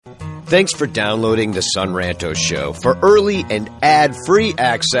Thanks for downloading the Son Ranto Show. For early and ad-free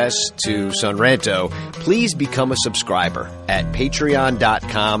access to Son Ranto, please become a subscriber at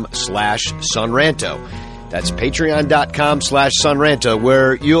patreon.com/sonranto. That's patreon.com/sonranto,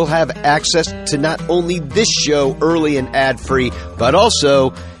 where you'll have access to not only this show early and ad-free, but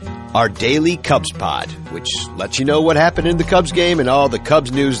also our daily Cubs pod, which lets you know what happened in the Cubs game and all the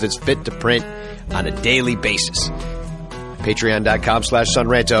Cubs news that's fit to print on a daily basis.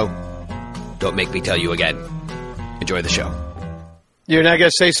 Patreon.com/sonranto. Don't make me tell you again. Enjoy the show. You're not going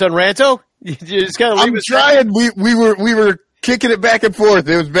to say Son Ranto? You just kind of leave I'm trying. We were kicking it back and forth.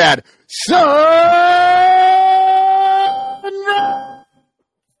 It was bad. Son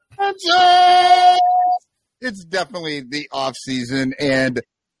Ranto! It's definitely the off season, and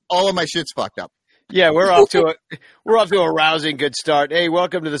all of my shit's fucked up. Yeah, we're off to a rousing good start. Hey,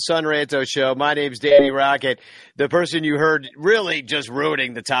 welcome to the Son Ranto Show. My name's Danny Rocket. The person you heard really just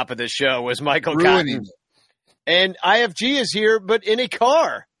ruining the top of the show was Michael Cotton. And IFG is here, but in a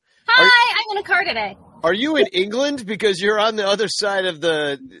car. Hi, I'm in a car today. Are you in England? Because you're on the other side of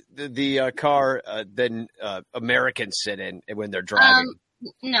the car than Americans sit in when they're driving.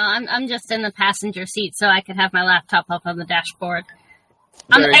 No, I'm just in the passenger seat so I could have my laptop up on the dashboard.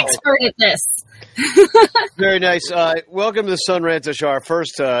 I'm an expert at this. Very nice. Welcome to the Son Ranto Show. Our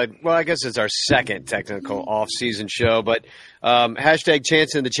first, I guess it's our second technical off-season show, but hashtag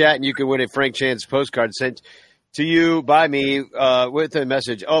Chance in the chat, and you can win a Frank Chance postcard sent to you by me with a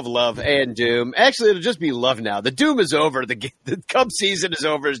message of love and doom. Actually, it'll just be love now. The doom is over. The Cubs season is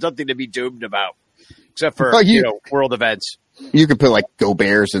over. There's nothing to be doomed about, except for world events. You could put like Go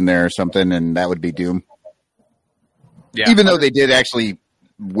Bears in there or something, and that would be doom. Yeah, even though they did actually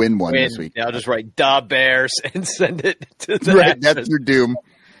win one this week. I'll just write "Da Bears" and send it to the right. That's your doom.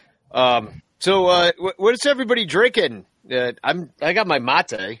 So what is everybody drinking? I got my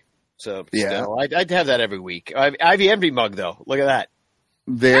mate, so yeah, I'd have that every week. Ivy Envy mug though. Look at that.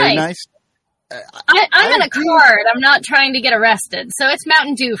 Very nice. I'm in a car and I'm not trying to get arrested, so it's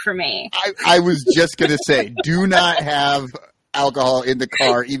Mountain Dew for me. I was just gonna say, do not have alcohol in the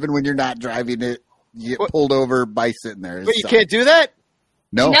car, even when you're not driving it. You get pulled over by sitting there. But you can't do that?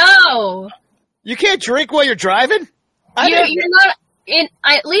 No. You can't drink while you're driving? You're not,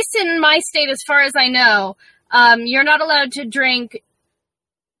 at least in my state, as far as I know, you're not allowed to drink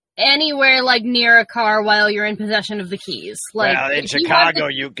anywhere like near a car while you're in possession of the keys. Like, well, in Chicago,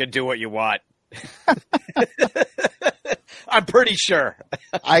 you can do what you want. I'm pretty sure.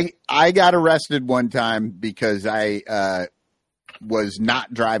 I got arrested one time because I was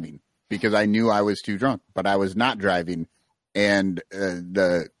not driving. Because I knew I was too drunk, but I was not driving, and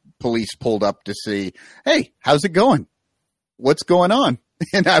the police pulled up to see, hey, how's it going? What's going on?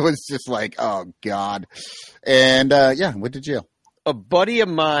 And I was just like, oh, God. And, went to jail. A buddy of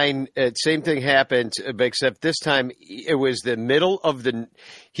mine, same thing happened, except this time it was the middle of the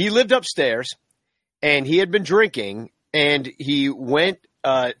 – he lived upstairs, and he had been drinking, and he went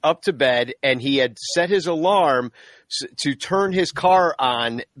up to bed, and he had set his alarm – to turn his car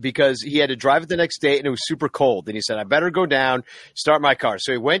on because he had to drive it the next day and it was super cold. And he said, I better go down, start my car.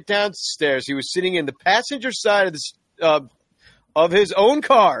 So he went downstairs. He was sitting in the passenger side of his own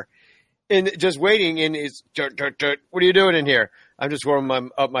car and just waiting. And he's, what are you doing in here? I'm just warming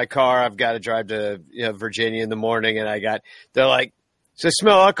up my car. I've got to drive to Virginia in the morning. And they're like, so I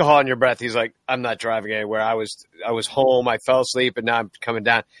smell alcohol in your breath. He's like, I'm not driving anywhere. I was home. I fell asleep and now I'm coming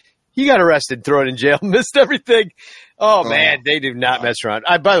down. He got arrested, thrown in jail, missed everything. Oh, man, they do not mess around.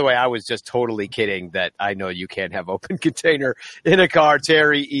 By the way, I was just totally kidding that I know you can't have open container in a car.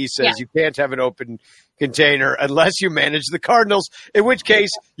 Terry E. says you can't have an open container unless you manage the Cardinals, in which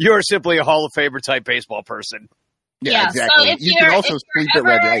case you're simply a Hall of Famer type baseball person. Yeah, exactly. So you can also sleep at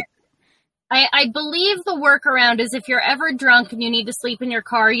red light. I believe the workaround is if you're ever drunk and you need to sleep in your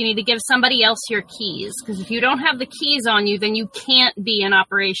car, you need to give somebody else your keys. Because if you don't have the keys on you, then you can't be in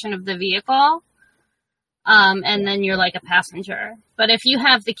operation of the vehicle. And then you're like a passenger. But if you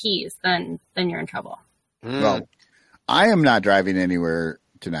have the keys, then you're in trouble. Well, I am not driving anywhere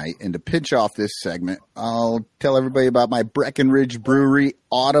tonight. And to pinch off this segment, I'll tell everybody about my Breckenridge Brewery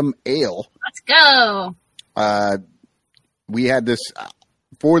Autumn Ale. Let's go. We had this...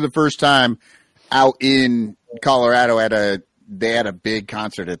 for the first time out in Colorado they had a big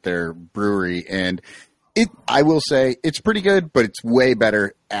concert at their brewery, and I will say it's pretty good, but it's way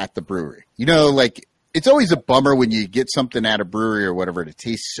better at the brewery. Like it's always a bummer when you get something at a brewery or whatever, it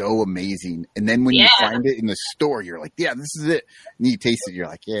tastes so amazing. And then when you find it in the store, you're like, yeah, this is it. And you taste it, you're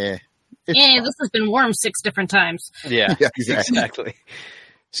like, yeah. This has been warm 6 different times. Yeah, exactly.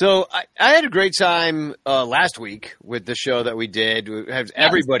 So I had a great time last week with the show that we did.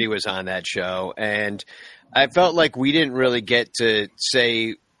 Everybody was on that show, and I felt like we didn't really get to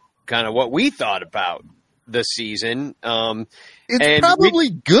say kind of what we thought about the season. It's probably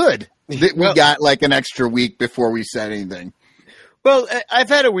good that we got like an extra week before we said anything. Well, I've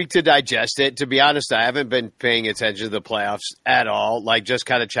had a week to digest it. To be honest, I haven't been paying attention to the playoffs at all, like just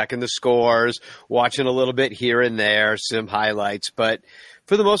kind of checking the scores, watching a little bit here and there, some highlights. But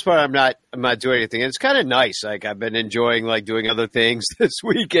for the most part, I'm not doing anything. And it's kind of nice. Like I've been enjoying like doing other things this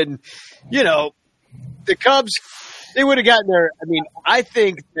week. And, you know, the Cubs, they would have gotten there. I mean, I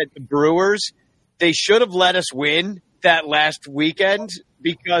think that the Brewers, they should have let us win that last weekend,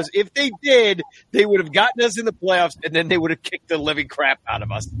 because if they did, they would have gotten us in the playoffs, and then they would have kicked the living crap out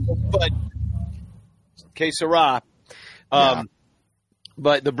of us. But que sera.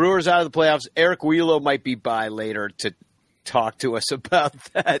 But the Brewers out of the playoffs. Eric Wheelo might be by later to talk to us about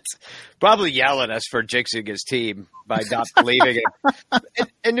that. Probably yell at us for jinxing his team by not believing it.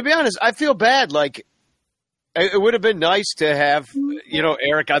 And to be honest, I feel bad. Like, it would have been nice to have, you know,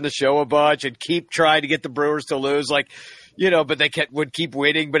 Eric on the show a bunch and keep trying to get the Brewers to lose. Like, you know, but they would keep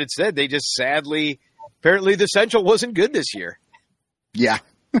winning. But instead, they just sadly, apparently the Central wasn't good this year. Yeah.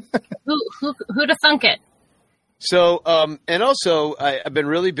 Who'd have thunk it? So, and also, I've been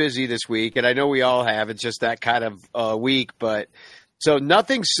really busy this week, and I know we all have. It's just that kind of week. But so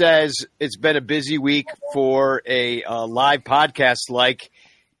nothing says it's been a busy week for a live podcast like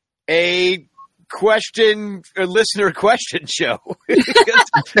a listener question show,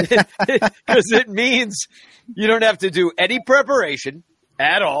 because it means you don't have to do any preparation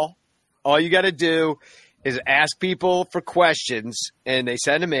at all. All you got to do is ask people for questions, and they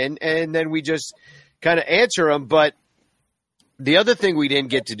send them in, and then we just kind of answer them. But the other thing we didn't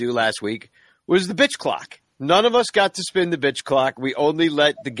get to do last week was the bitch clock. None of us got to spin the bitch clock. We only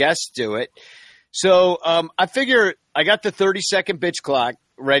let the guests do it. So I figure I got the 30-second bitch clock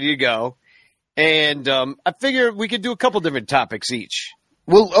ready to go. And I figure we could do a couple different topics each.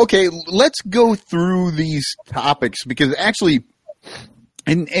 Well, okay, let's go through these topics, because actually,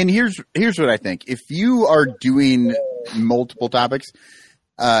 and here's what I think. If you are doing multiple topics,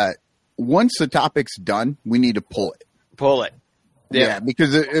 once the topic's done, we need to pull it. Pull it. Yeah,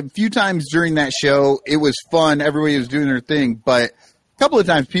 because a few times during that show, it was fun. Everybody was doing their thing, but a couple of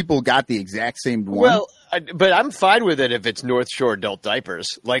times people got the exact same one. Well, but I'm fine with it if it's North Shore adult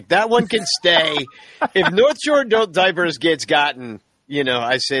diapers. Like, that one can stay. If North Shore adult diapers gets gotten, you know,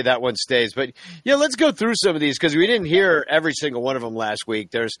 I say that one stays. But, yeah, let's go through some of these, because we didn't hear every single one of them last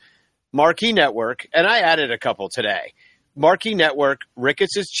week. There's Marquee Network, and I added a couple today. Marquee Network,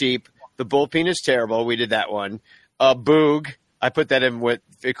 Ricketts is cheap, the bullpen is terrible. We did that one. Boog, I put that in with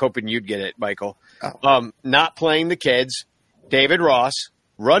hoping you'd get it, Michael. Oh. Not playing the kids. David Ross.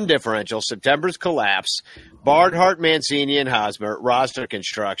 Run differential, September's collapse, Barnhart, Mancini, and Hosmer, roster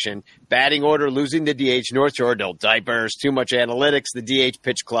construction, batting order, losing the DH, North Shore adult diapers, too much analytics, the DH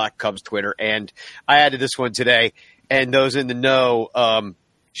pitch clock, Cubs Twitter, and I added this one today, and those in the know,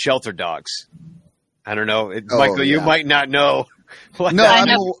 shelter dogs. I don't know. Michael, you might not know.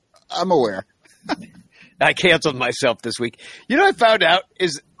 No, I'm aware. I canceled myself this week. You know what I found out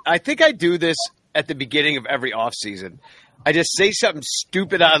is I think I do this at the beginning of every offseason. I just say something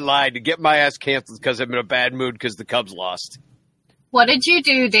stupid online to get my ass canceled because I'm in a bad mood because the Cubs lost. What did you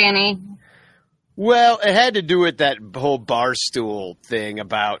do, Danny? Well, it had to do with that whole Barstool thing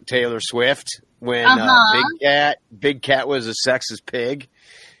about Taylor Swift when Big Cat was a sexist pig.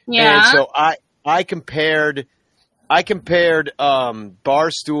 Yeah. And so I compared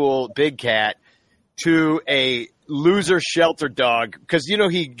Barstool Big Cat to a loser shelter dog, because, you know,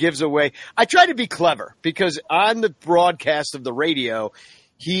 he gives away. I try to be clever, because on the broadcast of the radio,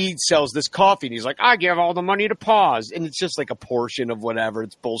 he sells this coffee, and he's like, I give all the money to Paws, and it's just like a portion of whatever.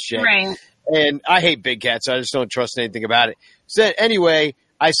 It's bullshit. Right. And I hate Big Cat, so I just don't trust anything about it. So anyway,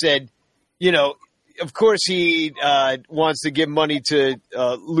 I said, you know, of course he wants to give money to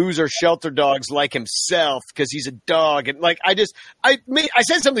loser shelter dogs like himself because he's a dog, and like I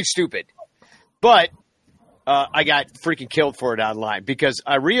said something stupid, but I got freaking killed for it online, because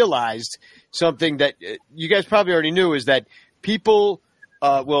I realized something that you guys probably already knew, is that people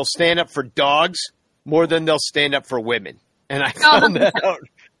will stand up for dogs more than they'll stand up for women. And I found that out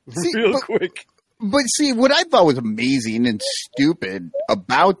real quick. But see, what I thought was amazing and stupid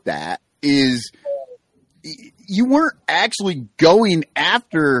about that is you weren't actually going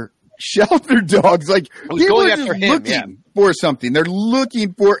after shelter dogs. Like, people are just looking for something. They're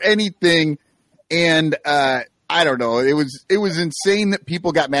looking for anything. And I I don't know. It was insane that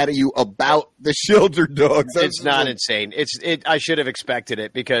people got mad at you about the shelter dogs. It's not insane. I should have expected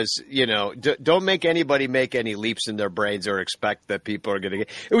it because, don't make anybody make any leaps in their brains or expect that people are going to get.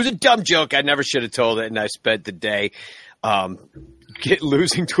 It was a dumb joke. I never should have told it, and I spent the day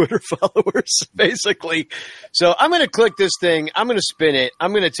losing Twitter followers, basically. So I'm going to click this thing. I'm going to spin it.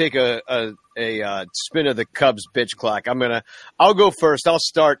 I'm going to take a spin of the Cubs bitch clock. I'll go first. I'll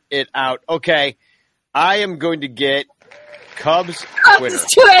start it out. Okay. I am going to get Cubs Twitter.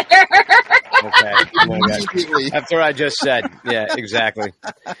 Okay. After I just said. Yeah, exactly.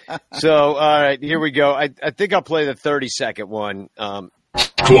 So, all right, here we go. I think I'll play the 30-second one.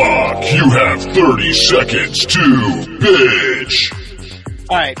 Clock, you have 30 seconds to bitch.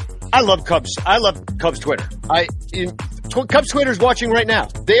 All right. I love Cubs. I love Cubs Twitter. Cubs Twitter's watching right now.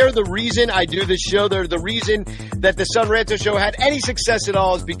 They are the reason I do this show. They're the reason that the Ranto show had any success at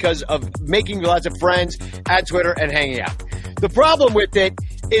all is because of making lots of friends at Twitter and hanging out. The problem with it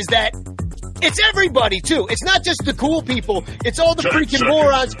is that it's everybody, too. It's not just the cool people. It's all the freaking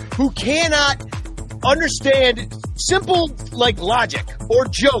morons who cannot understand simple, logic or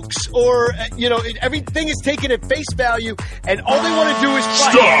jokes or, everything is taken at face value and all they want to do is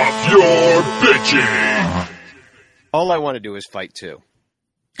fight. Stop your bitching. All I want to do is fight, too.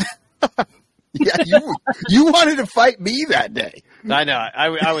 Yeah, you wanted to fight me that day. I know. I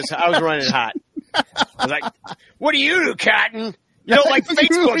was running hot. I was like, what do you do, Cotton? You don't like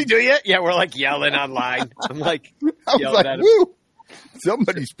Facebook, do you? Yeah, we're yelling online. I'm yelling at him. Woo,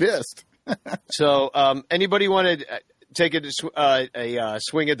 somebody's pissed. So, anybody want to take a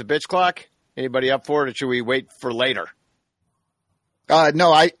swing at the bitch clock? Anybody up for it, or should we wait for later?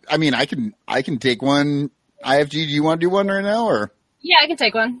 No, I mean, I can take one. IFG, do you want to do one right now, or? Yeah, I can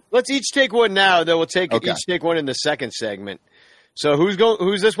take one. Let's each take one now. Then we'll each take one in the second segment. So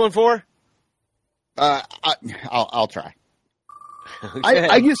who's this one for? I'll try. Okay.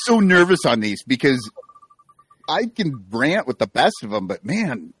 I get so nervous on these because I can rant with the best of them, but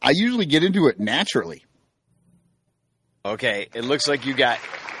man, I usually get into it naturally. Okay, it looks like you got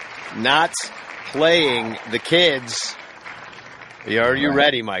not playing the kids. Are you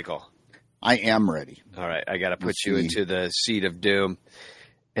ready, Michael? I am ready. All right, I got to put you into the seat of doom.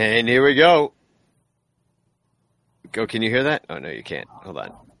 And here we go. Can you hear that? Oh, no, you can't. Hold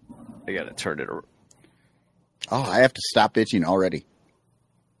on. I got to turn it around. Oh, I have to stop bitching already.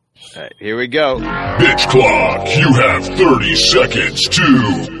 All right, here we go. Bitch clock, you have 30 seconds to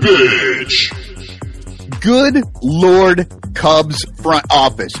bitch. Good Lord, Cubs front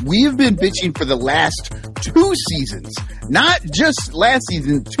office. We have been bitching for the last 2 seasons. Not just last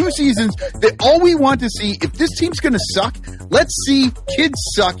season, 2 seasons, that all we want to see, if this team's going to suck, let's see kids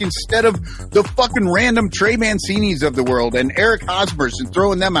suck instead of the fucking random Trey Mancinis of the world and Eric Hosmers and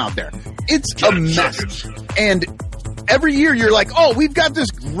throwing them out there. It's a mess. And every year you're like, oh, we've got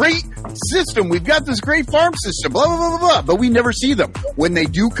this great system. We've got this great farm system, blah, blah, blah, blah, blah. But we never see them. When they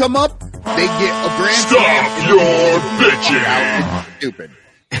do come up, they get a grand Stop your bitching. Stupid.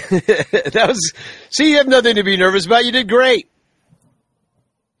 That was. See, you have nothing to be nervous about. You did great.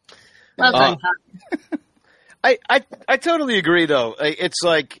 Well done, I totally agree, though. It's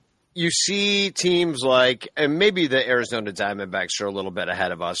like you see teams and maybe the Arizona Diamondbacks are a little bit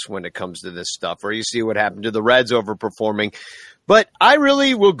ahead of us when it comes to this stuff, or you see what happened to the Reds overperforming. But I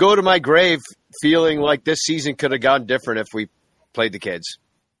really will go to my grave feeling like this season could have gone different if we played the kids.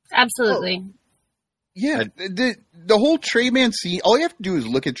 Absolutely. Yeah, the whole Trey Mancini, all you have to do is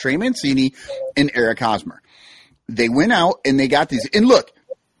look at Trey Mancini and Eric Hosmer. They went out and they got these. And look,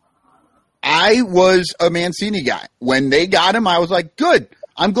 I was a Mancini guy. When they got him, I was like, good.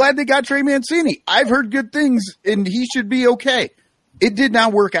 I'm glad they got Trey Mancini. I've heard good things, and he should be okay. It did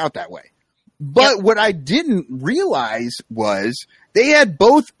not work out that way. But what I didn't realize was they had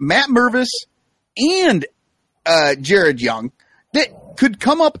both Matt Mervis and Jared Young that could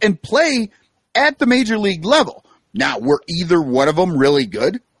come up and play at the major league level. Now, were either one of them really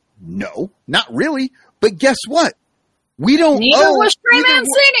good? No, not really. But guess what? We don't neither owe was Trey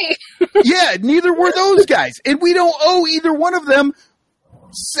Mancini. Yeah, neither were those guys. And we don't owe either one of them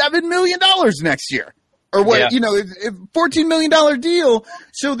 $7 million next year. Or what, $14 million deal.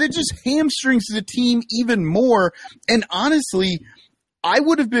 So that just hamstrings the team even more. And honestly, I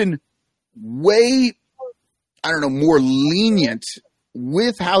would have been way, more lenient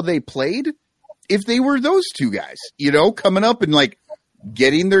with how they played if they were those two guys, coming up and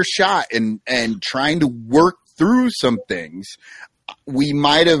getting their shot and trying to work through some things. We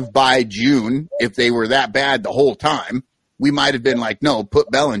might have by June, if they were that bad the whole time, we might have been like, no, put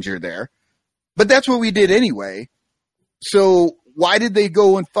Bellinger there. But that's what we did anyway. So why did they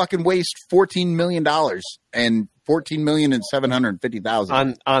go and fucking waste $14 million and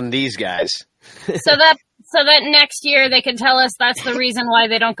 $14,750,000 on these guys? So that next year they can tell us that's the reason why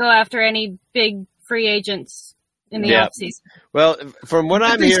they don't go after any big free agents in the offseason. Well, from what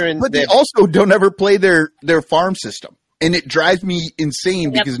I'm hearing, but they also don't ever play their farm system, and it drives me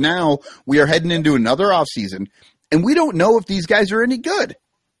insane because now we are heading into another offseason, and we don't know if these guys are any good.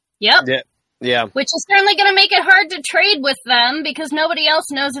 Yep. Yeah. Which is certainly going to make it hard to trade with them because nobody else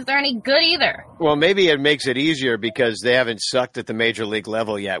knows if they're any good either. Well, maybe it makes it easier because they haven't sucked at the major league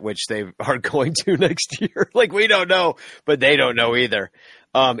level yet, which they are going to next year. Like, we don't know, but they don't know either.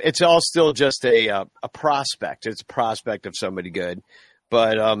 It's all still just a prospect. It's a prospect of somebody good.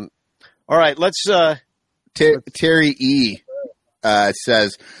 But, all right, let's Terry E.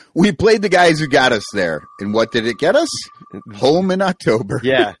 Says, we played the guys who got us there. And what did it get us? Home in October.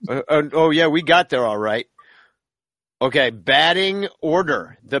 Yeah. Yeah, we got there all right. Okay, batting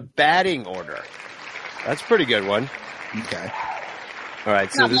order. The batting order. That's a pretty good one. Okay. All right,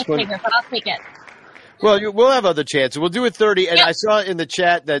 so this one. Bigger, but I'll take it. Well, we'll have other chances. We'll do it 30. And I saw in the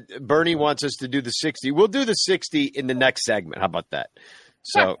chat that Bernie wants us to do the 60. We'll do the 60 in the next segment. How about that?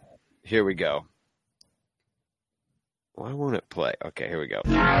 So here we go. Why won't it play? Okay, here we go.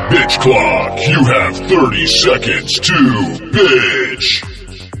 Bitch clock, you have 30 seconds to bitch.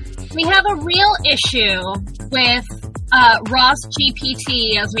 We have a real issue with Ross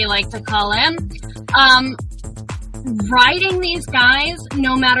GPT, as we like to call him, riding these guys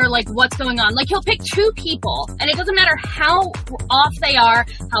no matter like what's going on. Like, he'll pick two people, and it doesn't matter how off they are,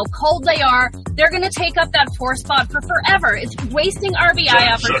 how cold they are, they're going to take up that 4 spot for forever. It's wasting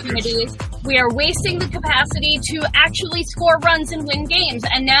RBI opportunities. We are wasting the capacity to actually score runs and win games.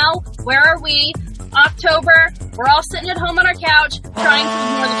 And now, where are we? October, we're all sitting at home on our couch trying to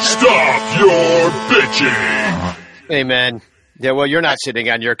ignore the Stop your bitching! Amen. Yeah, well, you're not sitting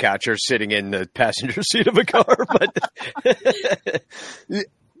on your couch. You're sitting in the passenger seat of a car. But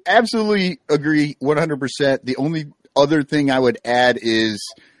absolutely agree 100%. The only other thing I would add is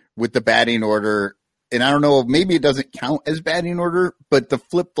with the batting order, and I don't know, maybe it doesn't count as batting order, but the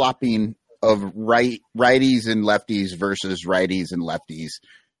flip-flopping of righties and lefties versus righties and lefties,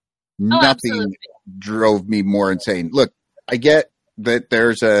 nothing absolutely. drove me more insane. Look, I get that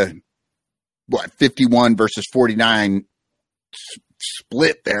there's a 51 versus 49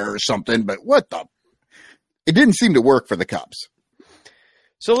 split there or something, but it didn't seem to work for the Cubs.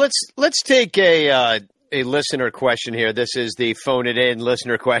 So let's take a listener question here. This is the Phone It In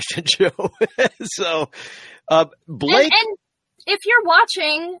listener question show. So Blake, and if you're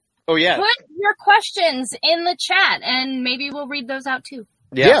watching, put your questions in the chat, and maybe we'll read those out too.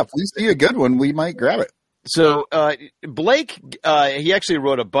 Yeah, if we see a good one, we might grab it. So Blake, he actually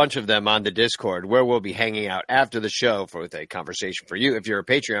wrote a bunch of them on the Discord where we'll be hanging out after the show with a conversation for you if you're a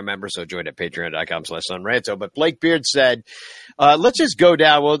Patreon member. So join at patreon.com/Ranto. But Blake Beard said, let's just go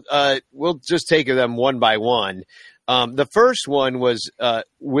down. We'll just take them one by one. The first one was,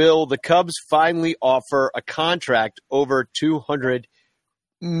 will the Cubs finally offer a contract over $200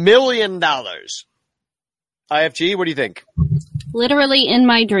 million? IFG, what do you think? Literally in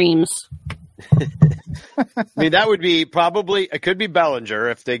my dreams. I mean, that would be probably, it could be Bellinger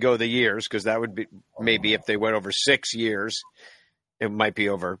if they go the years, because that would be maybe if they went over 6 years, it might be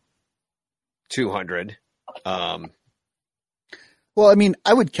over 200. Well, I mean,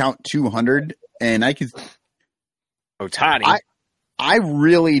 I would count 200, and I could. Ohtani. I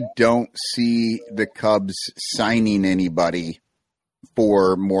really don't see the Cubs signing anybody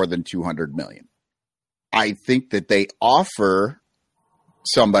for more than $200 million. I think that they offer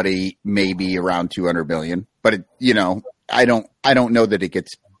somebody maybe around $200 million, but I don't know that it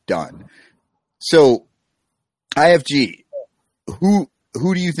gets done. So IFG, who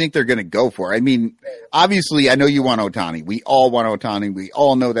do you think they're going to go for? I mean, obviously I know you want Ohtani. We all want Ohtani. We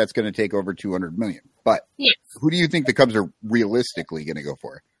all know that's going to take over $200 million, but who do you think the Cubs are realistically going to go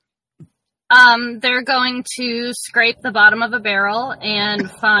for? They're going to scrape the bottom of a barrel and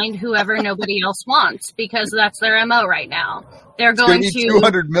find whoever nobody else wants, because that's their MO right now. They're going to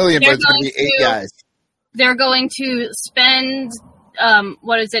 $200 million, but it's going to be 8 guys. They're going to spend,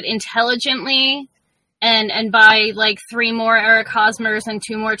 intelligently, and buy like 3 more Eric Hosmers and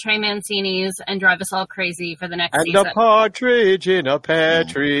 2 more Trey Mancinis and drive us all crazy for the next season. And a partridge in a pear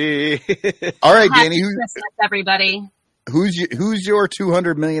tree. All right, Happy Danny. Christmas, everybody. Who's your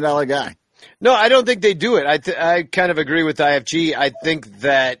 $200 million guy? No, I don't think they do it. I kind of agree with IFG. I think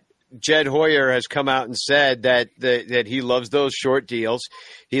that Jed Hoyer has come out and said that he loves those short deals.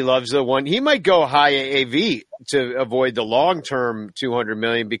 He loves the one. He might go high AAV to avoid the long-term $200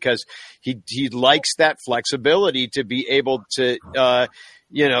 million because he likes that flexibility to be able to, I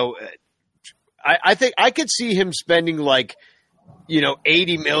think I could see him spending like,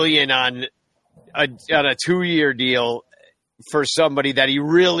 $80 million on a 2-year deal for somebody that he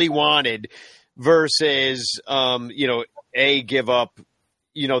really wanted versus, give up,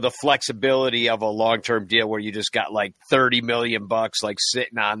 the flexibility of a long-term deal where you just got like $30 million like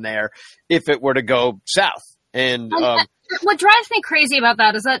sitting on there if it were to go south. And what drives me crazy about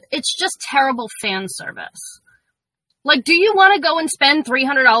that is that it's just terrible fan service. Like, do you want to go and spend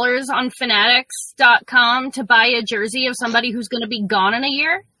 $300 on Fanatics.com to buy a jersey of somebody who's going to be gone in a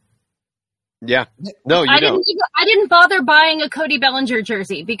year? Yeah. No, you don't. I didn't bother buying a Cody Bellinger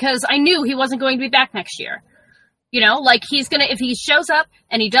jersey because I knew he wasn't going to be back next year. If he shows up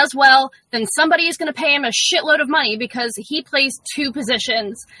and he does well, then somebody is going to pay him a shitload of money because he plays 2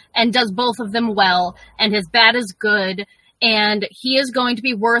 positions and does both of them well, and his bat is good, and he is going to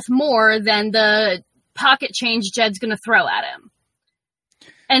be worth more than the pocket change Jed's going to throw at him.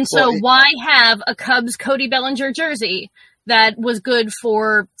 And so why have a Cubs Cody Bellinger jersey that was good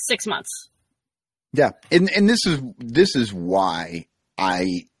for 6 months? Yeah. And this is why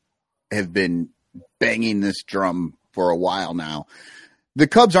I have been banging this drum for a while now. The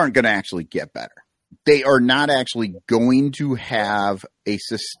Cubs aren't going to actually get better. They are not actually going to have a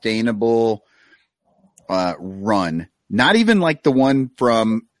sustainable run, not even like the one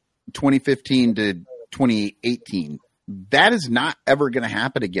from 2015 to 2018. That is not ever going to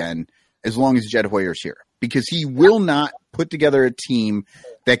happen again as long as Jed Hoyer's here, because he will not put together a team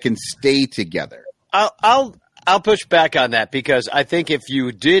that can stay together. I'll push back on that because I think if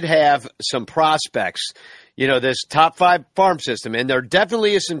you did have some prospects, this top 5 farm system, and there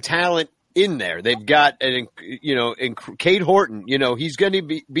definitely is some talent in there. They've got Cade Horton, he's going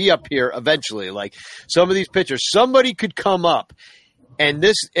to be up here eventually. Like some of these pitchers, somebody could come up and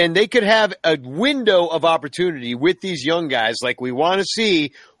they could have a window of opportunity with these young guys. Like we want to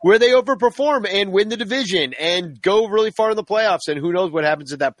see where they overperform and win the division and go really far in the playoffs. And who knows what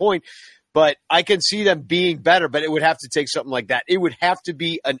happens at that point. But I can see them being better, but it would have to take something like that. It would have to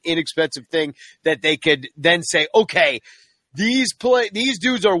be an inexpensive thing that they could then say, okay, these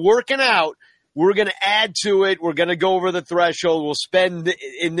dudes are working out. We're going to add to it. We're going to go over the threshold. We'll spend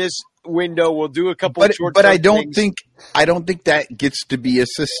in this window. We'll do a couple of short. But I don't think that gets to be a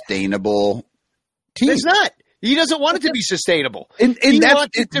sustainable team. It's not. He doesn't want it to be sustainable.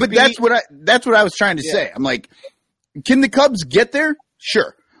 That's what I was trying to say. I'm like, can the Cubs get there?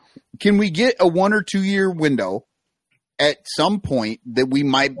 Sure. Can we get a 1 or 2 year window at some point that we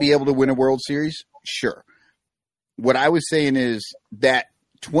might be able to win a World Series? Sure. What I was saying is that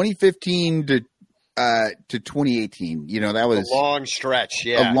 2015 to 2018, that was a long stretch.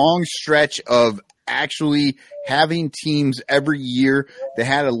 Yeah. A long stretch of actually having teams every year that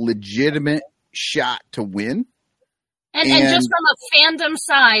had a legitimate shot to win. And just from a fandom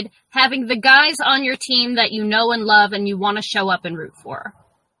side, having the guys on your team that you know and love and you want to show up and root for.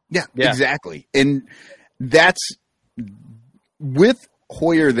 Yeah, exactly. And that's with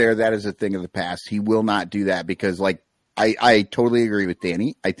Hoyer there, that is a thing of the past. He will not do that because I totally agree with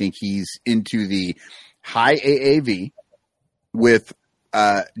Danny. I think he's into the high AAV with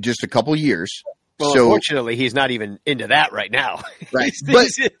just a couple years. Well, so, unfortunately, he's not even into that right now. Right.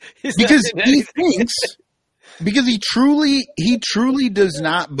 Because he thinks, because he truly does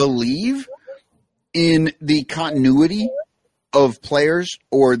not believe in the continuity of players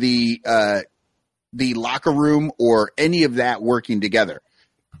or the locker room or any of that working together.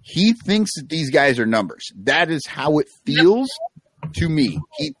 He thinks that these guys are numbers. That is how it feels to me.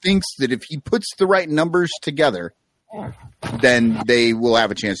 He thinks that if he puts the right numbers together, then they will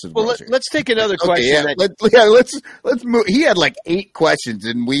have a chance to. Well, let's take another question. Let's move. He had like 8 questions,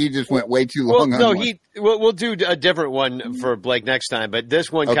 and we just went way too long. We'll do a different one for Blake next time. But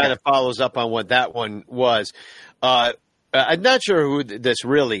this one kind of follows up on what that one was. I'm not sure who this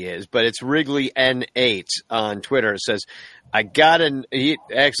really is, but it's Wrigley N8 on Twitter. It says,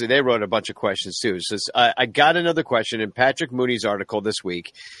 they wrote a bunch of questions too. It says, I got another question in Patrick Mooney's article this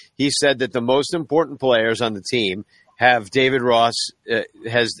week. He said that the most important players on the team have David Ross's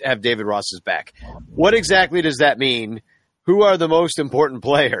back. What exactly does that mean? Who are the most important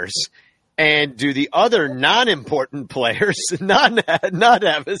players? And do the other non-important players not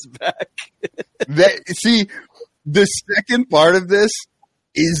have his back? The second part of this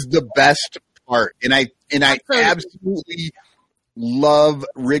is the best part, and I absolutely love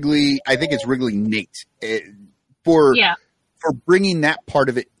Wrigley. I think it's Wrigley Nate for for bringing that part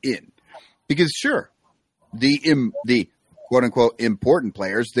of it in. Because sure, the quote unquote important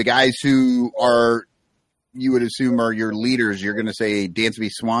players, the guys who are, you would assume are your leaders. You're going to say Dansby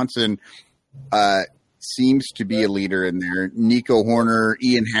Swanson seems to be a leader in there. Nico Horner,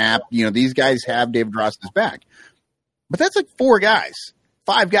 Ian Happ, these guys have David Ross's back. But that's like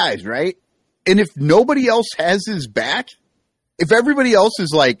 5 guys, right? And if nobody else has his back, if everybody else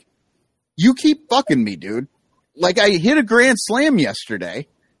is like, you keep fucking me, dude. Like I hit a grand slam yesterday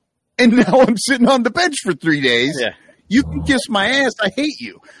and now I'm sitting on the bench for 3 days. Yeah. You can kiss my ass. I hate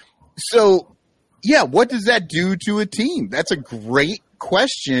you. So yeah, what does that do to a team? That's a great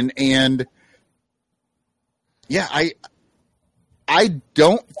question. And yeah, I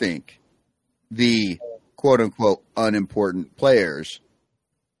don't think the quote unquote unimportant players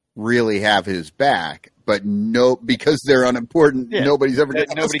really have his back, but because they're unimportant, nobody's ever going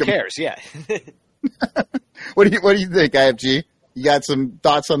to nobody cares. Yeah. What do you think, IFG? You got some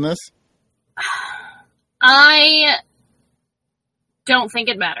thoughts on this? I don't think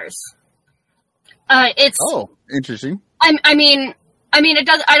it matters. It's interesting. I mean, it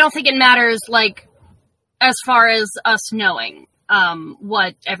does. I don't think it matters. Like, as far as us knowing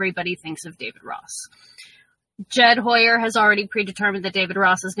what everybody thinks of David Ross. Jed Hoyer has already predetermined that David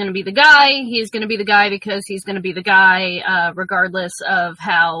Ross is going to be the guy. He's going to be the guy because he's going to be the guy, regardless of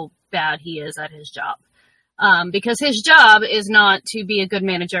how bad he is at his job. Because his job is not to be a good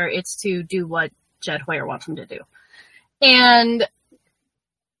manager; it's to do what Jed Hoyer wants him to do. And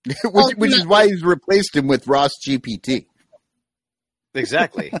which is why he's replaced him with Ross GPT.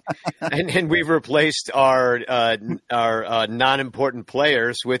 Exactly. and we've replaced our non-important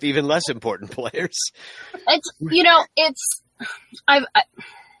players with even less important players. I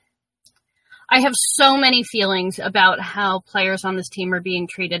have so many feelings about how players on this team are being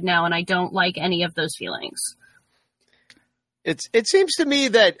treated now, and I don't like any of those feelings. It seems to me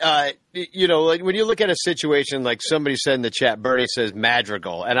that, like when you look at a situation like somebody said in the chat, Bernie says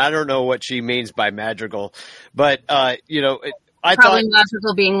Madrigal, and I don't know what she means by Madrigal, but, I probably thought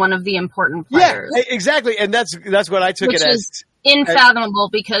Madrigal being one of the important players. Yeah, exactly. And that's what I took Which it as. Is unfathomable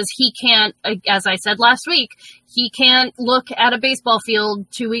because he can't, as I said last week, he can't look at a baseball field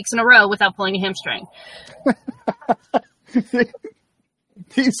 2 weeks in a row without pulling a hamstring.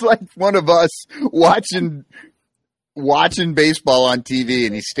 He's like one of us watching baseball on TV,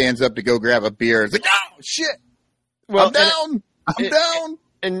 and he stands up to go grab a beer. It's like, oh shit! Well, I'm down.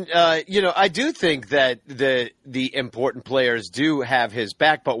 And I do think that the important players do have his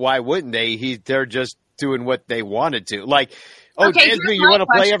back, but why wouldn't they? They're just doing what they wanted to. Like, Dansby, you want to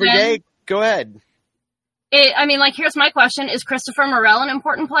play every day? Go ahead. Here's my question: is Christopher Morel an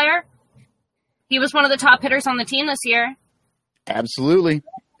important player? He was one of the top hitters on the team this year. Absolutely,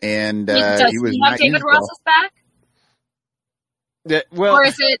 and he was have David Ross's back. Or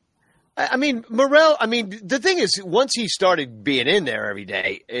is it? Morel, the thing is, once he started being in there every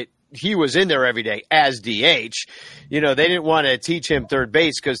day, he was in there every day as DH. They didn't want to teach him third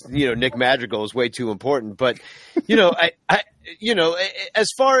base because, Nick Madrigal is way too important. But, as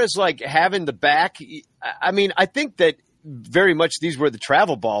far as like having the back, I think that very much these were the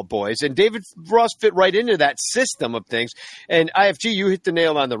travel ball boys, and David Ross fit right into that system of things. And IFG, you hit the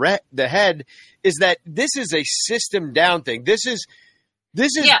nail on the head, is that this is a system down thing. This is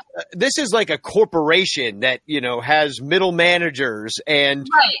like a corporation that, has middle managers and,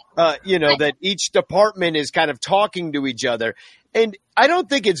 that each department is kind of talking to each other. And I don't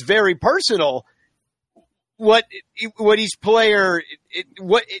think it's very personal what each player,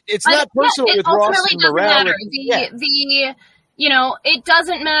 it's not personal with Ross and Morel. It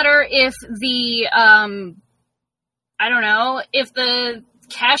doesn't matter if if the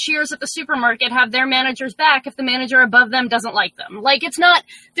cashiers at the supermarket have their managers back if the manager above them doesn't like them. Like,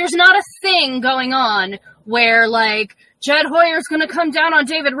 there's not a thing going on where, like, Jed Hoyer's going to come down on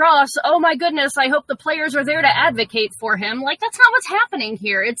David Ross. Oh my goodness, I hope the players are there to advocate for him. Like, that's not what's happening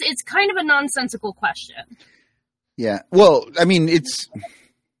here. It's kind of a nonsensical question. Yeah. Well, it's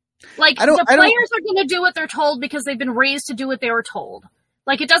like the players are going to do what they're told because they've been raised to do what they were told.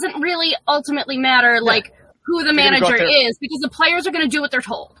 Like, it doesn't really ultimately matter, like, who the manager is, because the players are going to do what they're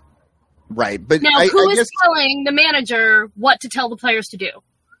told. Right. But now, who is telling the manager what to tell the players to do?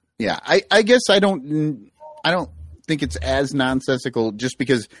 Yeah. I guess I don't think it's as nonsensical, just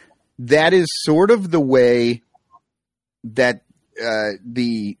because that is sort of the way that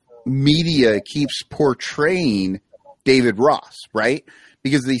the media keeps portraying David Ross, right?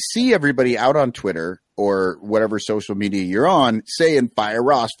 Because they see everybody out on Twitter or whatever social media you're on saying fire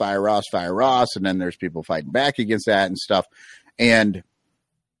Ross, fire Ross, fire Ross. And then there's people fighting back against that and stuff. And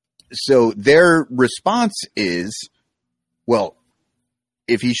so their response is, well,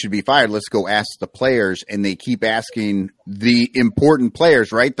 if he should be fired, let's go ask the players. And they keep asking the important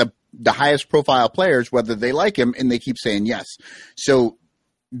players, right? The highest profile players, whether they like him, and they keep saying yes. So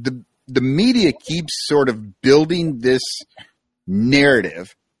the media keeps sort of building this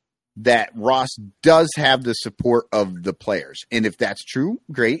narrative that Ross does have the support of the players. And if that's true,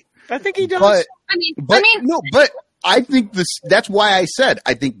 great. I think he does. But I think that's why I said,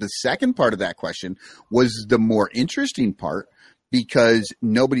 I think the second part of that question was the more interesting part, because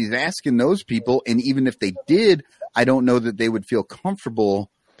nobody's asking those people. And even if they did, I don't know that they would feel comfortable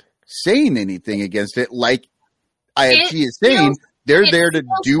saying anything against it. Like IFG is saying, they're there to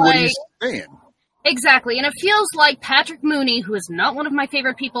do what he's saying. Exactly. And it feels like Patrick Mooney, who is not one of my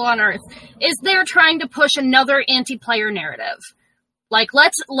favorite people on earth, is there trying to push another anti-player narrative. Like,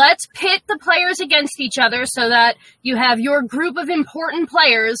 let's pit the players against each other so that you have your group of important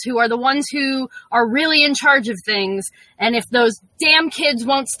players who are the ones who are really in charge of things. And if those damn kids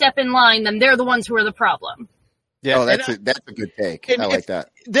won't step in line, then they're the ones who are the problem. Yeah, oh, that's a good take. I like that.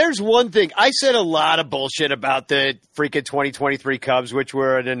 There's one thing. I said a lot of bullshit about the freaking 2023 Cubs, which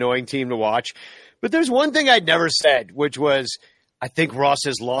were an annoying team to watch. But there's one thing I'd never said, which was, I think Ross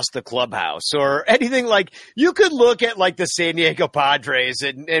has lost the clubhouse or anything. Like, you could look at like the San Diego Padres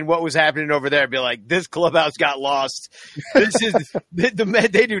and what was happening over there and be like, this clubhouse got lost. This is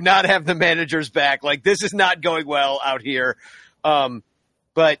they do not have the managers back. Like, this is not going well out here.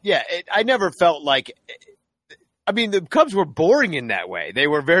 But yeah, I never felt like, I mean, the Cubs were boring in that way. They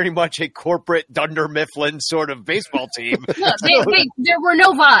were very much a corporate Dunder Mifflin sort of baseball team. Yeah, there were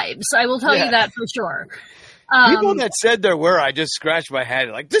no vibes. I will tell you that for sure. People that said there were, I just scratched my head.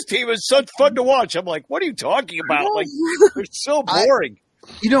 Like, this team is such fun to watch. I'm like, what are you talking about? Like, they're so boring.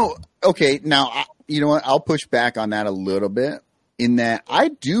 Okay, now, you know what? I'll push back on that a little bit in that I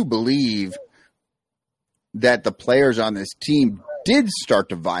do believe that the players on this team did start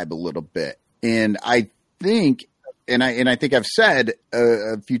to vibe a little bit. And I think, and I think I've said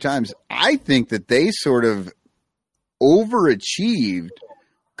a few times, I think that they sort of overachieved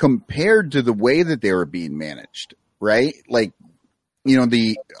compared to the way that they were being managed, right? Like, you know,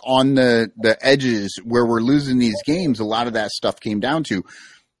 on the edges where we're losing these games, a lot of that stuff came down to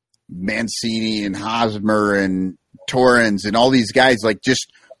Mancini and Hosmer and Torrens and all these guys, like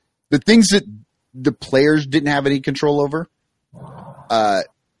just the things that the players didn't have any control over,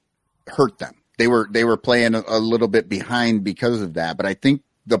 hurt them. They were playing a little bit behind because of that. But I think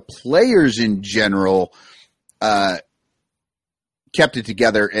the players in general, kept it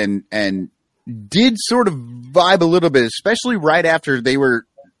together and did sort of vibe a little bit, especially right after they were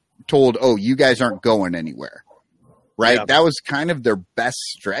told, oh, you guys aren't going anywhere, right? Yeah. That was kind of their best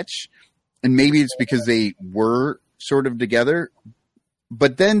stretch. And maybe it's because they were sort of together,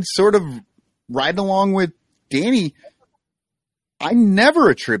 but then sort of right along with Danny, I never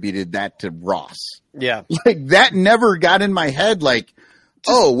attributed that to Ross. Yeah. Like that never got in my head. Like,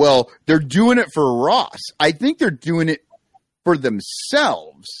 oh, well, they're doing it for Ross. I think they're doing it for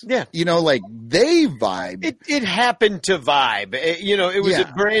themselves. Yeah. You know, like they vibe. It happened to vibe. It was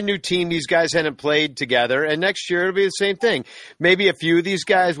a brand new team. These guys hadn't played together. And next year it'll be the same thing. Maybe a few of these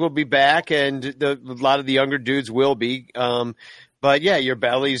guys will be back and a lot of the younger dudes will be. But yeah, your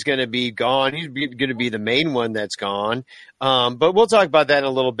belly's going to be gone. He's going to be the main one that's gone. But we'll talk about that in a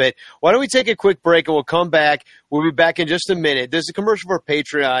little bit. Why don't we take a quick break and we'll come back. We'll be back in just a minute. There's a commercial for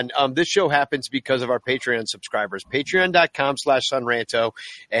Patreon. This show happens because of our Patreon subscribers. Patreon.com/SunRanto.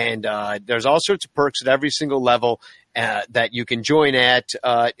 And there's all sorts of perks at every single level that you can join at,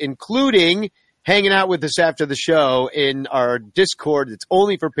 including hanging out with us after the show in our Discord. It's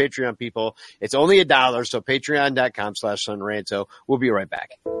only for Patreon people. It's only $1, so patreon.com/SunRanto. We'll be right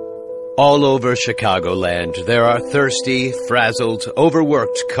back. All over Chicagoland, there are thirsty, frazzled,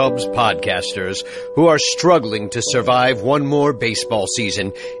 overworked Cubs podcasters who are struggling to survive one more baseball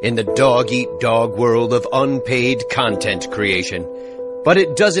season in the dog-eat-dog world of unpaid content creation. But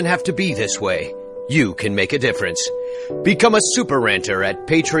it doesn't have to be this way. You can make a difference. Become a super ranter at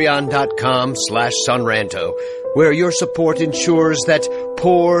patreon.com/sunranto, where your support ensures that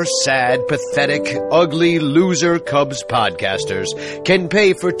poor, sad, pathetic, ugly, loser Cubs podcasters can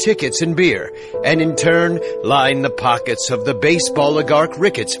pay for tickets and beer, and in turn line the pockets of the baseball oligarch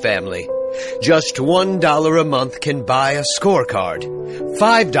Ricketts family. Just $1 a month can buy a scorecard.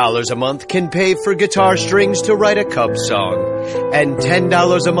 $5 a month can pay for guitar strings to write a Cubs song. And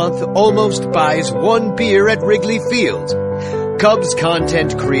 $10 a month almost buys one beer at Wrigley Field. Cubs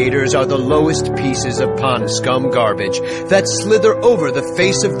content creators are the lowest pieces of pond scum garbage that slither over the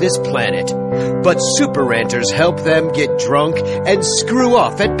face of this planet. But super ranters help them get drunk and screw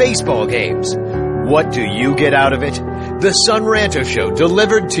off at baseball games. What do you get out of it? The Son Ranto Show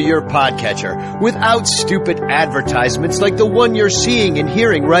delivered to your podcatcher without stupid advertisements like the one you're seeing and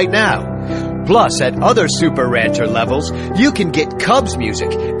hearing right now. Plus, at other Super Ranter levels, you can get Cubs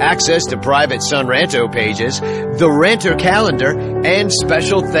music, access to private Son Ranto pages, the Ranter calendar, and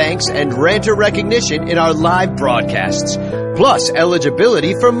special thanks and Ranter recognition in our live broadcasts. Plus,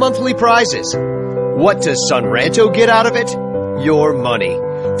 eligibility for monthly prizes. What does Son Ranto get out of it? Your money.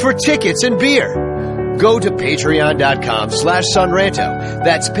 For tickets and beer. Go to patreon.com/sunranto.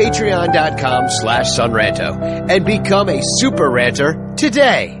 That's patreon.com/sunranto. And become a Super Ranter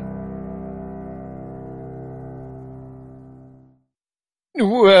today.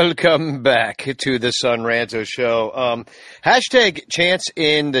 Welcome back to the Son Ranto Show. Hashtag Chance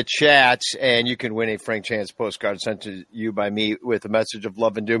in the chat, and you can win a Frank Chance postcard sent to you by me with a message of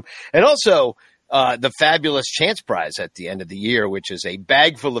love and doom. And also the fabulous Chance Prize at the end of the year, which is a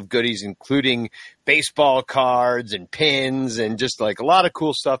bag full of goodies, including baseball cards and pins and just like a lot of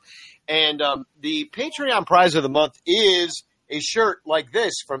cool stuff. And the Patreon prize of the month is a shirt like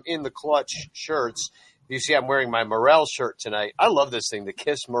this from In the Clutch Shirts. You see I'm wearing my Morel shirt tonight. I love this thing, the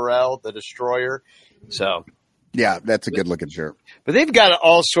Kiss Morel, the Destroyer. So, yeah, that's a good-looking shirt. But they've got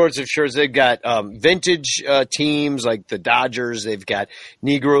all sorts of shirts. They've got vintage teams like the Dodgers. They've got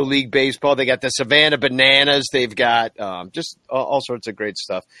Negro League Baseball. They got the Savannah Bananas. They've got just all sorts of great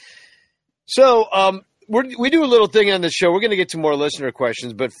stuff. So we do a little thing on the show. We're going to get to more listener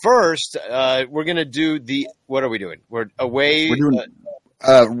questions. But first, we're going to do the – what are we doing? We're away. We're doing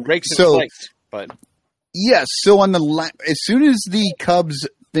breaks and flights. But – yes. So on as soon as the Cubs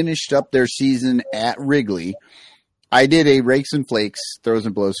finished up their season at Wrigley, I did a rakes and flakes, throws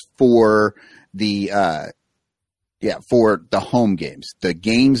and blows for the home games, the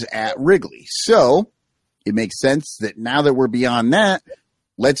games at Wrigley. So it makes sense that now that we're beyond that,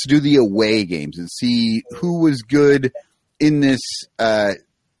 let's do the away games and see who was good in this, on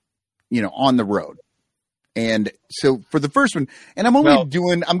the road. And so for the first one, and I'm going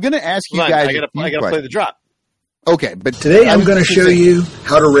to ask you guys. I got to play the drop. Okay, but today I'm going to show you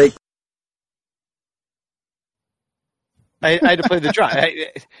how to rake. I had to play the drop.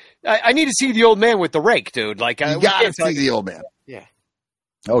 I need to see the old man with the rake, dude. Like, you got to see the old man. Yeah.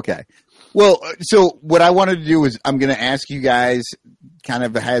 Okay. Well, so what I wanted to do is I'm going to ask you guys, kind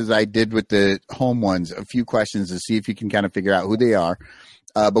of as I did with the home ones, a few questions to see if you can kind of figure out who they are.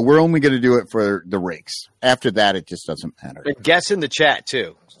 But we're only going to do it for the rakes. After that, it just doesn't matter. And guess in the chat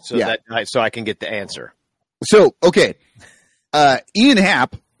too, so I can get the answer. So, okay, Ian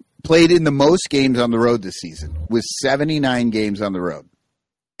Happ played in the most games on the road this season with 79 games on the road,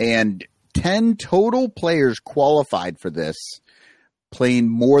 and 10 total players qualified for this, playing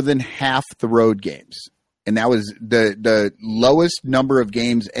more than half the road games. And that was the lowest number of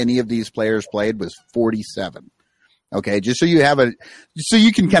games any of these players played was 47. Okay, just so you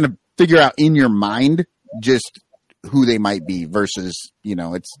you can kind of figure out in your mind just who they might be versus,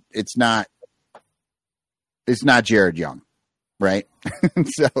 it's not Jared Young, right?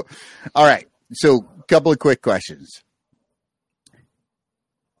 So, all right. So, a couple of quick questions.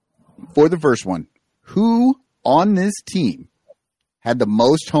 For the first one, who on this team had the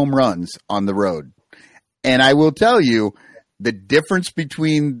most home runs on the road? And I will tell you the difference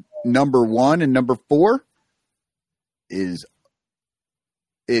between number 1 and number 4 is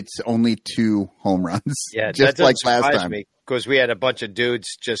it's only 2 home runs. Yeah, just that like last time. Because we had a bunch of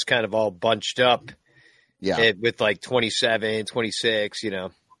dudes just kind of all bunched up. Yeah, with like 27, 26. I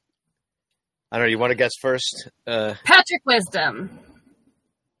don't know. You want to guess first? Patrick Wisdom.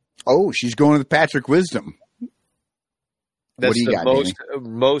 Oh, she's going with Patrick Wisdom. That's the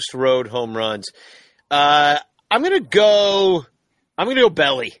most road home runs. I'm gonna go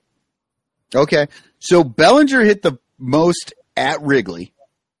Belly. Okay, so Bellinger hit the most at Wrigley,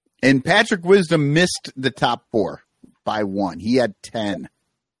 and Patrick Wisdom missed the top 4 by 1. He had 10.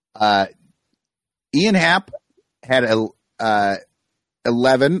 Ian Happ had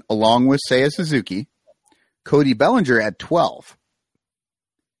 11, along with Seiya Suzuki. Cody Bellinger had 12.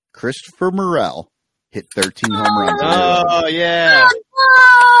 Christopher Morel hit 13 home runs. Oh, yeah.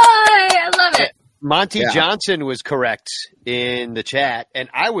 I love it. Monty Johnson was correct in the chat, and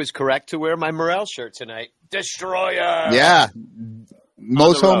I was correct to wear my Morel shirt tonight. Destroyer. Yeah.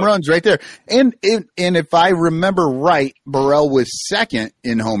 Most home runs right there. And if I remember right, Morel was second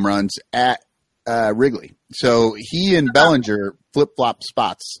in home runs at Wrigley. So he and Bellinger flip-flop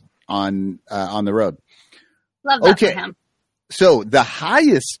spots on the road. Love that for him. So the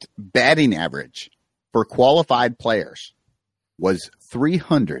highest batting average for qualified players was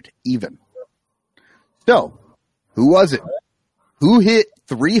 300 even. So who was it? Who hit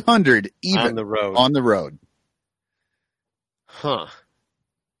 300 even on the road? On the road. Huh.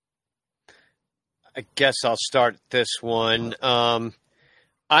 I guess I'll start this one. I'm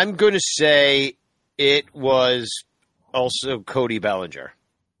going to say it was also Cody Bellinger.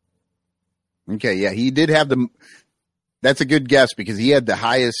 Okay, yeah, he did have that's a good guess because he had the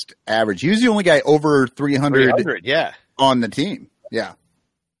highest average. He was the only guy over 300 yeah. on the team. Yeah.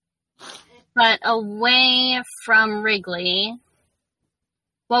 But away from Wrigley,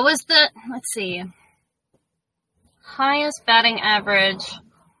 what was let's see, highest batting average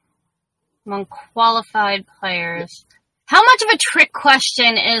among qualified players? How much of a trick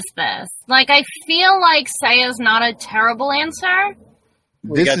question is this? Like, I feel like Seiya's not a terrible answer.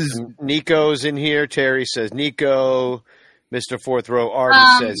 We got some Nico's in here. Terry says Nico. Mr. Fourth Row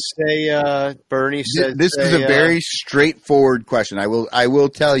Artie says Seiya. Bernie says this Seiya. is a very straightforward question. I will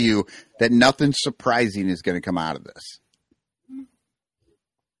tell you that nothing surprising is going to come out of this.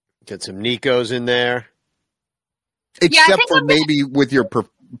 Get some Nico's in there. Except for maybe with your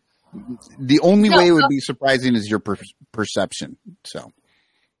the only way it would be surprising is your perception. So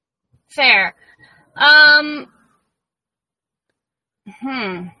fair.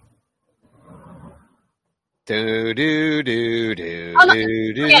 Do do do do I'm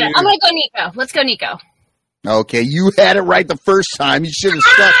do do. gonna go Nico. Let's go Nico. Okay, you had it right the first time. You should have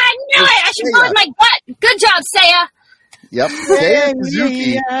stuck. I knew it. I should go with my gut. Good job, Seiya. Yep. Seiya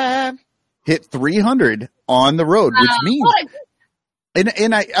Suzuki hit 300 on the road, which means,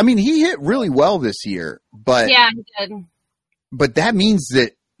 and I mean, he hit really well this year, but yeah, he did. But that means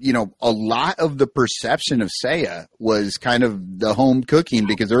that, you know, a lot of the perception of Seiya was kind of the home cooking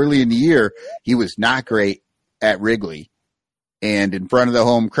because early in the year he was not great at Wrigley, and in front of the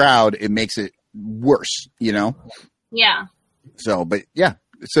home crowd, it makes it worse, you know? Yeah. So, but yeah,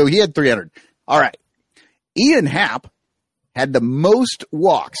 so he had 300. All right. Ian Happ had the most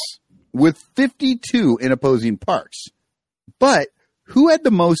walks with 52 in opposing parks, but who had the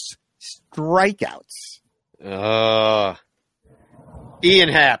most strikeouts? Ian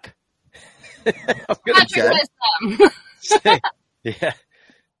Happ. Patrick Wisdom. Yeah,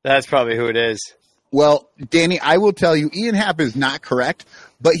 that's probably who it is. Well, Danny, I will tell you, Ian Happ is not correct,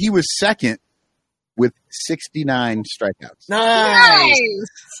 but he was second with 69 strikeouts. Nice.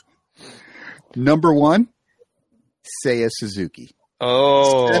 Number one, Seiya Suzuki.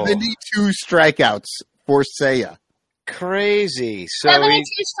 Oh. 72 strikeouts for Seiya. Crazy. So 72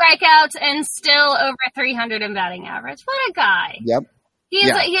 strikeouts and still over 300 in batting average. What a guy. Yep. He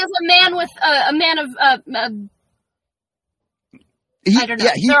is a man with a man of I don't know.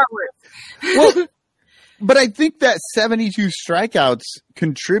 Star Wars. Well, but I think that 72 strikeouts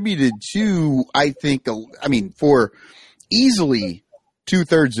contributed to, for easily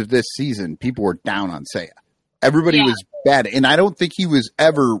 2/3 of this season, people were down on Seiya. Everybody was bad. And I don't think he was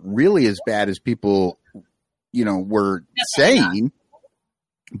ever really as bad as people, you know, were saying.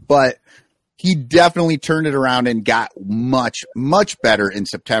 But he definitely turned it around and got much, much better in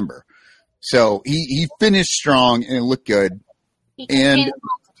September. So he finished strong and it looked good. And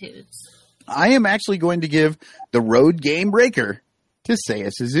I am actually going to give the road game breaker to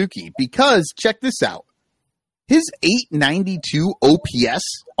Seiya Suzuki because check this out. His 892 OPS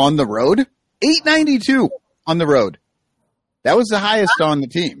on the road, 892 on the road. That was the highest on the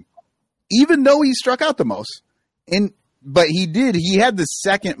team, even though he struck out the most. But he had the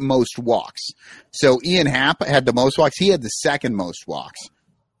second most walks. So Ian Happ had the most walks. He had the second most walks.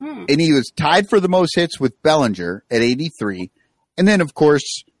 And he was tied for the most hits with Bellinger at 83. And then, of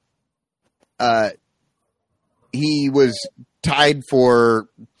course, he was tied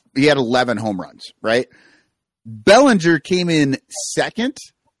he had 11 home runs, right? Bellinger came in second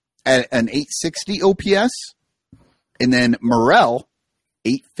at an 860 OPS. And then Morel,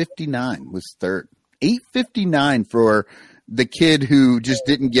 859 was third. 859 for the kid who just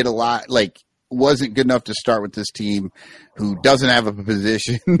didn't get a lot, wasn't good enough to start with this team, who doesn't have a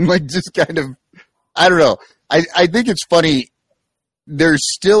position, just kind of, I don't know. I think it's funny. There's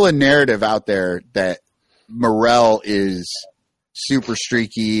still a narrative out there that Morel is super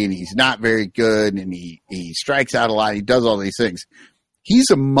streaky and he's not very good and he strikes out a lot. He does all these things.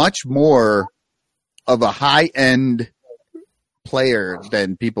 He's a much more of a high-end player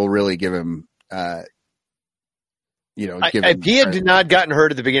than people really give him. If he had not gotten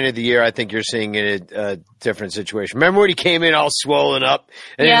hurt at the beginning of the year, I think you're seeing a different situation. Remember when he came in all swollen up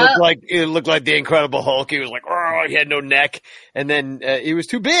and it looked like the Incredible Hulk? He was like, oh, he had no neck, and then he was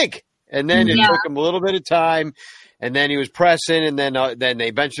too big, and then it took him a little bit of time, and then he was pressing, and then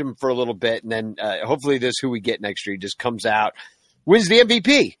they benched him for a little bit, and then hopefully this who we get next year just comes out, wins the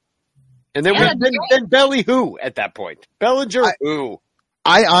MVP, and then then Belly who at that point, Bellinger who.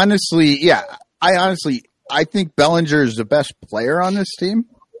 I honestly, I think Bellinger is the best player on this team.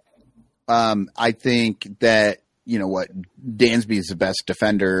 I think that, Dansby is the best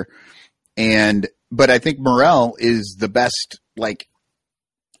defender. But I think Morel is the best,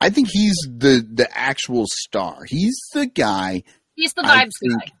 I think he's the actual star. He's the guy. He's the vibes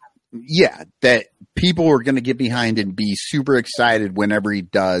guy. Yeah, that people are going to get behind and be super excited whenever he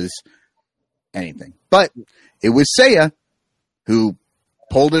does anything. But it was Seiya who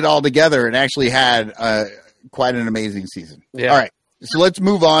pulled it all together and actually had quite an amazing season. Yeah. All right, so let's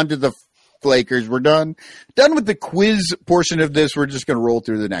move on to the Flakers. We're done with the quiz portion of this. We're just going to roll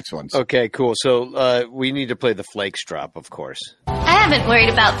through the next ones. Okay, cool. So we need to play the Flakes drop, of course. I haven't worried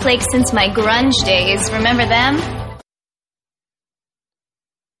about flakes since my grunge days. Remember them?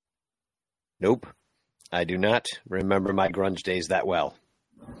 Nope. I do not remember my grunge days that well.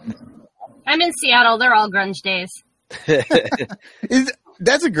 I'm in Seattle. They're all grunge days.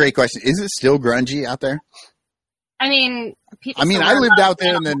 That's a great question. Is it still grungy out there? I mean, I lived out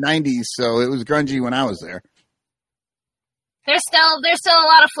there in the 90s, so it was grungy when I was there. There's still a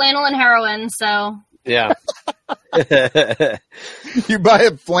lot of flannel and heroin, so Yeah. You buy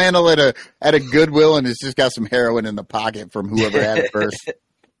a flannel at a Goodwill and it's just got some heroin in the pocket from whoever had it first.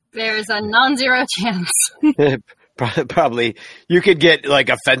 There's a non-zero chance. Probably. You could get like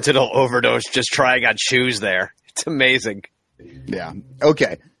a fentanyl overdose just trying on shoes there. It's amazing. Yeah.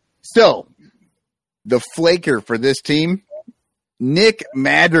 Okay. So, the flaker for this team, Nick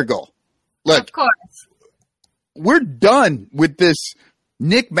Madrigal. Look, Of course. we're done with this.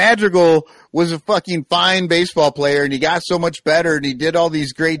 Nick Madrigal was a fucking fine baseball player, and he got so much better, and he did all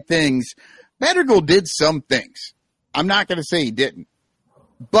these great things. Madrigal did some things. I'm not going to say he didn't.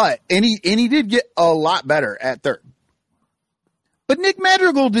 But, and he did get a lot better at third. But Nick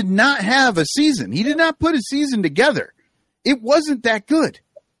Madrigal did not have a season. He did not put a season together. It wasn't that good.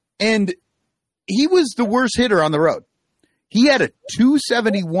 And he was the worst hitter on the road. He had a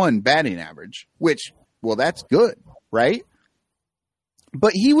 271 batting average, which, well, that's good, right?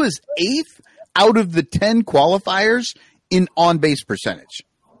 But he was 8th out of the 10 qualifiers in on-base percentage.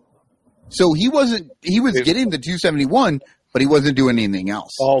 So he was getting the 271, but he wasn't doing anything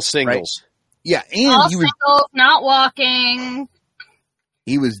else. All singles. Right? Yeah, and All he was singles, not walking.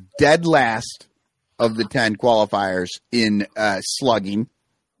 He was dead last of the 10 qualifiers in slugging,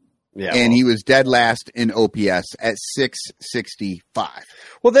 Yeah. and he was dead last in OPS at 665.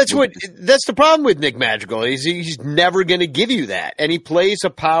 Well, that's the problem with Nick Madrigal. He's never going to give you that, and he plays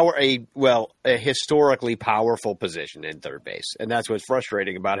a historically powerful position in third base, and that's what's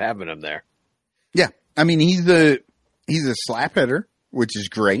frustrating about having him there. Yeah, I mean he's a slap hitter, which is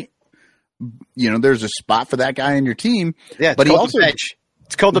great. You know, there's a spot for that guy in your team. Yeah, but he also it's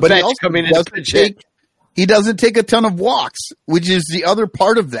called the bench coming in. He doesn't take a ton of walks, which is the other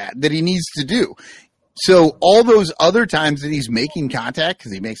part of that he needs to do. So all those other times that he's making contact,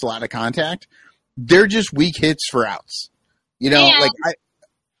 because he makes a lot of contact, they're just weak hits for outs. You know, And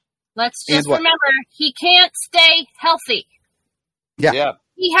let's just remember, he can't stay healthy. Yeah.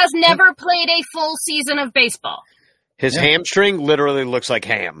 He has never played a full season of baseball. His hamstring literally looks like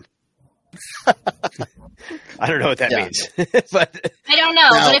ham. I don't know what that means. But I don't know,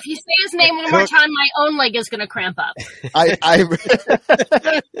 but if you say his name one more time, my own leg is going to cramp up.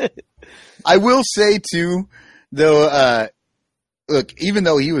 I will say, too, though, look, even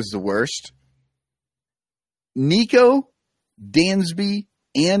though he was the worst, Nico, Dansby,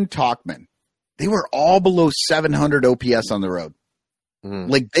 and Talkman, they were all below 700 OPS on the road.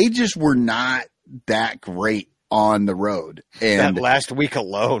 Like, they just were not that great on the road. And that last week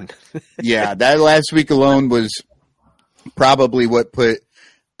alone. Yeah, that last week alone was probably what put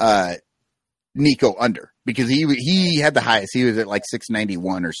Nico under, because he had the highest. He was at like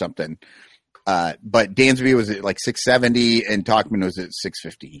 691 or something. But Dansby was at like 670 and Talkman was at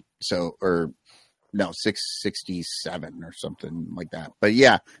 650. 667 or something like that. But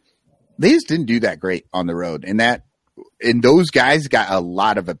yeah, they just didn't do that great on the road. And those guys got a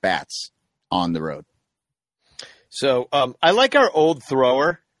lot of at-bats on the road. So I like our old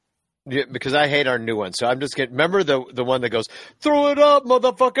thrower because I hate our new one. So I'm just getting. Remember the one that goes, "Throw it up,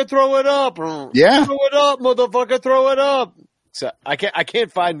 motherfucker, throw it up." Yeah, throw it up, motherfucker, throw it up. So I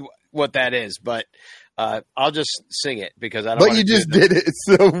can't find what that is, but I'll just sing it because I don't. But you just did it,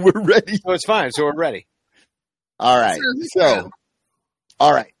 so we're ready. So it's fine. So we're ready. All right.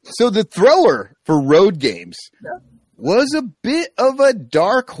 So the thrower for road games was a bit of a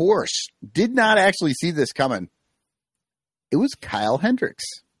dark horse. Did not actually see this coming. It was Kyle Hendricks.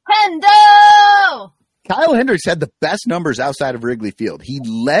 Hendo! Kyle Hendricks had the best numbers outside of Wrigley Field. He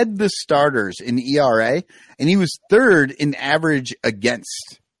led the starters in ERA, and he was third in average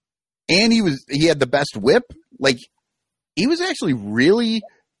against. and he had the best whip. Like, he was actually really,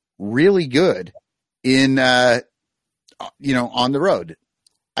 really good in, on the road.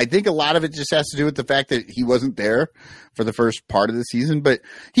 I think a lot of it just has to do with the fact that he wasn't there for the first part of the season, but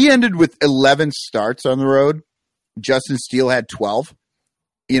he ended with 11 starts on the road. Justin Steele had 12,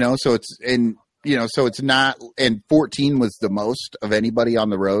 so it's not, and 14 was the most of anybody on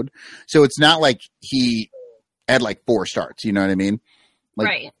the road. So it's not like he had like 4 starts, you know what I mean? Like,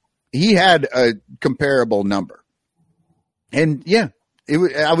 right. He had a comparable number. And yeah,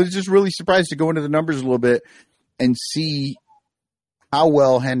 I was just really surprised to go into the numbers a little bit and see how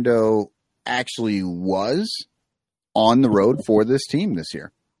well Hendo actually was on the road for this team this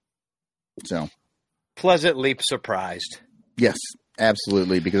year. So pleasantly surprised. Yes,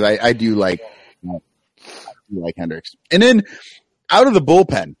 absolutely. Because I do like Hendricks. And then out of the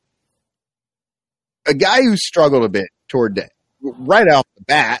bullpen, a guy who struggled a bit right off the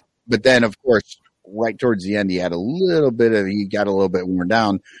bat, but then of course, right towards the end, he got a little bit worn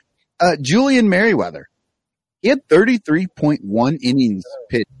down. Julian Merriweather. He had 33.1 innings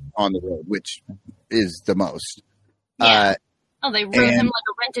pitched on the road, which is the most. Yeah. They rode him like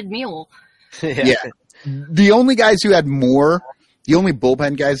a rented mule. Yeah. The only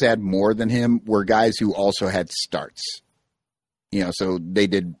bullpen guys that had more than him were guys who also had starts. So they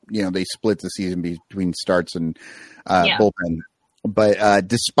did, they split the season between starts and bullpen. But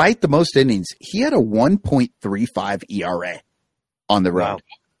despite the most innings, he had a 1.35 ERA on the road. Wow.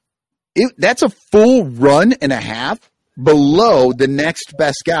 That's a full run and a half below the next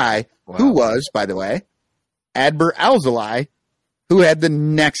best guy, who was, by the way, Adbert Alzolay, who had the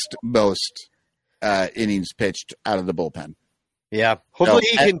next most innings pitched out of the bullpen. Yeah. Hopefully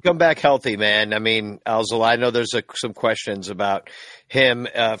he can come back healthy, man. I mean, Alzolay, I know there's some questions about him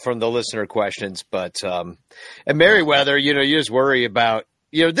from the listener questions, but and Merriweather, you just worry about,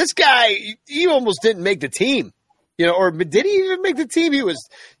 this guy, he almost didn't make the team. Or did he even make the team? He was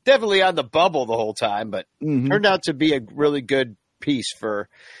definitely on the bubble the whole time, but turned out to be a really good piece to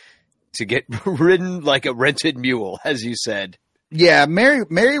get ridden like a rented mule, as you said. Yeah,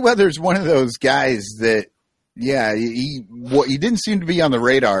 Merriweather's one of those guys that, he didn't seem to be on the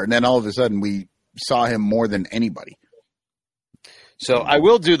radar, and then all of a sudden we saw him more than anybody. So I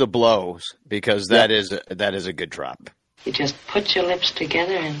will do the blows because that is a good drop. You just put your lips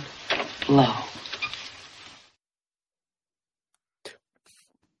together and blow.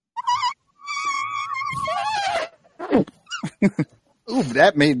 Ooh,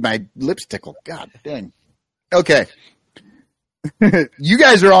 that made my lips tickle. God dang. Okay. You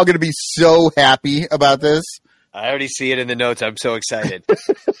guys are all going to be so happy about this. I already see it in the notes. I'm so excited.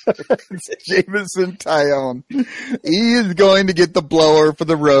 Jameson Taillon. He is going to get the blower for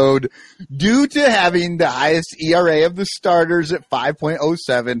the road due to having the highest ERA of the starters at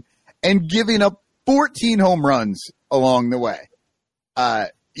 5.07 and giving up 14 home runs along the way.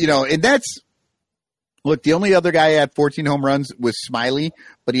 And that's, look, the only other guy who had 14 home runs was Smiley,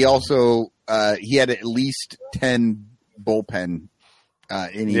 but he also he had at least 10 bullpen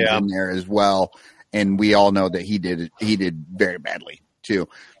innings in there as well, and we all know that he did very badly too.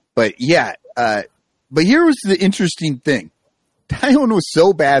 But but here was the interesting thing: Taillon was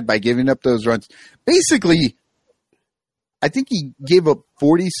so bad by giving up those runs. Basically, I think he gave up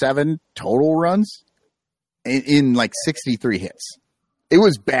 47 total runs in like 63 hits. It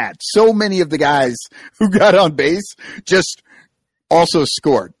was bad. So many of the guys who got on base just also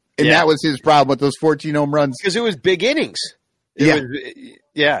scored. And that was his problem with those 14 home runs. Because it was big innings.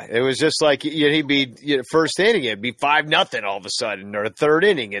 It was just like he'd be first inning, it'd be 5-0 all of a sudden, or third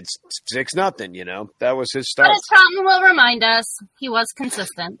inning, it's 6-0. That was his start. But as Troutman will remind us, he was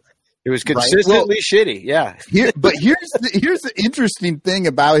consistent. It was consistently shitty, yeah. But here's the interesting thing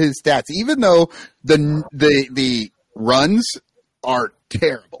about his stats. Even though the runs are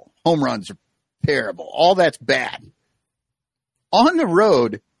terrible, home runs are terrible, all that's bad. On the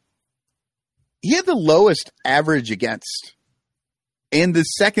road, he had the lowest average against and the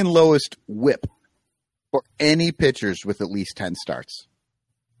second lowest whip for any pitchers with at least 10 starts.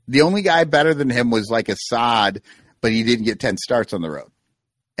 The only guy better than him was like Assad, but he didn't get 10 starts on the road.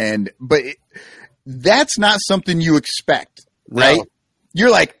 But that's not something you expect, right? No.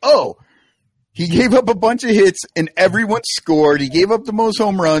 You're like, oh, he gave up a bunch of hits and everyone scored. He gave up the most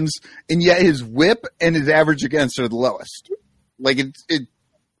home runs, and yet his whip and his average against are the lowest. Like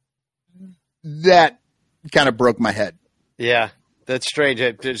that kind of broke my head. Yeah, that's strange.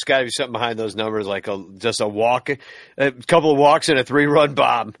 There's got to be something behind those numbers, like just a walk, a couple of walks, and a 3-run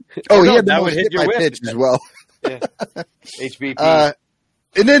bomb. Oh, yeah, that would hit your whip pitch as well. Yeah. HBP.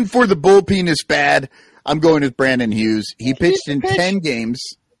 And then for the bullpen is bad, I'm going with Brandon Hughes. He pitched in 10 games.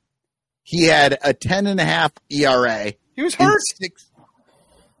 he had a 10.5 ERA. He was hurt.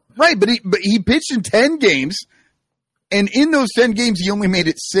 Right, but he pitched in 10 games, and in those 10 games, he only made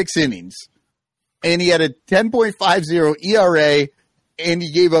it 6 innings. And he had a 10.50 ERA, and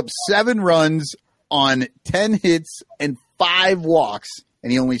he gave up 7 runs on 10 hits and 5 walks,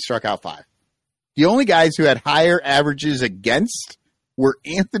 and he only struck out 5. The only guys who had higher averages against were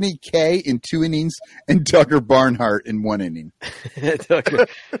Anthony Kay in 2 innings and Tucker Barnhart in 1 inning. Tucker.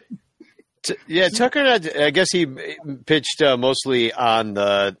 Tucker. I guess he pitched mostly on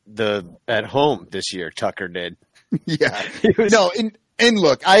the at home this year. Tucker did. Yeah. And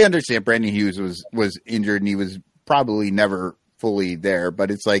look, I understand Brandon Hughes was injured and he was probably never fully there.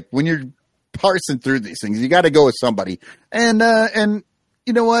 But it's like when you're parsing through these things, you got to go with somebody. And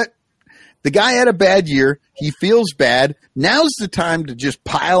you know what? The guy had a bad year. He feels bad. Now's the time to just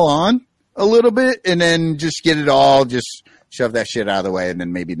pile on a little bit and then just get it all. Just shove that shit out of the way, and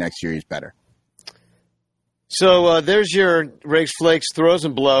then maybe next year he's better. So there's your Rakes, Flakes, Throws,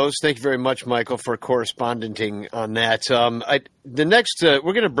 and Blows. Thank you very much, Michael, for corresponding on that. The next, we're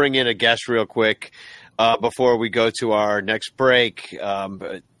going to bring in a guest real quick before we go to our next break.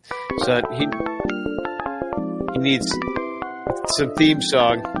 So he needs some theme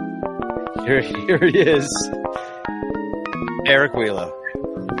song. Here he is, Eric Wheeler.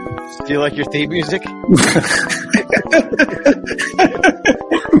 Do you like your theme music?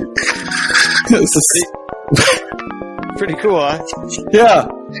 Pretty cool, huh? Yeah.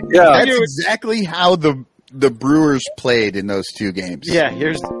 That's exactly how the Brewers played in those 2 games. Yeah,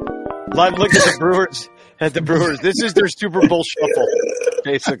 here's live look at the Brewers. This is their Super Bowl shuffle,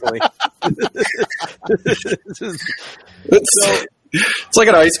 basically. It's like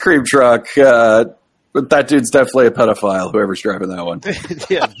an ice cream truck. But that dude's definitely a pedophile, whoever's driving that one.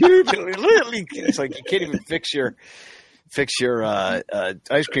 Yeah, it's like you can't even fix your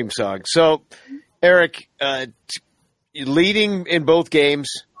ice cream song. So, Eric, leading in both games.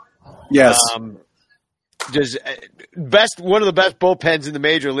 Yes. One of the best bullpens in the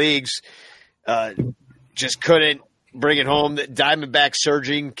major leagues. Just couldn't bring it home. The Diamondbacks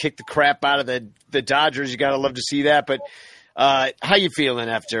surging, kicked the crap out of the Dodgers. You got to love to see that. But how you feeling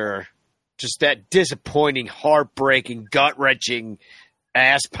after just that disappointing, heartbreaking, gut-wrenching,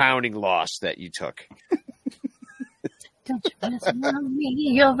 ass-pounding loss that you took? Don't you mess around me,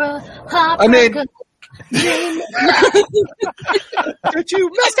 you're a I mean, don't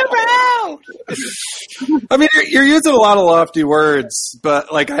you mess around? I mean, you're using a lot of lofty words,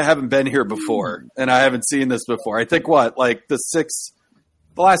 but like I haven't been here before, and I haven't seen this before. I think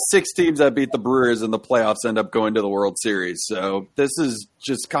the last 6 teams that beat the Brewers in the playoffs end up going to the World Series. So this is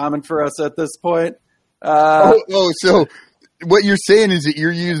just common for us at this point. So what you're saying is that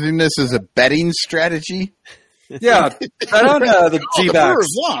you're using this as a betting strategy? Yeah, bet on the D-backs. The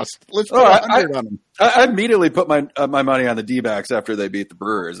Brewers lost. Let's put 100 on them. I immediately put my money on the D-backs after they beat the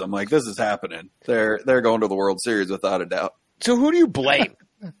Brewers. I'm like, this is happening. They're going to the World Series without a doubt. So who do you blame?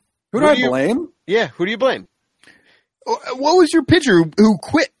 Who do I blame? Yeah, who do you blame? What was your pitcher who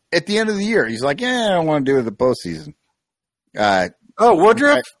quit at the end of the year? He's like, I don't want to do it the postseason.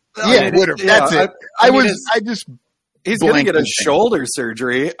 Woodruff? Woodruff. That's it. He's going to get a shoulder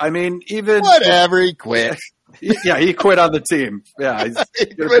surgery. I mean, even whatever. He quit. Yeah, he quit on the team. Yeah, he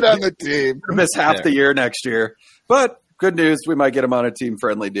quit on the team. Miss half the year next year. But good news, we might get him on a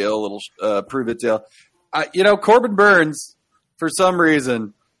team-friendly deal, a little prove-it deal. Corbin Burns, for some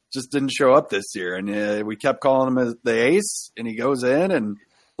reason, just didn't show up this year. And we kept calling him as the ace, and he goes in and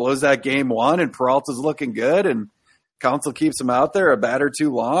blows that game 1, and Peralta's looking good, and Counsell keeps him out there a batter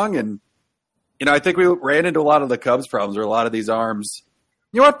too long. And, I think we ran into a lot of the Cubs problems or a lot of these arms.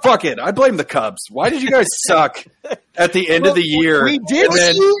 You know what? Fuck it. I blame the Cubs. Why did you guys suck at the end of the year? We did.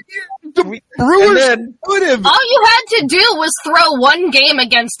 The Brewers would have. All you had to do was throw one game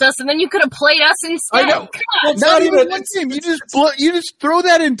against us, and then you could have played us instead. I know. Well, not even one game. You just throw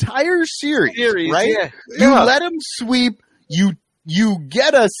that entire series right? Yeah. You let them sweep. You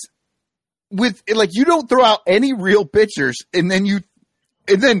get us with you don't throw out any real pitchers, and then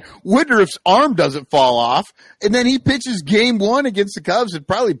Woodruff's arm doesn't fall off, and then he pitches game 1 against the Cubs and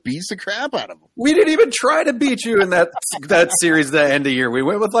probably beats the crap out of them. We didn't even try to beat you in that series at the end of the year. We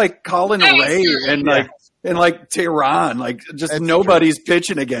went with Colin Ray and Tehran. Nobody's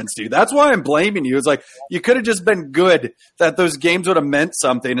pitching against you. That's why I'm blaming you. It's you could have just been good, that those games would have meant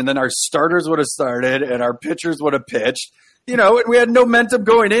something, and then our starters would have started and our pitchers would have pitched. We had no momentum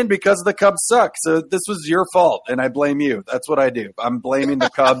going in because the Cubs suck. So this was your fault, and I blame you. That's what I do. I'm blaming the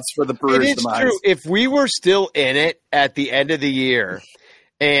Cubs for the Brewers' demise. True. If we were still in it at the end of the year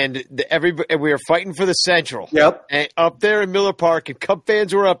and we were fighting for the Central. Yep. And up there in Miller Park, and Cub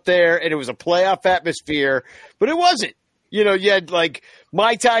fans were up there, and it was a playoff atmosphere, but it wasn't. You know, you had like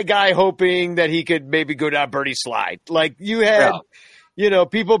Mai Tai guy hoping that he could maybe go down birdie slide. Like you had,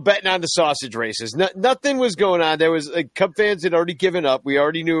 people betting on the sausage races. Nothing was going on. There was like Cub fans had already given up. We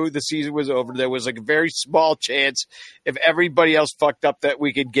already knew the season was over. There was like a very small chance if everybody else fucked up that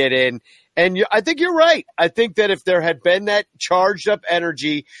we could get in. And I think you're right. I think that if there had been that charged up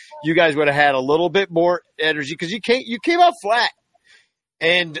energy, you guys would have had a little bit more energy because you came out flat.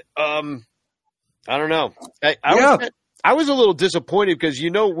 And I don't know. I was a little disappointed because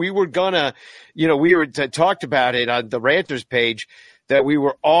we were gonna, we talked about it on the Ranters page that we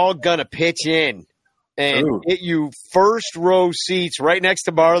were all gonna pitch in and get you first row seats right next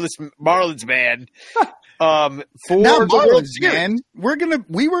to Marlins man. For not the World Marlins, Series. man.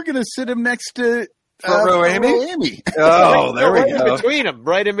 We were gonna sit him next to Front row Amy? Amy. Oh, there we right go. in between them,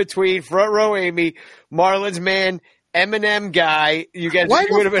 right in between front row Amy, Marlins man, Eminem guy. You guys Why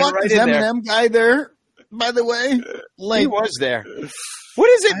would the have been fuck right is in there. Eminem guy there? By the way, He was there. What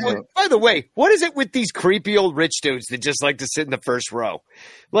is it? By the way, what is it with these creepy old rich dudes that just like to sit in the first row?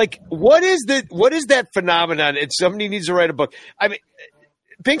 Like, what is that phenomenon? And somebody needs to write a book. I mean,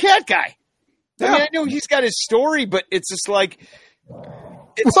 Pink Hat guy. I mean, I know he's got his story, but it's just like,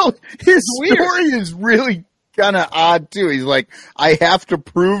 his weird. story is really kind of odd too. He's like, I have to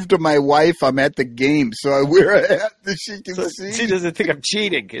prove to my wife I'm at the game, so I wear a hat that she can see. She doesn't think I'm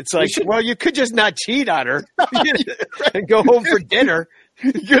cheating. It's like, well, you could just not cheat on her and go home for dinner.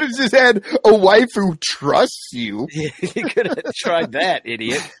 You could have just had a wife who trusts you. You could have tried that,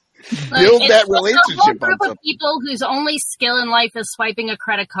 idiot. Build that It's a relationship whole on group of something. people whose only skill in life is swiping a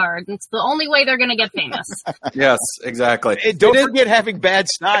credit card. It's the only way they're going to get famous. Yes, exactly. And don't forget having bad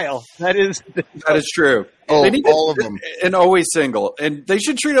style. That is true. Oh, They need all of them. And always single. And they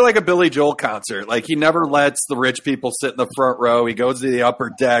should treat it like a Billy Joel concert. Like, he never lets the rich people sit in the front row. He goes to the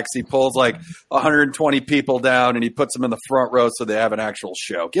upper decks. He pulls like 120 people down and he puts them in the front row so they have an actual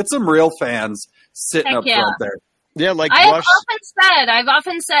show. Get some real fans sitting Heck up yeah. front there. Yeah, like I've Rush.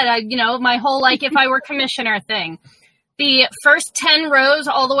 often said, my whole like if I were commissioner thing, the first 10 rows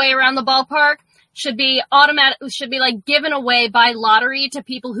all the way around the ballpark should be like given away by lottery to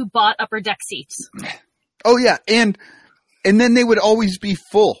people who bought upper deck seats. Oh yeah, and then they would always be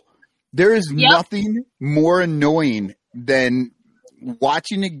full. There is nothing more annoying than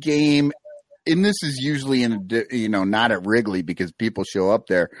watching a game, and this is usually not at Wrigley because people show up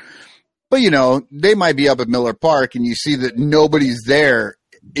there. But, they might be up at Miller Park and you see that nobody's there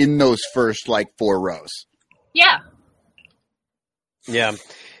in those first, 4 rows. Yeah. Yeah.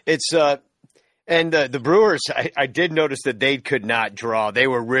 It's, and the Brewers, I did notice that they could not draw. They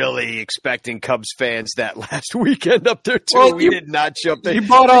were really expecting Cubs fans that last weekend up there, too. Well, we did not show up there. You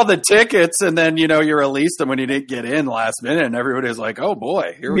bought all the tickets and then, you released them when you didn't get in last minute and everybody was like, oh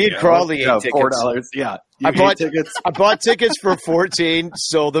boy, here we go. Me and Crawley ate tickets. $4. Yeah. I bought tickets. I bought tickets for 14,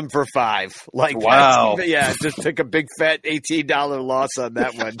 sold them for 5. Wow. Just took a big fat $18 loss on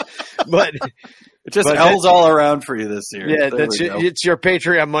that one. But it just L's all around for you this year. Yeah, There it's your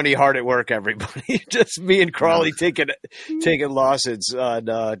Patreon money hard at work, everybody. Just me and Crawley taking losses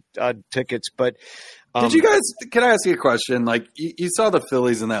on tickets. But did you guys? Can I ask you a question? Like you saw the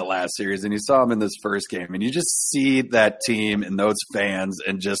Phillies in that last series, and you saw them in this first game, and you just see that team and those fans,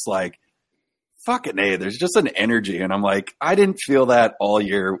 and just like, fucking A, there's just an energy. And I'm like, I didn't feel that all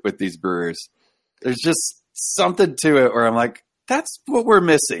year with these Brewers. There's just something to it where I'm like, that's what we're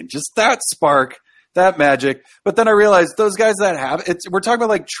missing. Just that spark, that magic. But then I realized those guys that have it, we're talking about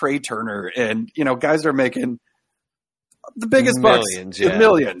like Trey Turner and, guys that are making the biggest millions, bucks, the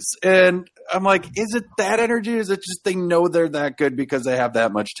millions. And I'm like, is it that energy? Is it just they know they're that good because they have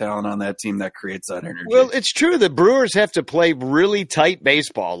that much talent on that team that creates that energy? Well, it's true. The Brewers have to play really tight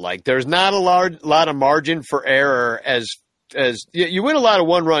baseball. Like there's not a lot of margin for error as you win a lot of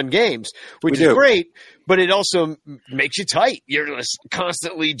one-run games, which is great, but it also makes you tight. You're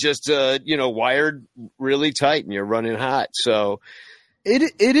constantly just wired really tight and you're running hot. So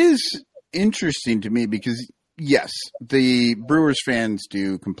it is interesting to me because yes, the Brewers fans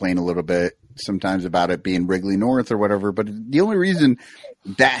do complain a little bit sometimes about it being Wrigley North or whatever, but the only reason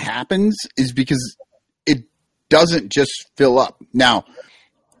that happens is because it doesn't just fill up. Now,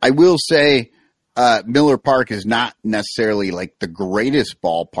 I will say Miller Park is not necessarily like the greatest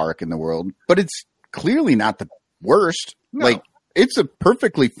ballpark in the world, but it's clearly not the worst. No. Like it's a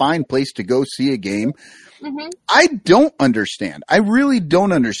perfectly fine place to go see a game. Mm-hmm. I don't understand. I really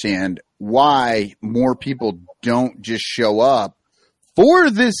don't understand why more people don't just show up for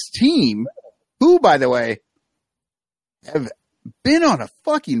this team, who, by the way, have been on a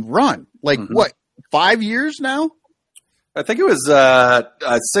fucking run. Like what, 5 years now? I think it was 6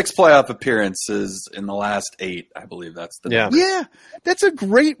 playoff appearances in the last 8. I believe that's the number. Yeah, that's a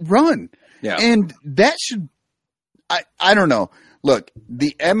great run. Yeah. And that should, I don't know. Look,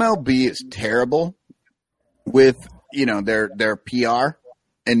 the MLB is terrible with, their PR,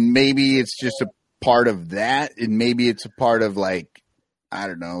 and maybe it's just a part of that, and maybe it's a part of, like, I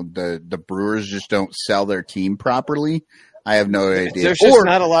don't know, the Brewers just don't sell their team properly. I have no idea. There's just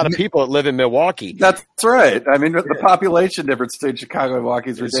not a lot of people that live in Milwaukee. That's right. I mean, the population difference between Chicago and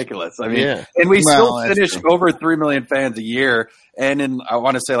Milwaukee is ridiculous. I mean, and we still finish over 3 million fans a year, and I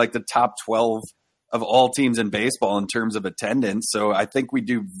want to say like the top 12 of all teams in baseball in terms of attendance. So I think we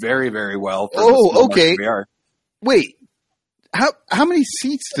do very, very well. For okay. We are. Wait, how many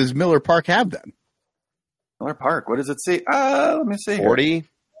seats does Miller Park have then? Miller Park, what does it say? Let me see. 40,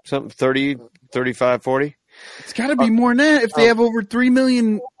 something, 30, 35, 40. It's got to be more than that if they have over 3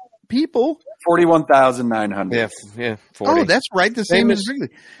 million people. 41,900. Yeah, 40. Oh, that's right. The same as Wrigley.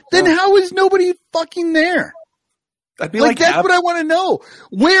 Then how is nobody fucking there? I'd be that's what I want to know.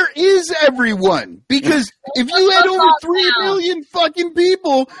 Where is everyone? Because if you had over 3 million fucking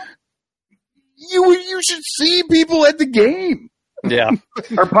people, you should see people at the game. Yeah.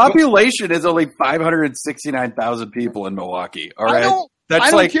 Our population is only 569,000 people in Milwaukee. All right. I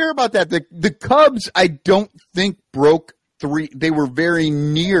don't care about that. The Cubs, I don't think broke 3. They were very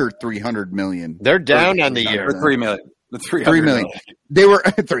near 300 million. They're down on the year. 3 million. The 3 million. They were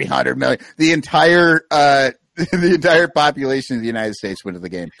 300 million. The entire population of the United States went to the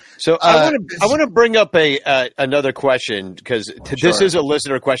game. So I want to bring up another question, because this is a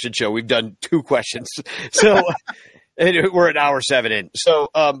listener question show. We've done 2 questions, so and we're at hour 7 in. So,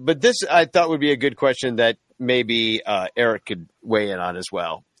 but this I thought would be a good question that maybe Eric could weigh in on as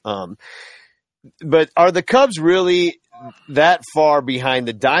well. But are the Cubs really that far behind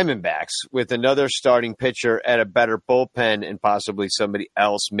the Diamondbacks with another starting pitcher at a better bullpen and possibly somebody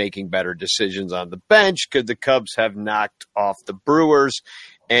else making better decisions on the bench? Could the Cubs have knocked off the Brewers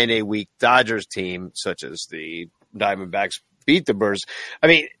and a weak Dodgers team, such as the Diamondbacks beat the Brewers? I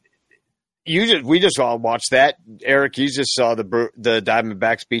mean, we just all watched that. Eric, you just saw the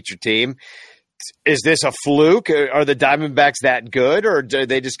Diamondbacks beat your team. Is this a fluke? Are the Diamondbacks that good, or do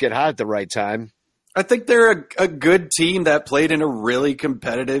they just get hot at the right time? I think they're a good team that played in a really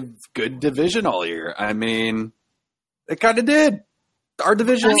competitive, good division all year. I mean, it kind of did. Our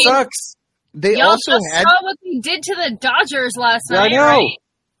division sucks. They y'all also just saw what they did to the Dodgers last night. I know. Right?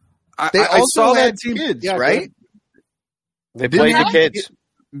 They also saw had that team, kids, right? They played the kids.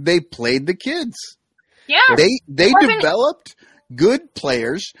 They played the kids. Yeah. They developed good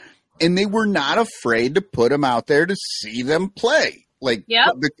players, and they were not afraid to put them out there to see them play. Like,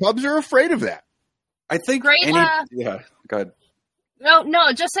 the Cubs are afraid of that. I think great. go ahead.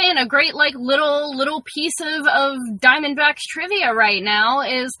 No, just saying a great little piece of Diamondbacks trivia right now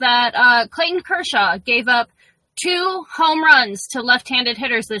is that Clayton Kershaw gave up 2 home runs to left-handed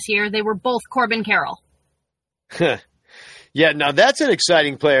hitters this year. They were both Corbin Carroll. Yeah, now that's an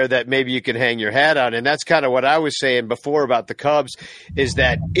exciting player that maybe you can hang your hat on, and that's kind of what I was saying before about the Cubs, is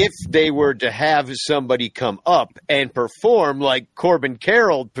that if they were to have somebody come up and perform like Corbin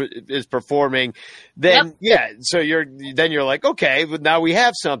Carroll is performing, then so you're like, okay, but now we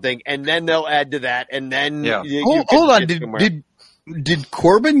have something, and then they'll add to that, and then hold on, did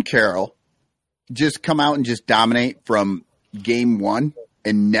Corbin Carroll just come out and just dominate from game 1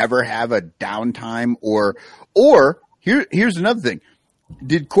 and never have a downtime, or Here's another thing.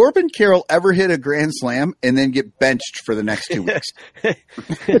 Did Corbin Carroll ever hit a grand slam and then get benched for the next 2 weeks?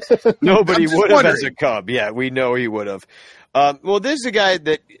 Nobody would have as a Cub. Yeah, we know he would have. Well, this is a guy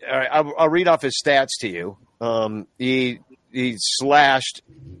that I'll read off his stats to you. He slashed,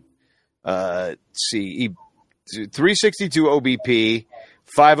 362 OBP,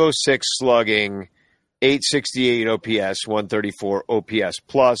 506 slugging, 868 OPS, 134 OPS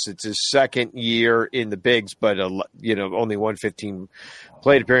plus. It's his second year in the bigs, but only 115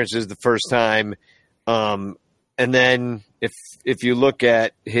 plate appearances the first time. And then if you look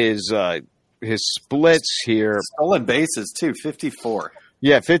at his splits here, stolen bases too, 54.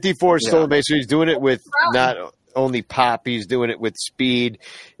 Yeah, 54 stolen bases. He's doing it with not only pop, he's doing it with speed.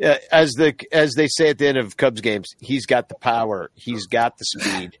 As they say at the end of Cubs games, he's got the power, he's got the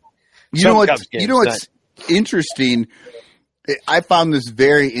speed. You know what's interesting? I found this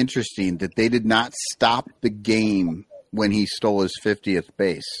very interesting that they did not stop the game when he stole his 50th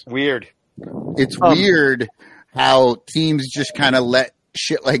base. Weird. It's weird how teams just kind of let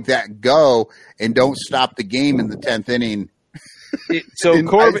shit like that go and don't stop the game in the 10th inning. So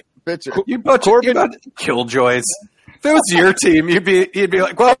Corbin, you about killjoys. If it was your team, you'd be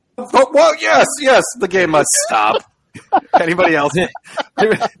like, well, yes, the game must stop. Anybody else?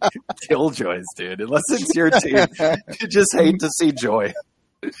 Killjoys, dude. Unless it's your team, you just hate to see joy.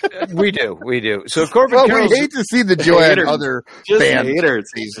 We do. So Corbin Carroll's, we hate to see the joy at other fans. Haters.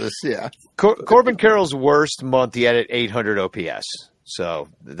 Jesus, yeah. Corbin Carroll's worst month, he had at 800 OPS. So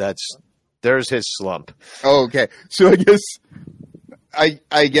there's his slump. Oh, okay. So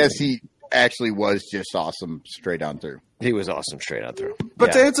I guess he actually was just awesome straight on through. He was awesome straight on through.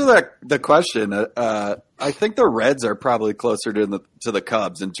 But to answer the question, I think the Reds are probably closer to the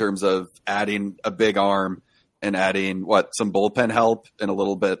Cubs in terms of adding a big arm and adding some bullpen help and a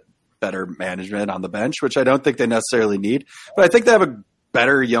little bit better management on the bench, which I don't think they necessarily need. But I think they have a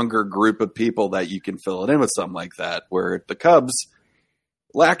better, younger group of people that you can fill it in with something like that, where the Cubs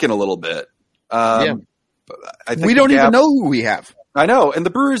lacking a little bit. I think we don't even know who we have. I know, and the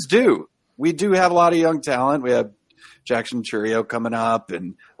Brewers do. We do have a lot of young talent. We have Jackson Chourio coming up,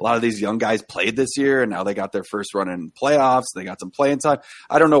 and a lot of these young guys played this year, and now they got their first run in playoffs. They got some playing time.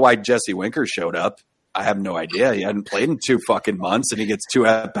 I don't know why Jesse Winker showed up. I have no idea. He hadn't played in 2 fucking months, and he gets 2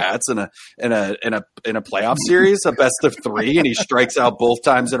 at bats in a playoff series, a best of 3, and he strikes out both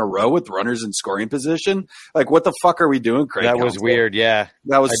times in a row with runners in scoring position. Like, what the fuck are we doing, Craig? That was weird. Yeah,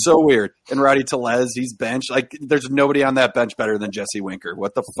 that was so weird. And Rowdy Tellez, he's benched. Like, there's nobody on that bench better than Jesse Winker.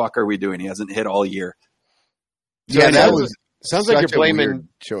 What the fuck are we doing? He hasn't hit all year. Yeah, that was. Sounds like you're blaming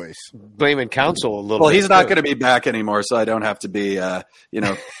counsel a little bit. Well, he's not going to be back anymore, so I don't have to be,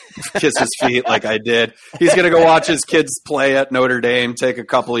 kiss his feet like I did. He's going to go watch his kids play at Notre Dame, take a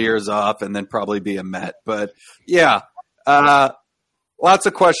couple of years off, and then probably be a Met. But, yeah, lots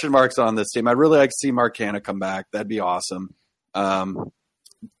of question marks on this team. I'd really like to see Mark Canha come back. That'd be awesome.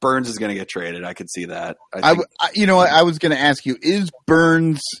 Burns is going to get traded. I could see that. I was going to ask you, is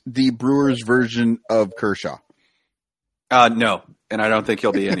Burns the Brewers version of Kershaw? No, and I don't think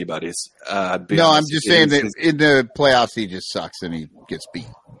he'll be anybody's. I'm just saying that in the playoffs he just sucks and he gets beat.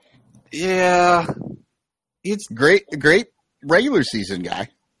 Yeah, it's great regular season guy,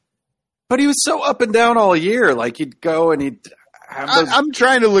 but he was so up and down all year. Like he'd go and he'd. I'm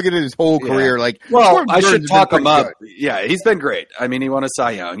trying to look at his whole career. Like, I should talk him up. Good. Yeah, he's been great. I mean, he won a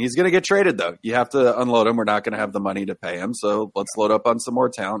Cy Young. He's going to get traded, though. You have to unload him. We're not going to have the money to pay him. So let's load up on some more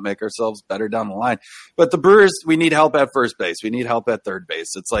talent, make ourselves better down the line. But the Brewers, we need help at first base. We need help at third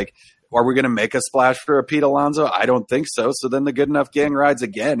base. It's like, are we going to make a splash for a Pete Alonso? I don't think so. So then the good enough gang rides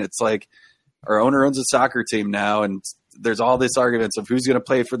again. It's like our owner owns a soccer team now, and there's all these arguments of who's going to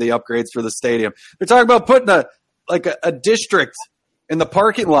pay for the upgrades for the stadium. They're talking about putting a district in the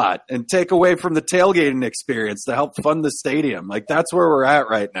parking lot and take away from the tailgating experience to help fund the stadium. Like, that's where we're at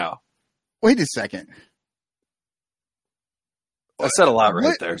right now. Wait a second. I said a lot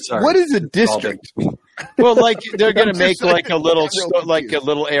there. Sorry. What is a district? Well, like they're going to make like a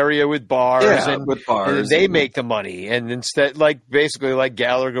little area with bars, and they make the money, and instead, basically like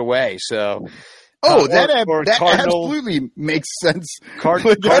Gallagher Way. So. That absolutely makes sense. I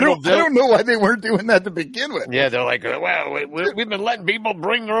don't know why they weren't doing that to begin with. Yeah, they're like, well, we've been letting people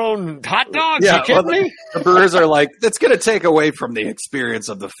bring their own hot dogs. Yeah, you kidding me? The Brewers are like, that's going to take away from the experience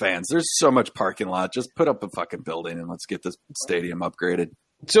of the fans. There's so much parking lot. Just put up a fucking building and let's get this stadium upgraded.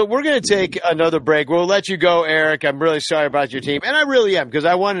 So we're going to take another break. We'll let you go, Eric. I'm really sorry about your team. And I really am, because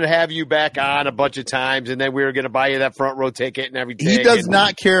I wanted to have you back on a bunch of times, and then we were going to buy you that front row ticket and everything. He does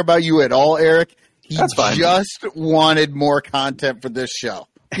not care about you at all, Eric. He just wanted more content for this show.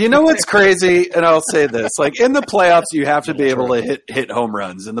 You know what's crazy? And I'll say this. Like, in the playoffs, you have to be able to hit home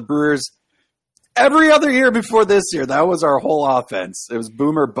runs. And the Brewers, every other year before this year, that was our whole offense. It was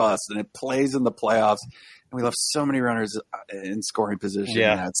boom or bust, and it plays in the playoffs. And we left so many runners in scoring position.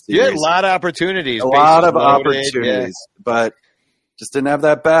 Yeah. In that series. You had a lot of opportunities. But just didn't have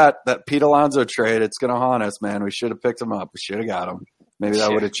that bat. That Pete Alonso trade, it's going to haunt us, man. We should have picked him up. We should have got him. Maybe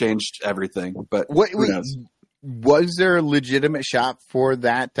that would have changed everything. But was there a legitimate shot for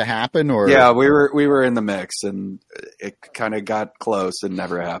that to happen? Or yeah, we were in the mix, and it kind of got close and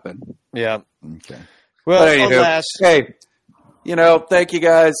never happened. Yeah. Okay. Well, alas. Hey, thank you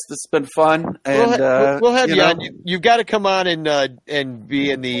guys. This has been fun. And we'll have you on. You've got to come on and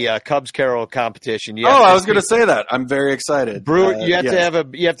be in the Cubs Carol competition. I was going to say that. I'm very excited. Brewer, you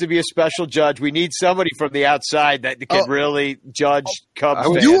have to be a special judge. We need somebody from the outside that can really judge Cubs.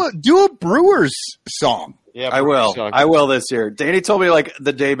 Do a Brewers song. Yeah, I will. I will this year. Danny told me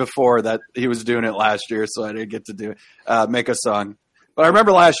the day before that he was doing it last year, so I didn't get to do it. Make a song. But I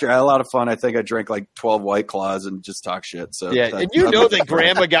remember last year I had a lot of fun. I think I drank like 12 White Claws and just talk shit. So yeah, and you know that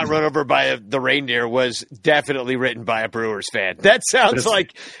Grandma got run over by the reindeer was definitely written by a Brewers fan. That sounds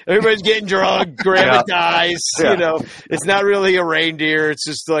like everybody's getting drunk, Grandma dies. Yeah. You know, it's not really a reindeer. It's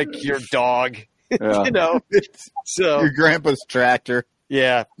just like your dog. Yeah. You know, so Your grandpa's tractor.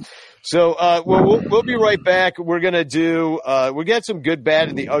 yeah. So, we'll be right back. We're going to do, we got some good, bad,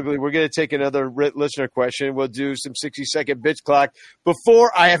 and the ugly. We're going to take another listener question. We'll do some 60-second bitch clock before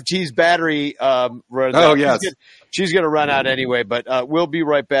IFG's battery, runs out. Yes. She's going to run out anyway, but, we'll be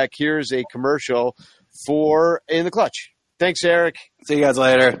right back. Here's a commercial for In the Clutch. Thanks, Eric. See you guys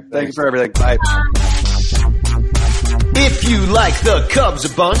later. Thank you for everything. Bye. If you like the Cubs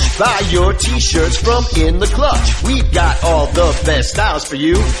a bunch, buy your t-shirts from In the Clutch. We've got all the best styles for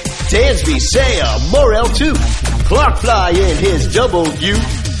you. Dansby, Saya, Morel too. Clark Fly in his double U.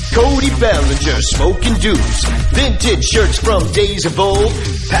 Cody Bellinger smoking dudes. Vintage shirts from days of old.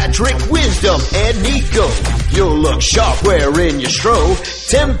 Patrick Wisdom and Nico. You'll look sharp wearing your stro.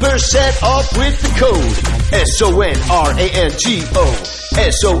 10% off with the code SONRANTO.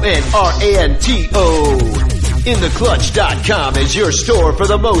 SONRANTO. InTheClutch.com is your store for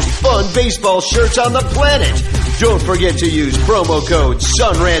the most fun baseball shirts on the planet. Don't forget to use promo code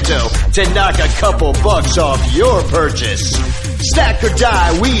SUNRANTO to knock a couple bucks off your purchase. Stack or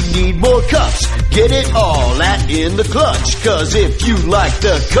die, we need more cups. Get it all at In the Clutch. Cause if you like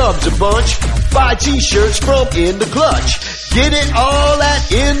the Cubs a bunch, buy t-shirts from In the Clutch. Get it all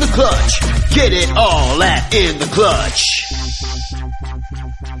at In the Clutch. Get it all at In the Clutch.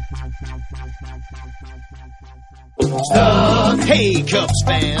 Stuff. Hey, Cubs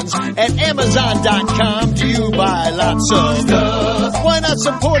fans, at Amazon.com do you buy lots of stuff? Why not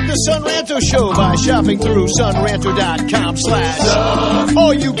support the Sun Ranto Show by shopping through sunranto.com/.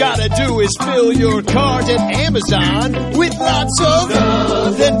 All you gotta do is fill your cart at Amazon with lots of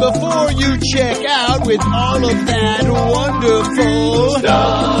stuff. Then before you check out with all of that wonderful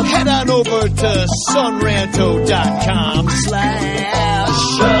stuff, head on over to sunranto.com/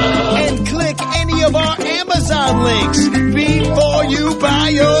 and click any of our Amazon links before you buy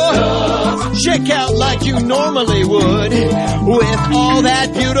your stuff. Check out like you normally would with all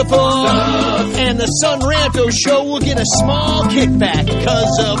that beautiful stuff. And the Sun Ranto Show will get a small kickback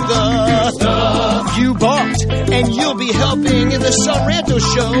because of the stuff you bought. And you'll be helping in the Sun Ranto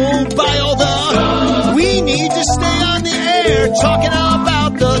Show buy all the stuff we need to stay on the air talking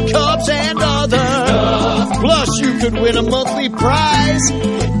about the Cubs and other stuff. Plus you could win a monthly prize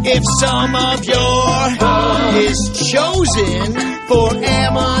if some of your is chosen for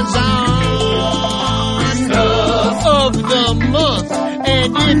Amazon stuff of the month.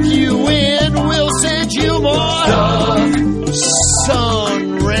 And if you win, we'll send you more stuff.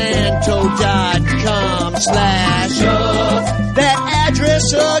 Sunranto.com/ that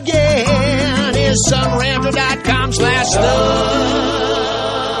address again is sunranto.com/ stuff.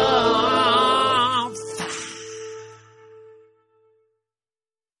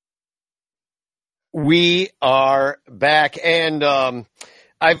 We are back, and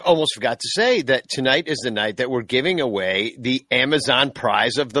I've almost forgot to say that tonight is the night that we're giving away the Amazon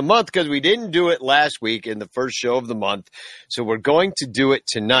prize of the month because we didn't do it last week in the first show of the month, so we're going to do it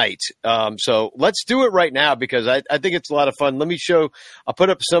tonight. So let's do it right now because I think it's a lot of fun. Let me show – I'll put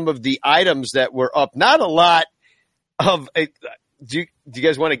up some of the items that were up. Not a lot of do you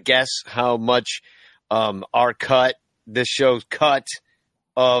guys want to guess how much our cut, this show's cut –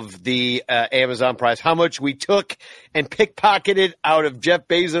 of the Amazon prize, how much we took and pickpocketed out of Jeff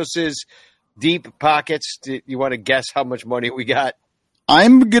Bezos's deep pockets? Do you want to guess how much money we got?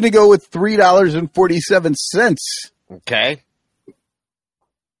 I'm going to go with $3.47. Okay.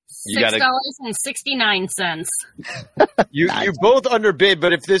 $6.69. You both underbid,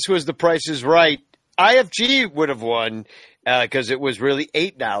 but if this was The Price is Right, IFG would have won because it was really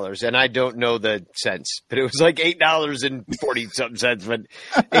 $8, and I don't know the cents, but it was like $8.40 something, but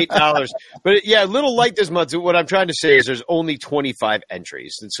 $8. But yeah, a little light this month. What I'm trying to say is there's only 25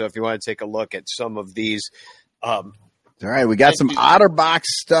 entries, and so if you want to take a look at some of these, all right, we got some OtterBox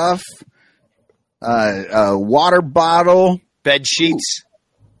stuff, a water bottle, bed sheets,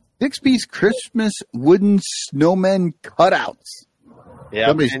 6-piece Christmas wooden snowmen cutouts. Yeah,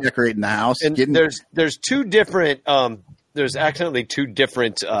 somebody's decorating the house. And there's two different. There's accidentally two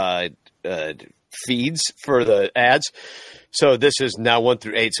different feeds for the ads. So this is now 1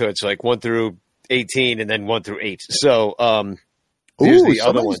 through 8. So it's like 1 through 18 and then 1 through 8. So here's the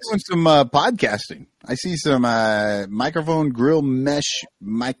other ones. Doing some podcasting. I see some microphone grill mesh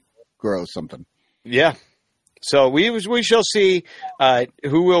micro something. Yeah. So we shall see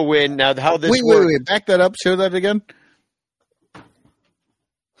who will win. Now how this works. Wait. Back that up. Show that again.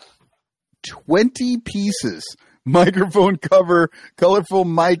 20 pieces. Microphone cover, colorful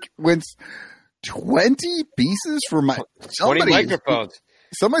mic wins 20 pieces for 20 microphones.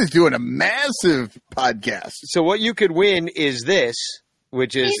 Somebody's doing a massive podcast. So what you could win is this,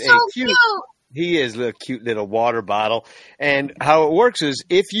 which is He's so cute. He is a cute little water bottle. And how it works is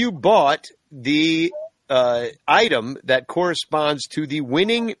if you bought the item that corresponds to the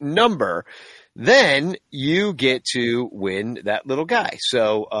winning number, then you get to win that little guy.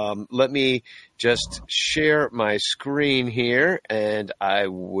 So let me just share my screen here, and I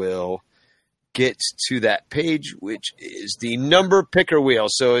will get to that page, which is the number picker wheel.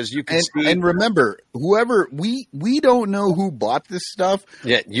 So as you can see, and remember, whoever we don't know who bought this stuff.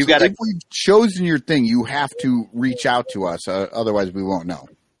 Yeah, you so got to. If we've chosen your thing, you have to reach out to us. Otherwise, we won't know.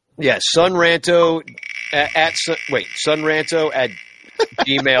 Yeah, Sunranto Sunranto at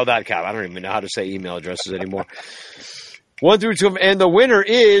gmail.com. I don't even know how to say email addresses anymore. 1 through 2, and the winner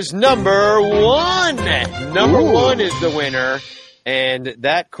is number 1. Number 1 is the winner. And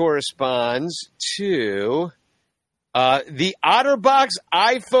that corresponds to the OtterBox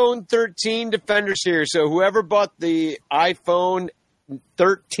iPhone 13 Defender series. So whoever bought the iPhone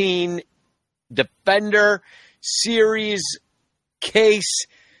 13 Defender series case,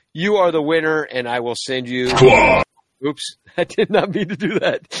 you are the winner, and I will send you. Oops, I did not mean to do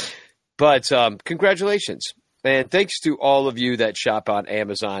that. But congratulations. And thanks to all of you that shop on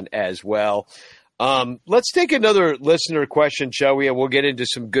Amazon as well. Let's take another listener question, shall we? And we'll get into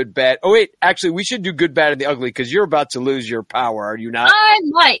some good, bad. Oh, wait. Actually, we should do good, bad, and the ugly because you're about to lose your power, are you not? I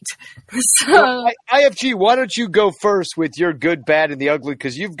might. So, IFG, why don't you go first with your good, bad, and the ugly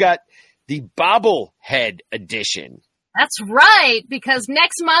because you've got the bobblehead edition. that's right, because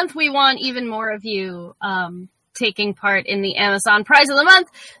next month we want even more of you taking part in the Amazon Prize of the Month.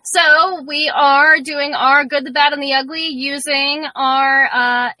 So we are doing our good, the bad, and the ugly using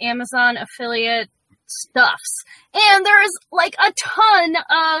our Amazon affiliate stuffs. And there's like a ton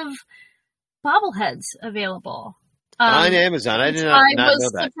of bobbleheads available. On Amazon. I did not know that. I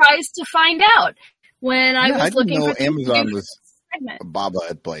was surprised to find out when I was looking for Amazon was a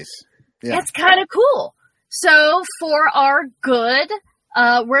bobblehead place. Yeah. That's kind of cool. So for our good,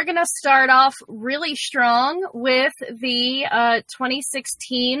 we're going to start off really strong with the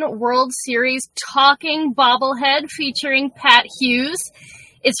 2016 World Series talking bobblehead featuring Pat Hughes.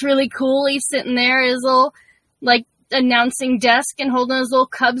 It's really cool. He's sitting there at his little, like, announcing desk and holding his little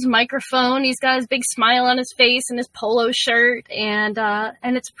Cubs microphone. He's got his big smile on his face and his polo shirt, and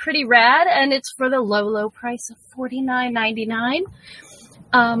it's pretty rad, and it's for the low, low price of $49.99.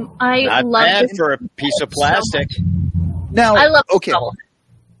 I Not love bad this for a piece of plastic. Now, I love okay.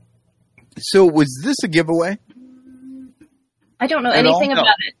 So was this a giveaway? I don't know anything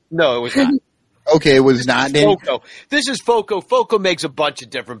about it. No, it was not. Okay, it was not. Foco. This is Foco. Foco makes a bunch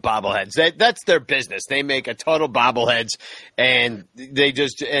of different bobbleheads. That's their business. They make a ton of bobbleheads, and they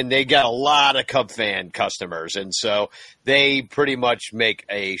got a lot of Cub fan customers, and so they pretty much make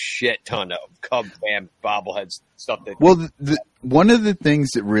a shit ton of Cub fan bobbleheads stuff. Well, one of the things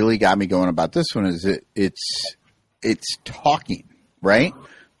that really got me going about this one is it's talking, right?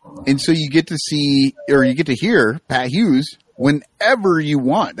 And so you get to see, or you get to hear Pat Hughes whenever you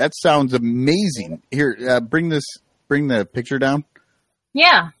want. That sounds amazing. Here, bring the picture down.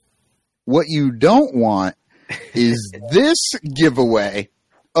 Yeah. What you don't want is this giveaway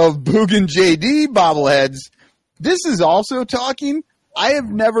of Boog and JD bobbleheads. This is also talking. I have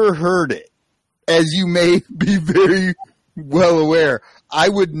never heard it, as you may be very well aware. I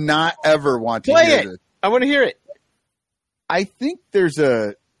would not ever want to hear this. I want to hear it. I think there's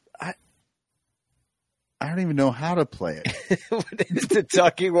I don't even know how to play it. It's the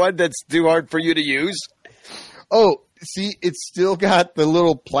talking one that's too hard for you to use. Oh, see, it's still got the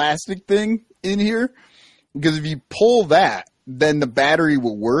little plastic thing in here. Because if you pull that, then the battery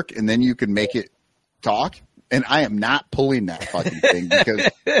will work, and then you can make it talk. And I am not pulling that fucking thing because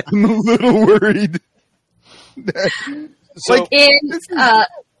I'm a little worried.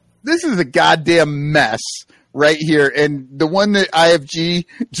 This is a goddamn mess right here. And the one that IFG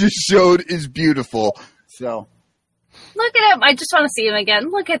just showed is beautiful. So, Look at him. I just want to see him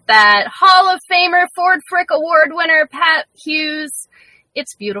again. Look at that. Hall of Famer, Ford Frick Award winner, Pat Hughes.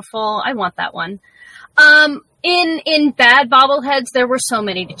 It's beautiful. I want that one. In bad bobbleheads, there were so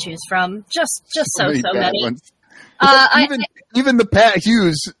many to choose from. Just so many. Ones. Even the Pat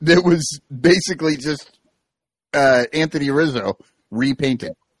Hughes that was basically just Anthony Rizzo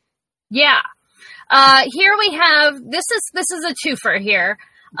repainted. Yeah. Here we have, this is a twofer here.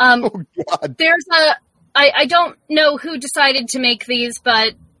 Oh God. There's I don't know who decided to make these,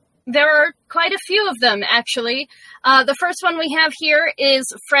 but there are quite a few of them, actually. The first one we have here is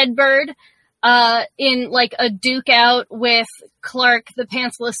Fred Bird. in like a duke out with Clark the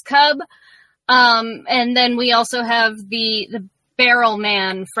Pantsless Cub. And then we also have the Barrel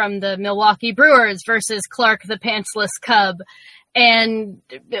Man from the Milwaukee Brewers versus Clark the Pantsless Cub. And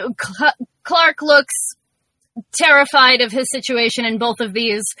Clark looks terrified of his situation in both of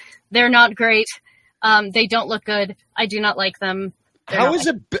these. They're not great. They don't look good. I do not like them. How is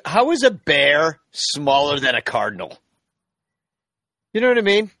a bear smaller than a cardinal? You know what I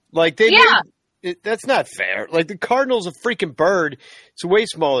mean? Like that's not fair. Like the cardinal's a freaking bird. It's way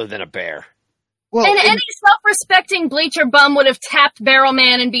smaller than a bear. Well, and any self-respecting bleacher bum would have tapped Barrel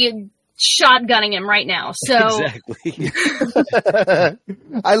Man and be shotgunning him right now. So exactly.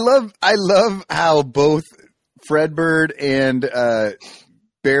 I love how both Fredbird and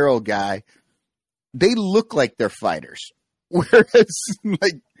Barrel Guy, they look like they're fighters. Whereas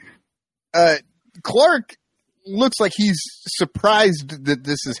like Clark looks like he's surprised that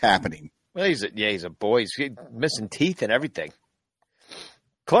this is happening. Well, he's a boy. He's missing teeth and everything.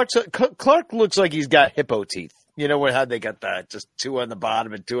 Clark looks like he's got hippo teeth. You know how they got just two on the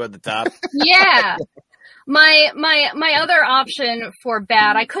bottom and two on the top? Yeah. My other option for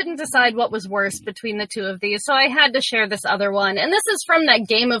bad, I couldn't decide what was worse between the two of these, so I had to share this other one. And this is from that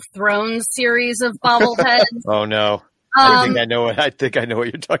Game of Thrones series of bobbleheads. Oh no. I think I know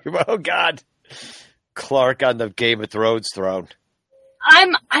what you're talking about. Oh God. Clark on the Game of Thrones throne.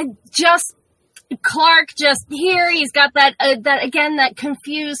 Clark just here. He's got that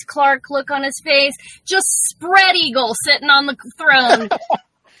confused Clark look on his face. Just spread eagle sitting on the throne.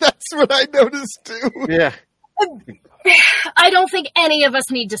 That's what I noticed too. Yeah. I don't think any of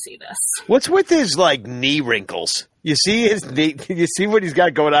us need to see this. What's with his knee wrinkles? You see his knee? You see what he's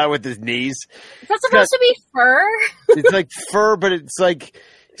got going on with his knees? Is that supposed to be fur? It's like fur, but it's like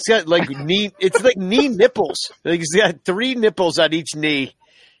he's got knee. It's like knee nipples. Like he's got 3 nipples on each knee.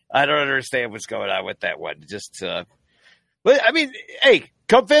 I don't understand what's going on with that one. But I mean, hey,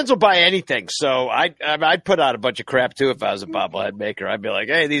 Cub fans will buy anything. So I'd put out a bunch of crap too if I was a bobblehead maker. I'd be like,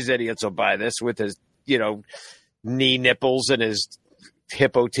 hey, these idiots will buy this with his, knee nipples and his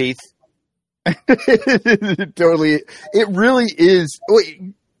hippo teeth. Totally. It really is. Wait,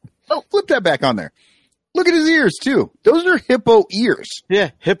 flip that back on there. Look at his ears too. Those are hippo ears. Yeah,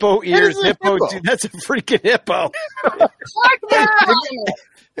 hippo ears. Hippo. That's a freaking hippo.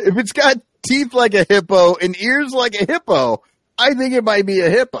 If it's got teeth like a hippo and ears like a hippo, I think it might be a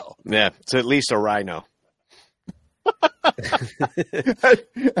hippo. Yeah, it's at least a rhino.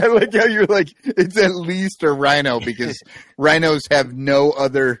 I like how you're like, it's at least a rhino because rhinos have no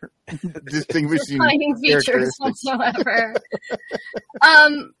other distinguishing defining features whatsoever.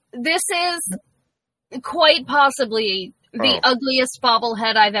 This is quite possibly the ugliest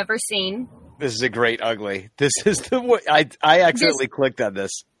bobblehead I've ever seen. This is a great ugly. This is the way I accidentally clicked on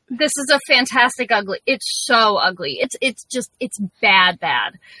this. This is a fantastic ugly. It's so ugly. It's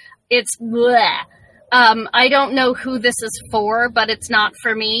bad. It's bleh. I don't know who this is for, but it's not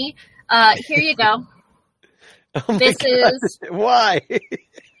for me. Here you go. Oh this God. Is why?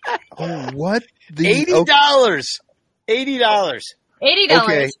 What? $80. $80.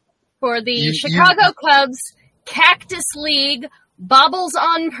 $80 for the Chicago Cubs Cactus League Bobbles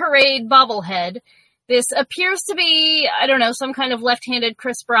on Parade bobblehead. This appears to be, I don't know, some kind of left-handed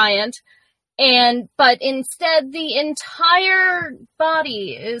Chris Bryant. But instead the entire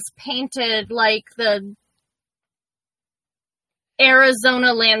body is painted like the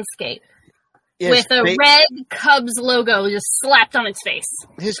Arizona landscape. Yes, with a red Cubs logo just slapped on its face.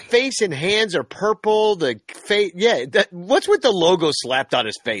 His face and hands are purple. The face, what's with the logo slapped on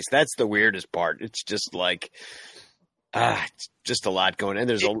his face? That's the weirdest part. It's just like, it's just a lot going in.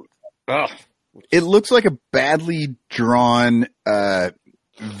 It looks like a badly drawn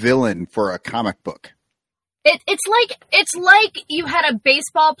villain for a comic book. It's like you had a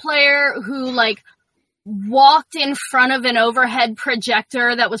baseball player who walked in front of an overhead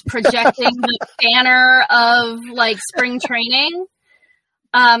projector that was projecting the banner of spring training.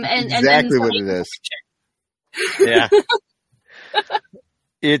 Exactly what it is. Yeah.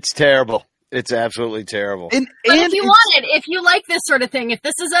 It's terrible. It's absolutely terrible. But if you like this sort of thing, if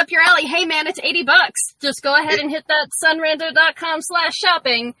this is up your alley, hey man, it's $80. Just go ahead and hit that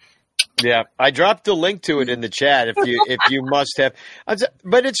sunranto.com/shopping. Yeah, I dropped the link to it in the chat if you must have.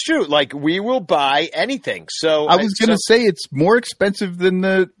 But it's true. We will buy anything. So I was going to say it's more expensive than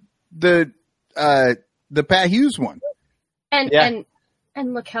the Pat Hughes one.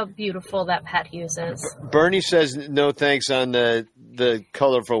 And look how beautiful that Pat Hughes is. Bernie says no thanks on the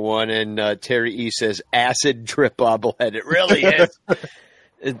colorful one, and Terry E says acid drip bobblehead. It really is.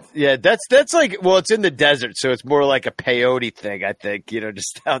 That's it's in the desert, so it's more like a peyote thing, I think,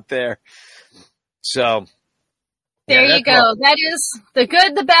 just out there. So there you go. All. That is the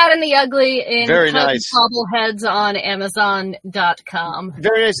good, the bad, and the ugly in very nice bobbleheads on Amazon.com.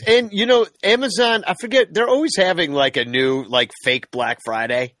 Very nice. And, Amazon, I forget, they're always having like a new like fake Black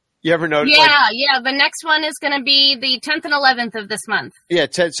Friday. You ever notice? Yeah. The next one is going to be the 10th and 11th of this month. Yeah,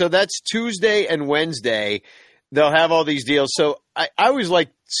 so that's Tuesday and Wednesday. They'll have all these deals. So I always like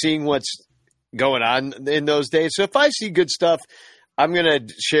seeing what's going on in those days. So if I see good stuff, I'm going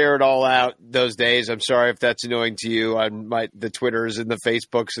to share it all out those days. I'm sorry if that's annoying to you on the Twitters and the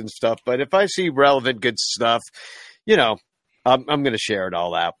Facebooks and stuff. But if I see relevant, good stuff, I'm going to share it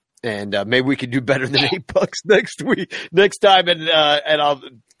all out. And maybe we can do better than $8 next time. And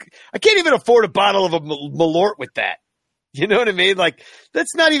I can't even afford a bottle of a Malort with that. You know what I mean? Like,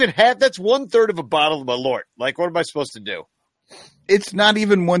 that's not even half. That's 1/3 of a bottle of Malort. Like, what am I supposed to do? It's not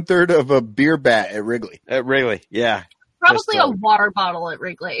even 1/3 of a beer bat at Wrigley. At Wrigley, yeah. Probably a water bottle at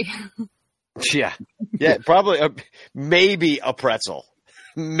Wrigley. Yeah, probably. Maybe a pretzel.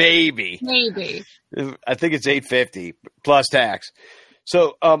 Maybe. I think it's $8.50 plus tax.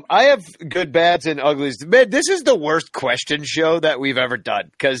 So I have good, bads, and uglies. Man, this is the worst question show that we've ever done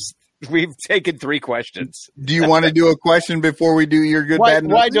because we've taken 3 questions. Do you want to do a question before we do your good, bad,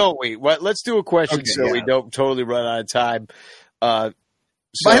 and why don't we? Let's do a question we don't totally run out of time. By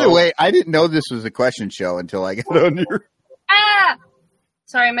the way, I didn't know this was a question show until I got on here.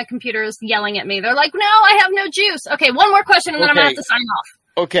 Sorry, my computer is yelling at me. They're like, no, I have no juice. Okay, one more question and then I'm going to have to sign off.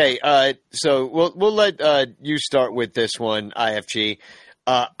 Okay, so we'll let you start with this one, IFG.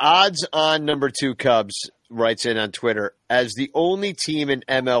 Odds on number 2 Cubs writes in on Twitter, as the only team in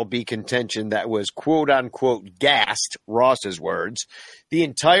MLB contention that was quote-unquote gassed, Ross's words, the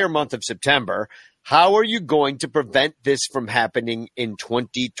entire month of September, how are you going to prevent this from happening in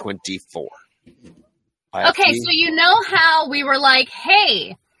 2024? Okay, so you know how we were like,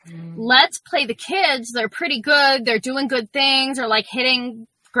 hey, let's play the kids. They're pretty good. They're doing good things. They're like hitting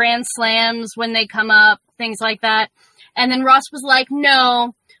grand slams when they come up, things like that. And then Ross was like,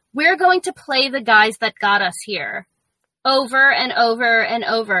 no, we're going to play the guys that got us here over and over and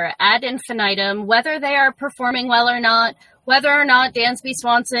over ad infinitum, whether they are performing well or not, whether or not Dansby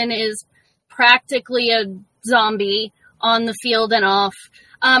Swanson is practically a zombie on the field and off.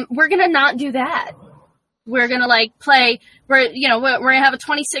 We're going to not do that. We're going to play, we're going to have a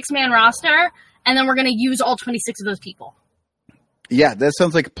 26-man roster and then we're going to use all 26 of those people. Yeah, that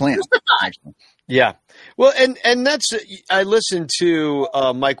sounds like a plan. Yeah. Well, and that's, I listened to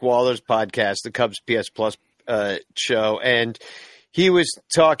Mike Waller's podcast, the Cubs PS Plus show, and he was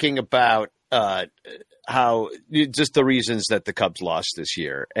talking about how just the reasons that the Cubs lost this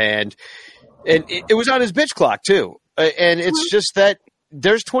year. And it was on his bitch clock too. And it's just that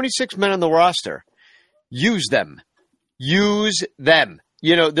there's 26 men on the roster. Use them.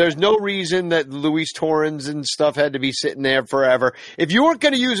 There's no reason that Luis Torrens and stuff had to be sitting there forever. If you weren't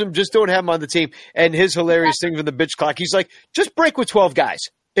going to use them, just don't have them on the team. And his hilarious thing from the bitch clock, he's like, just break with 12 guys.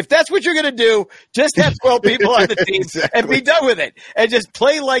 If that's what you're going to do, just have 12 people on the team and be done with it. And just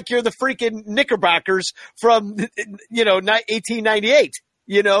play like you're the freaking Knickerbockers from, 1898.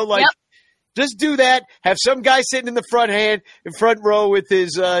 Just do that. Have some guy sitting in the front row with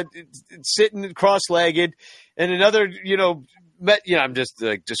his sitting cross-legged, and another, I'm just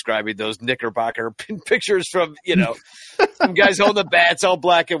describing those Knickerbocker pictures from, some guys holding the bats all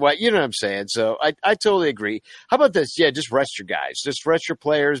black and white. You know what I'm saying? So I totally agree. How about this? Yeah, just rest your guys. Just rest your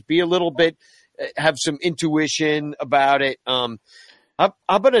players. Be a little bit, have some intuition about it. How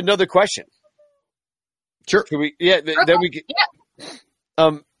about another question? Sure. Can we? Yeah. Then we can.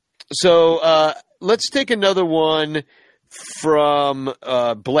 Yeah. So let's take another one from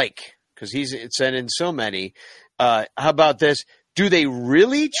Blake, because he's sent in so many. How about this? Do they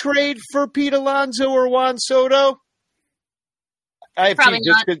really trade for Pete Alonso or Juan Soto? Probably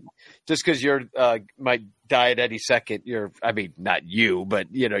not. Just because you're might die at any second. Not you, but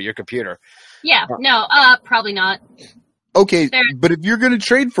your computer. Yeah, no, probably not. Okay, but if you're going to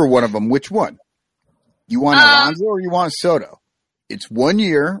trade for one of them, which one? You want Alonso or you want Soto? It's 1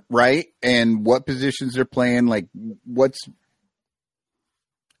 year, right? And what positions they're playing? Like, what's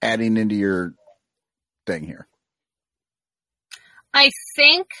adding into your thing here? I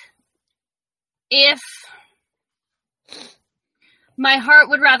think if my heart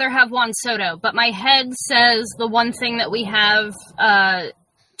would rather have Juan Soto, but my head says the one thing that we have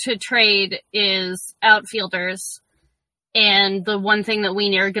to trade is outfielders, and the one thing that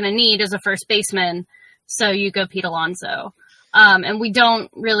we are going to need is a first baseman. So you go Pete Alonso. And we don't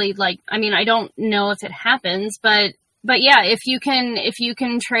really I don't know if it happens, but yeah, if you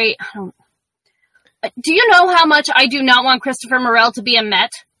can trade, do you know how much I do not want Christopher Morel to be a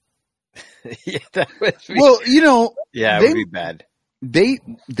Met? Yeah, that would be, Well, yeah, it they would be bad.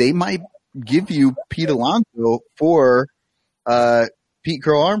 they might give you Pete Alonso for Pete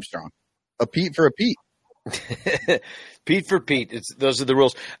Crow Armstrong, a Pete for a Pete. Pete for Pete. Those are the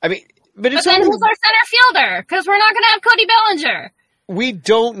rules. I mean, but it's then only, who's our center fielder? Because we're not going to have Cody Bellinger. we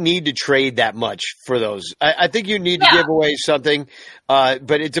don't need to trade that much for those. I think you need to give away something, but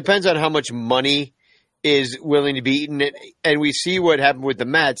it depends on how much money is willing to be eaten. And we see what happened with the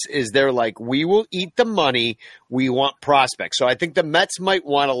Mets is they're like, we will eat the money. We want prospects. So I think the Mets might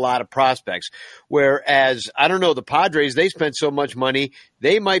want a lot of prospects. Whereas, I don't know, the Padres, they spent so much money,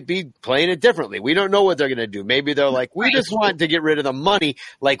 they might be playing it differently. We don't know what they're going to do. Maybe they're like, we just want to get rid of the money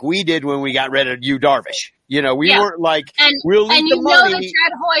like we did when we got rid of Yu Darvish. We weren't like, we'll eat the money. And that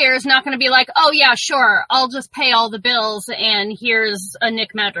Chad Hoyer is not going to be like, oh yeah, sure, I'll just pay all the bills and here's a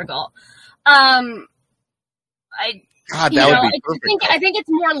Nick Madrigal. God, that would be perfect. I think it's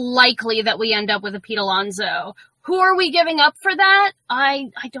more likely that we end up with a Pete Alonso. Who are we giving up for that?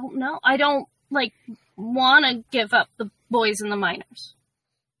 I don't know. I don't want to give up the boys in the minors.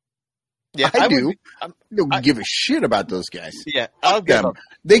 Yeah, I do. I don't give a shit about those guys. Yeah, I'll get them.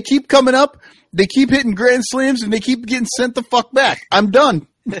 They keep coming up. They keep hitting grand slams, and they keep getting sent the fuck back. I'm done.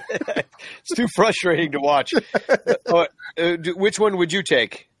 It's too frustrating to watch. Which one would you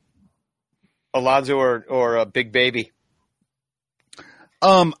take? Alonso or a Big Baby?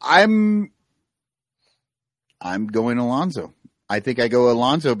 I'm going Alonso. I think I go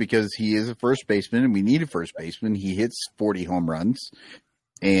Alonso because he is a first baseman, and we need a first baseman. He hits 40 home runs,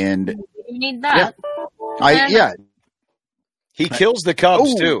 and you need that. He kills the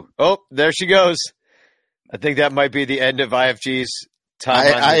Cubs too. Oh, there she goes. I think that might be the end of IFG's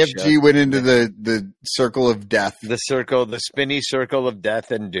time. IFG went into the circle of death. The spinny circle of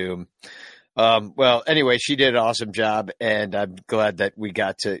death and doom. Well, anyway, she did an awesome job, and I'm glad that we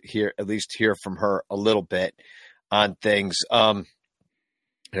got to at least hear from her a little bit on things.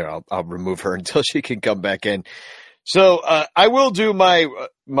 Here, I'll remove her until she can come back in. So, I will do my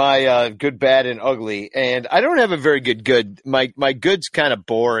good, bad, and ugly, and I don't have a very good. My good's kind of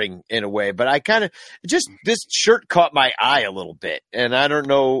boring in a way, but I kind of this shirt caught my eye a little bit, and I don't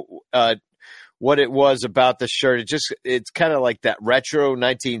know, what it was about the shirt. It's kind of like that retro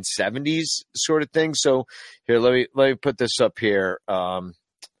 1970s sort of thing. So here, let me put this up here.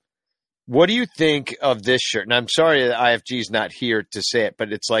 What do you think of this shirt? And I'm sorry that IFG's not here to say it, but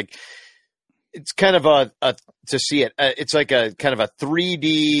it's kind of to see it. It's like a kind of a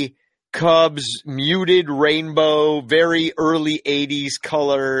 3D Cubs muted rainbow, very early 80s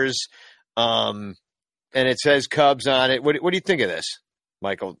colors. And it says Cubs on it. What do you think of this,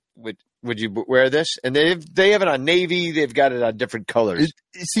 Michael? Would you wear this? And they have it on navy. They've got it on different colors.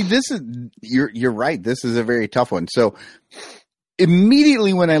 See, you're right. This is a very tough one. So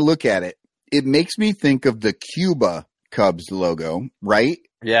immediately when I look at it, it makes me think of the Cuba Cubs logo, right?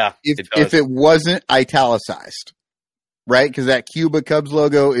 Yeah. If it wasn't italicized, right? Because that Cuba Cubs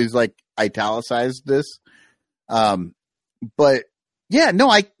logo is like italicized. But yeah, no,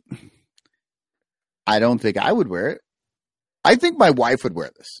 I don't think I would wear it. I think my wife would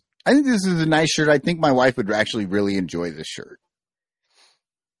wear this. I think this is a nice shirt. I think my wife would actually really enjoy this shirt.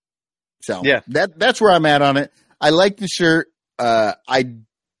 So yeah, that's where I'm at on it. I like the shirt. I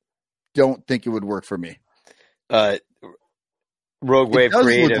don't think it would work for me. Rogue Wave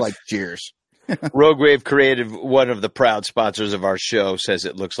Creative, look like Cheers. Rogue Wave Creative, one of the proud sponsors of our show, says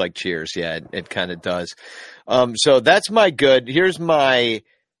it looks like Cheers. Yeah, it kind of does. So that's my good. Here's my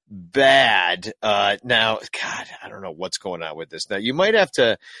bad. Now, God, I don't know what's going on with this. Now, you might have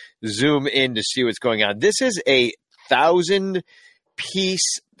to zoom in to see what's going on. This is a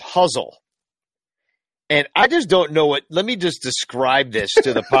 1,000-piece puzzle. And I just don't know what. Let me just describe this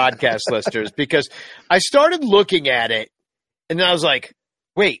to the podcast listeners, because I started looking at it and I was like,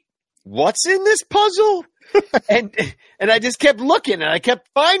 wait, what's in this puzzle? and I just kept looking and I kept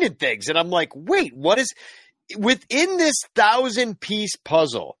finding things. And I'm like, wait, what is within this 1,000-piece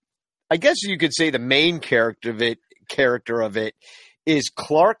puzzle? I guess you could say the main character of it is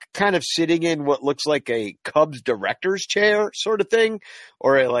Clark kind of sitting in what looks like a Cubs director's chair sort of thing,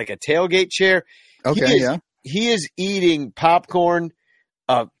 or like a tailgate chair. Okay, he is eating popcorn,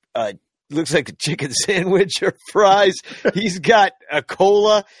 looks like a chicken sandwich or fries. He's got a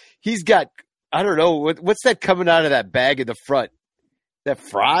cola. He's got, I don't know, what's that coming out of that bag in the front? That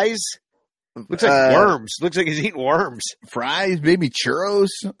fries? Looks like worms. Looks like he's eating worms. Fries, maybe churros.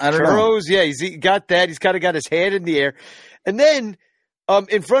 I don't know. Churros, yeah. He's got that. He's kind of got his hand in the air. And then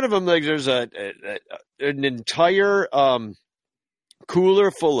in front of him, like there's an entire cooler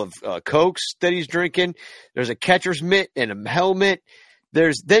full of Cokes that he's drinking. There's a catcher's mitt and a helmet.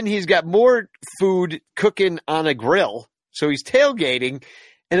 Then he's got more food cooking on a grill. So he's tailgating,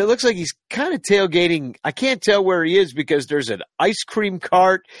 and it looks like he's kind of tailgating. I can't tell where he is because there's an ice cream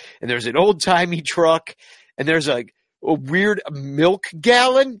cart, and there's an old-timey truck, and there's a weird milk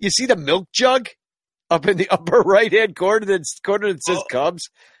gallon. You see the milk jug up in the upper right-hand corner that says Cubs?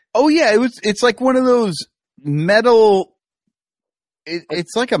 Oh, yeah. It's like one of those metal.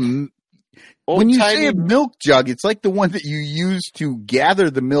 It's like when you say a milk jug, it's like the one that you use to gather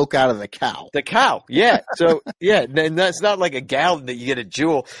the milk out of the cow. The cow, yeah. So, yeah, and that's not like a gallon that you get at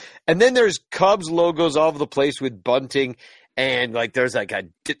Jewel. And then there's Cubs logos all over the place with bunting, and like there's like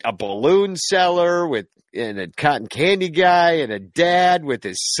a balloon seller and a cotton candy guy and a dad with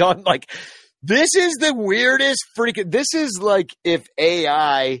his son. Like, this is the weirdest freaking. This is like if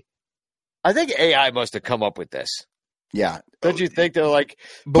I think AI must have come up with this. Yeah. Don't you think they're like,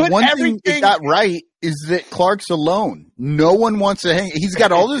 but one thing they got right is that Clark's alone. No one wants to hang. He's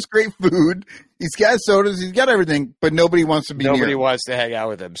got all this great food. He's got sodas. He's got everything, but nobody wants to be near him. Nobody wants to hang out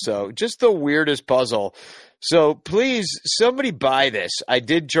with him. So just the weirdest puzzle. So please, somebody buy this. I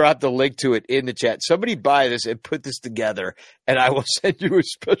did drop the link to it in the chat. Somebody buy this and put this together, and I will send you a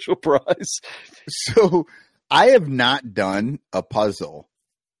special prize. So I have not done a puzzle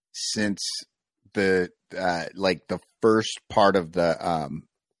since the first part of the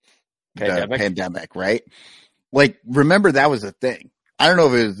pandemic, right? Like, remember that was a thing. I don't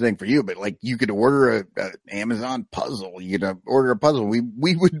know if it was a thing for you, but like you could order a Amazon puzzle. You could order a puzzle. We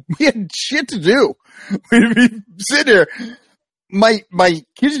had shit to do. We'd be sitting there. My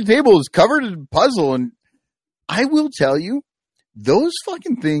kitchen table is covered in puzzle, and I will tell you, those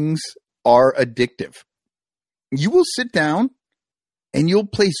fucking things are addictive. You will sit down and you'll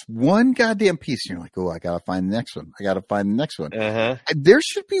place one goddamn piece, and you're like, oh, I got to find the next one. I got to find the next one. Uh-huh. There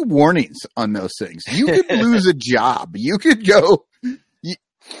should be warnings on those things. You could lose a job. You could go.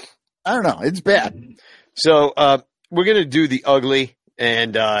 I don't know. It's bad. So we're going to do the ugly,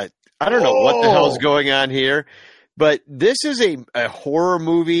 and I don't know what the hell's going on here, but this is a horror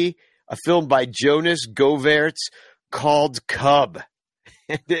movie, a film by Jonas Govaerts called Cub.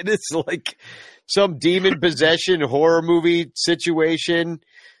 And it's like some demon possession horror movie situation.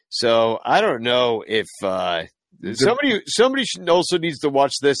 So I don't know if somebody also needs to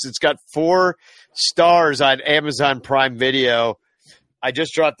watch this. It's got 4 stars on Amazon Prime Video. I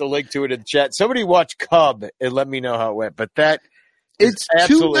just dropped the link to it in the chat. Somebody watch Cub and let me know how it went. But it's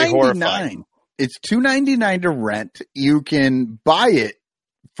absolutely horrifying. It's $2.99 to rent. You can buy it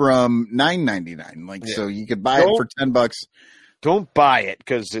from $9.99. So you could buy it for $10. Don't buy it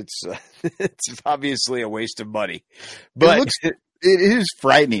because it's obviously a waste of money. But it is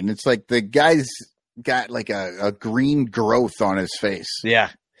frightening. It's like the guy's got like a green growth on his face. Yeah,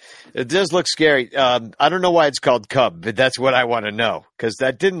 it does look scary. I don't know why it's called Cub, but that's what I want to know because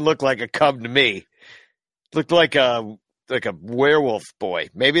that didn't look like a cub to me. It looked like a werewolf boy.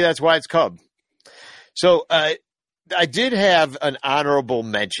 Maybe that's why it's Cub. So I did have an honorable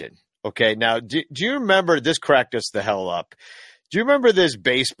mention. Okay, now do you remember this? Cracked us the hell up. Do you remember this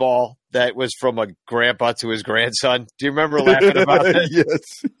baseball that was from a grandpa to his grandson? Do you remember laughing about that?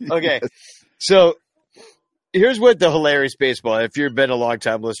 Yes. Okay. So here's what the hilarious baseball. If you've been a long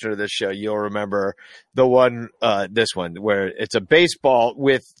time listener to this show, you'll remember this one, where it's a baseball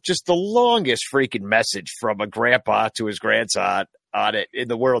with just the longest freaking message from a grandpa to his grandson on it in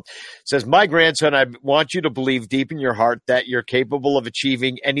the world. It says, my grandson, I want you to believe deep in your heart that you're capable of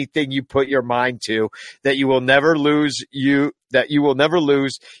achieving anything you put your mind to, that you will never lose, either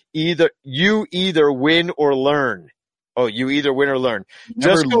win or learn. Oh, you either win or learn.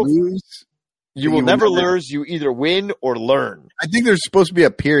 You will never lose. You either win or learn. I think there's supposed to be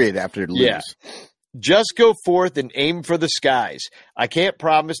a period after lose. Yeah. Just go forth and aim for the skies. I can't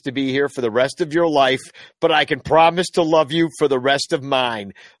promise to be here for the rest of your life, but I can promise to love you for the rest of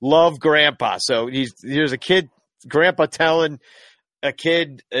mine. Love, Grandpa. So here's a kid, Grandpa telling a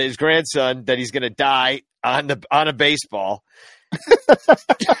kid, his grandson, that he's going to die on a baseball.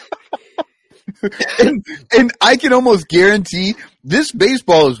 and I can almost guarantee this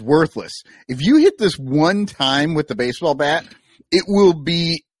baseball is worthless. If you hit this one time with the baseball bat, it will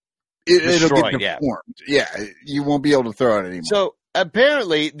be it'll get deformed. Yeah, you won't be able to throw it anymore. So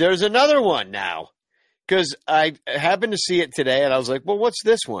apparently there's another one now because I happened to see it today and I was like, well, what's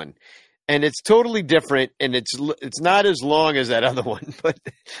this one? And it's totally different and it's not as long as that other one, but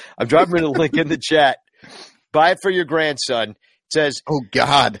I'm dropping a link in the chat. Buy it for your grandson. It says, oh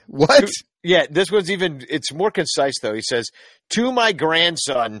God, what? Yeah, this one's it's more concise though. He says, to my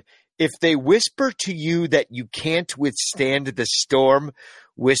grandson, if they whisper to you that you can't withstand the storm,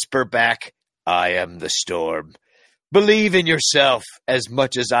 whisper back, I am the storm. Believe in yourself as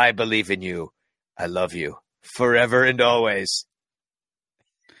much as I believe in you. I love you forever and always.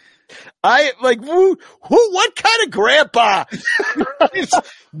 I like what kind of grandpa gives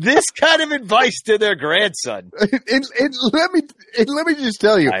this kind of advice to their grandson? And let me just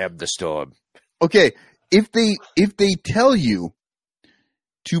tell you, I am the storm. Okay, if they tell you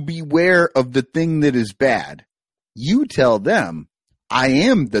to beware of the thing that is bad, you tell them, I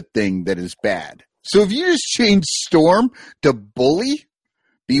am the thing that is bad. So if you just change storm to bully,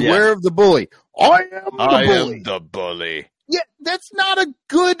 beware of the bully. I am the bully. Yeah, that's not a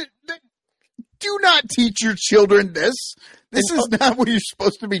good. Do not teach your children this. This is not what you're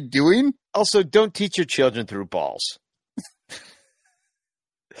supposed to be doing. Also, don't teach your children through balls.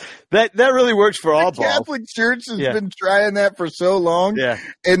 That really works for all balls. The Catholic Church has been trying that for so long,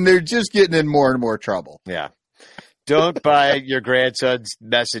 and they're just getting in more and more trouble. Yeah. Don't buy your grandson's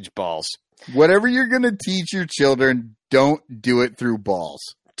message balls. Whatever you're going to teach your children, don't do it through balls.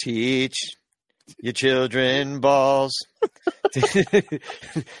 Teach your children balls.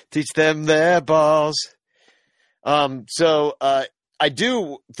 Teach them their balls. So I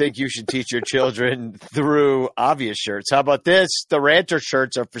do think you should teach your children through obvious shirts. How about this? The Ranter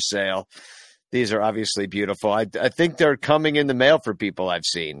shirts are for sale. These are obviously beautiful. I think they're coming in the mail for people I've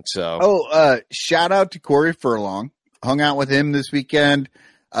seen. So, shout out to Corey Furlong. Hung out with him this weekend.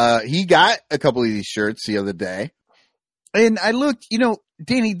 He got a couple of these shirts the other day. And I looked,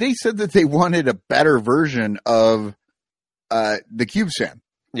 Danny, they said that they wanted a better version of the Cubes fan.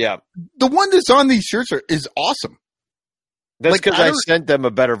 Yeah. The one that's on these shirts is awesome. That's because I sent them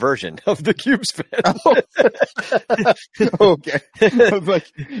a better version of the Cubes fan. Okay.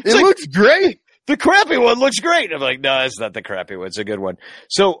 It looks great. The crappy one looks great. I'm like, no, it's not the crappy one. It's a good one.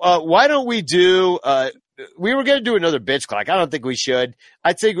 So why don't we do we were going to do another bitch clock. I don't think we should.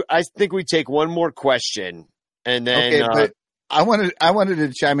 I think we take one more question and then. Okay, but I wanted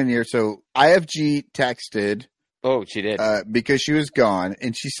to chime in here. So IFG texted. Oh, she did because she was gone,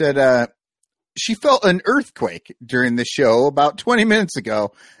 and she said she felt an earthquake during the show about 20 minutes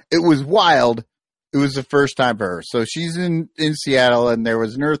ago. It was wild. It was the first time for her. So she's in Seattle, and there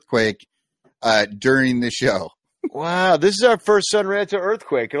was an earthquake during the show. Wow, this is our first Sun Ranto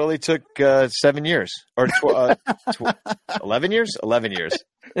earthquake. It only took 7 years or 11 years. 11 years.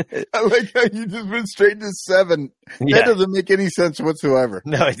 I like how you just went straight to 7. Yeah. That doesn't make any sense whatsoever.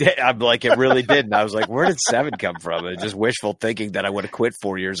 No, I'm like, it really didn't. I was like, where did 7 come from? It's just wishful thinking that I would have quit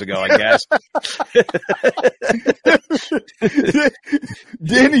 4 years ago, I guess.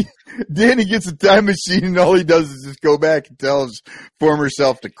 Danny gets a time machine, and all he does is just go back and tell his former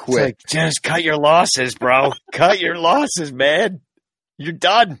self to quit. Like, just cut your losses, bro. Cut your losses, man. You're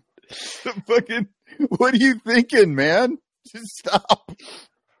done. Fucking, what are you thinking, man? Just stop.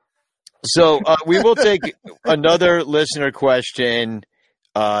 So we will take another listener question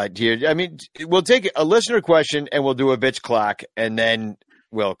here. I mean, we'll take a listener question and we'll do a bitch clock, and then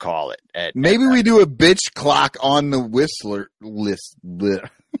we'll call it. Maybe we do a bitch clock on the Whistler list. The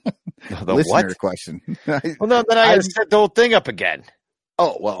listener what? Question. Well, no, then I got to set the whole thing up again.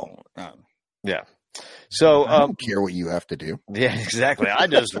 Oh, well. Yeah. So I don't care what you have to do. Yeah, exactly. I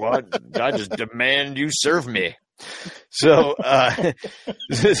just demand you serve me. So,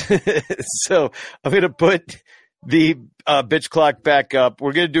 so I'm going to put the bitch clock back up.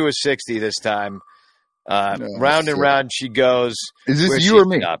 We're going to do a 60 this time. Round and round she goes. Is this you or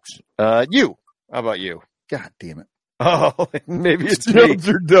me? Stops. You. How about you? God damn it. Oh, maybe it's me.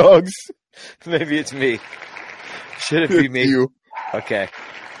 Your dogs. Maybe it's me. Should it be me? You. Okay.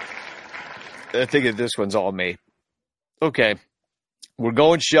 I think that this one's all me. Okay. We're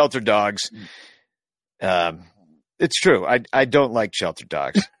going shelter dogs. It's true. I don't like shelter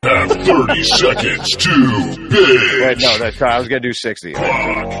dogs. Have 30 seconds to bitch. Wait, no, that's right. I was going to do 60. You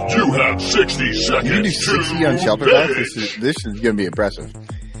have 60 seconds. You can do 60 on shelter dogs? This is going to be impressive.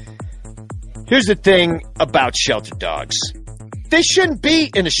 Here's the thing about shelter dogs. They shouldn't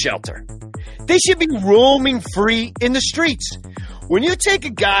be in a shelter. They should be roaming free in the streets. When you take a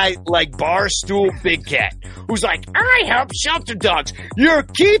guy like Barstool Big Cat, who's like, I help shelter dogs, you're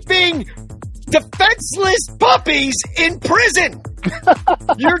keeping defenseless puppies in prison.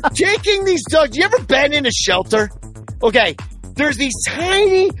 You're taking these dogs. You ever been in a shelter? Okay, there's these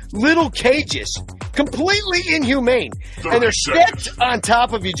tiny little cages, completely inhumane, and they're stacked on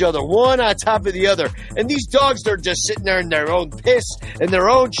top of each other, one on top of the other. And these dogs are just sitting there in their own piss and their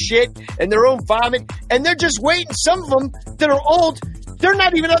own shit and their own vomit, and they're just waiting. Some of them that are old, they're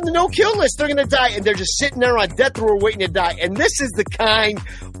not even on the no-kill list. They're going to die, and they're just sitting there on death row waiting to die. And this is the kind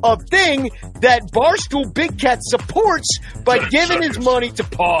of thing that Barstool Big Cat supports by giving his money to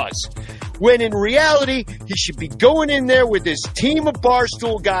Paws. when in reality, he should be going in there with his team of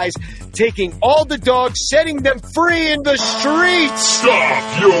Barstool guys, taking all the dogs, setting them free in the streets.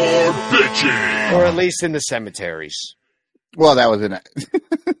 Stop your bitching. Or at least in the cemeteries. Well, that was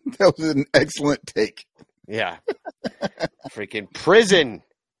an excellent take. Yeah. Freaking prison.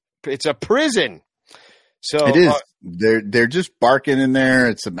 It's a prison. So it is. They're just barking in there.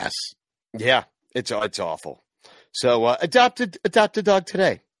 It's a mess. Yeah, it's awful. So adopt a dog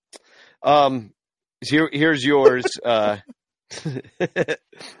today. Here's yours.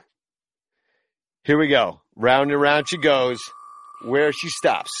 Here we go. Round and round she goes. Where she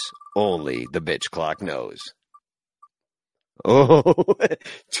stops, only the bitch clock knows. Oh,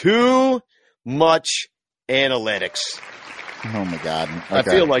 too much analytics. Oh my God! Okay. I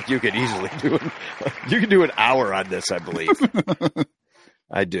feel like you could easily do an hour on this. I believe.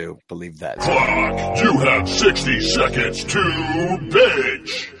 I do believe that. You have 60 seconds to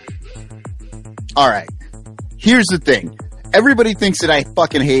bitch. All right. Here's the thing. Everybody thinks that I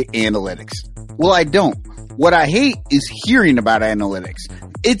fucking hate analytics. Well, I don't. What I hate is hearing about analytics.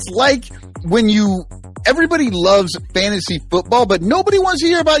 It's like when everybody loves fantasy football, but nobody wants to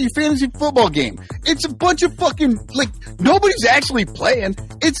hear about your fantasy football game. It's a bunch of fucking, nobody's actually playing.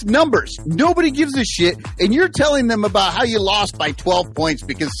 It's numbers. Nobody gives a shit, and you're telling them about how you lost by 12 points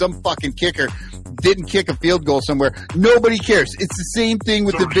because some fucking kicker didn't kick a field goal somewhere. Nobody cares. It's the same thing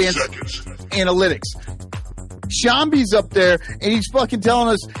with advanced analytics. Shambi's up there, and he's fucking telling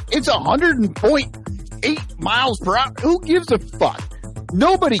us it's 100.8 miles per hour. Who gives a fuck?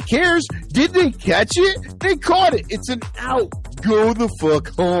 Nobody cares. Did they catch it? They caught it. It's an out. Go the fuck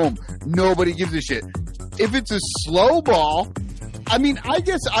home. Nobody gives a shit. If it's a slow ball, I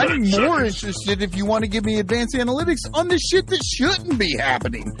guess I'm more interested if you want to give me advanced analytics on the shit that shouldn't be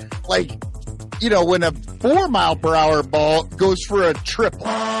happening. When a 4 mile per hour ball goes for a triple.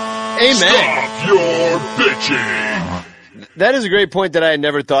 Amen. Stop your bitching. That is a great point that I had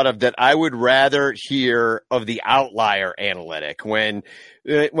never thought of, that I would rather hear of the outlier analytic when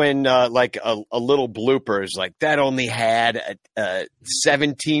like a little blooper is like, that only had a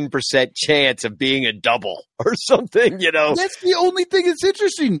 17% chance of being a double or something, That's the only thing that's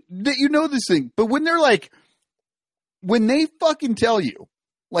interesting, that you know this thing. But when when they fucking tell you,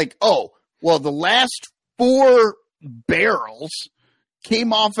 oh, well, the last 4 barrels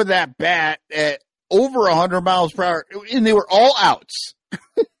came off of that bat at over 100 miles per hour, and they were all outs.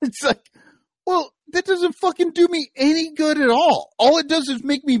 It's like, well, that doesn't fucking do me any good at all. All it does is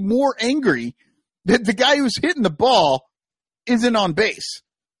make me more angry that the guy who's hitting the ball isn't on base.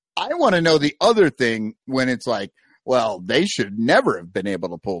 I want to know the other thing when it's like, well, they should never have been able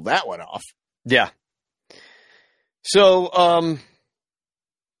to pull that one off. Yeah. So,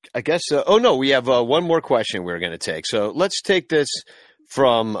 I guess, we have one more question we're going to take. So let's take this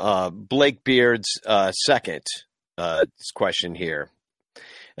from Blake Beard's second question here.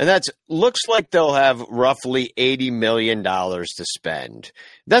 And looks like they'll have roughly $80 million to spend.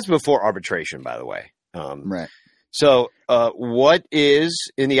 That's before arbitration, by the way. Right. So what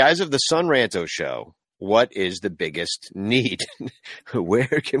is, in the eyes of the Sun Ranto show, what is the biggest need?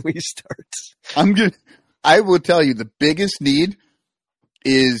 Where can we start? I will tell you the biggest need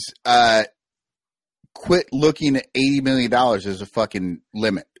is quit looking at $80 million as a fucking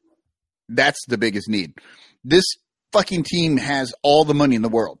limit. That's the biggest need. This fucking team has all the money in the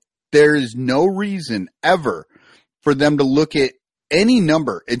world. There is no reason ever for them to look at any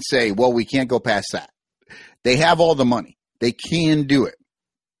number and say, well, we can't go past that. They have all the money. They can do it.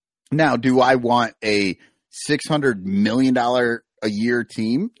 Now, do I want a $600 million a year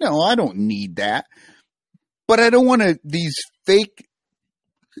team? No, I don't need that. But I don't want these fake.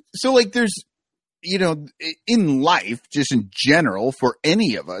 So there's, in life, just in general, for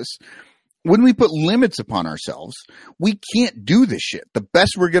any of us, when we put limits upon ourselves, we can't do this shit. The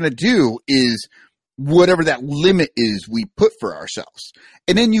best we're going to do is whatever that limit is we put for ourselves.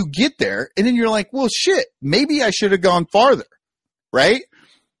 And then you get there, and then you're like, well, shit, maybe I should have gone farther, right?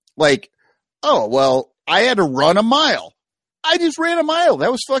 Oh, well, I had to run a mile. I just ran a mile.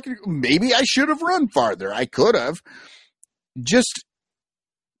 That was fucking, maybe I should have run farther. I could have.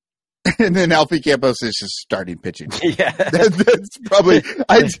 And then Alfie Campos is just starting pitching. Yeah. That's probably,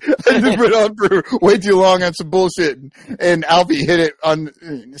 I just went on for way too long on some bullshit, and Alfie hit it on,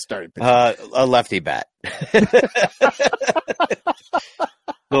 started pitching. A lefty bat.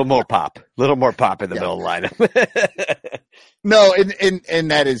 little more pop in the middle of the lineup. No, and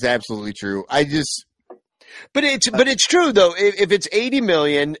that is absolutely true. But it's true though. If it's 80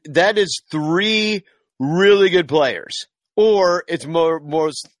 million, that is 3 really good players. Or it's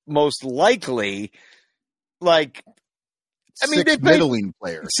most likely like six middling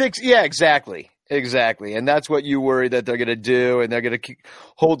players. Yeah, exactly. And that's what you worry that they're going to do, and they're going to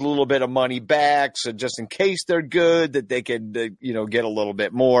hold a little bit of money back, so just in case they're good, that they could, get a little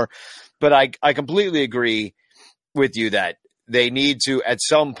bit more. But I completely agree with you that they need to, at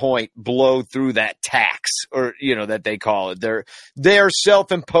some point, blow through that tax, or, that they call it, their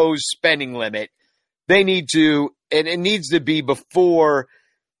self-imposed spending limit. They need to, and it needs to be before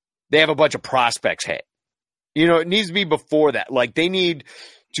they have a bunch of prospects hit. It needs to be before that. Like, they need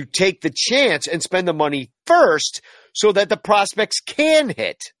to take the chance and spend the money first so that the prospects can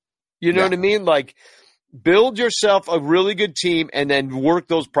hit. You know what I mean? Like, build yourself a really good team and then work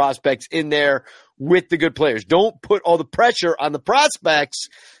those prospects in there with the good players. Don't put all the pressure on the prospects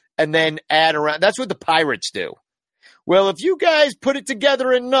and then add around. That's what the Pirates do. Well, if you guys put it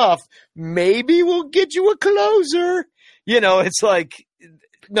together enough, maybe we'll get you a closer. It's like,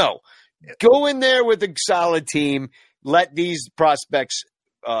 no. Go in there with a solid team. Let these prospects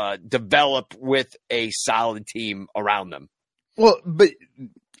develop with a solid team around them. Well, but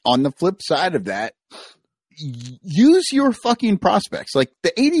on the flip side of that, use your fucking prospects. Like,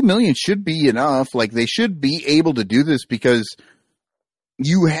 the $80 million should be enough. Like, they should be able to do this because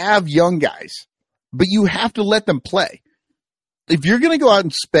you have young guys, but you have to let them play. If you're going to go out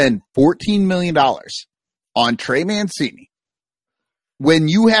and spend $14 million on Trey Mancini, when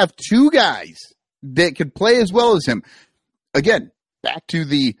you have two guys that could play as well as him, again, back to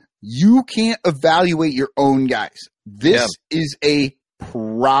you can't evaluate your own guys. This is a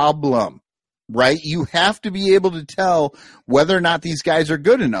problem, right? You have to be able to tell whether or not these guys are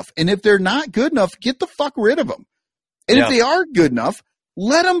good enough. And if they're not good enough, get the fuck rid of them. And if they are good enough,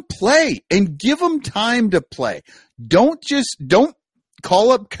 let them play and give them time to play. Don't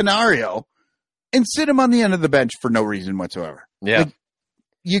call up Canario and sit him on the end of the bench for no reason whatsoever. Yeah. Like,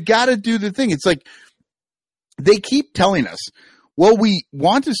 you got to do the thing. It's like they keep telling us, well, we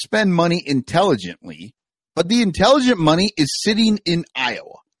want to spend money intelligently, but the intelligent money is sitting in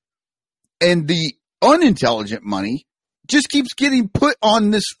Iowa. And the unintelligent money just keeps getting put on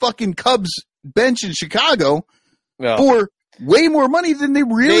this fucking Cubs bench in Chicago for way more money than they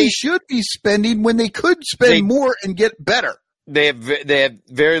really should be spending when they could spend more and get better. They have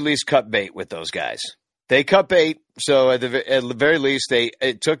very least cut bait with those guys. They cut bait, so at the very least,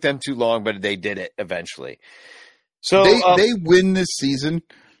 it took them too long, but they did it eventually. So they win this season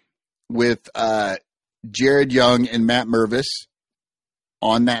with Jared Young and Matt Mervis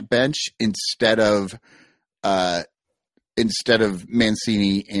on that bench instead of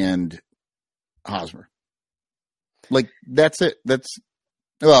Mancini and Hosmer. Like, that's it. They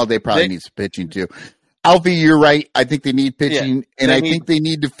probably need some pitching too. Alfie, you're right. I think they need pitching, and I think they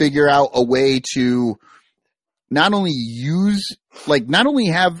need to figure out a way to not only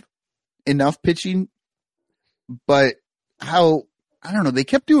have enough pitching, but they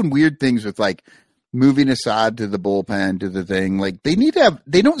kept doing weird things with like moving Assad to the bullpen to the thing. Like,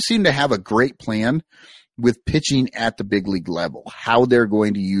 they don't seem to have a great plan with pitching at the big league level, how they're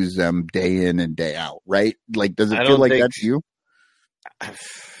going to use them day in and day out, right? Like, does it feel like that to you?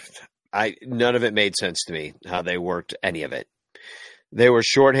 None of it made sense to me, how they worked any of it. They were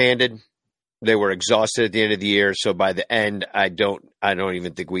shorthanded. They were exhausted at the end of the year. So by the end, I don't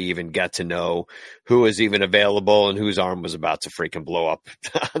even think we even got to know who was even available and whose arm was about to freaking blow up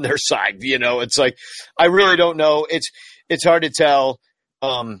on their side. It's like, I really don't know. It's hard to tell.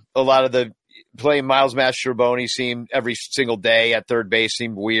 A lot of the playing Miles Mastrobuoni seemed every single day at third base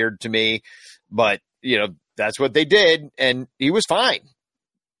seemed weird to me, but that's what they did. And he was fine.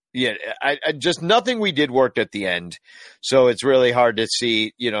 Yeah, I just nothing we did worked at the end, so it's really hard to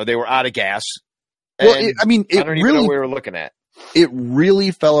see. They were out of gas. Well, I don't even know what we were looking at. It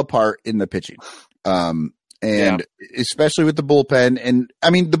really fell apart in the pitching, especially with the bullpen. And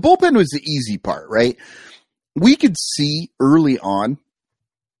the bullpen was the easy part, right? We could see early on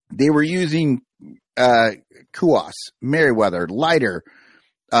they were using Kuas, Merriweather, Leiter,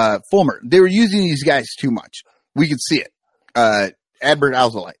 Fulmer. They were using these guys too much. We could see it. Adbert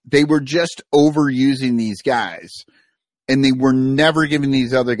Alzolay. They were just overusing these guys, and they were never giving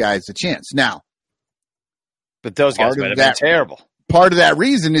these other guys a chance. Now, but those guys might have been terrible. Part of that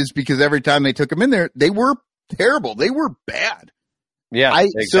reason is because every time they took them in there, they were terrible. They were bad. Yeah,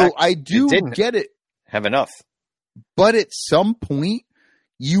 exactly. So I do get it. Have enough. But at some point,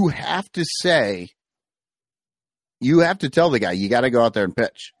 you have to tell the guy, you got to go out there and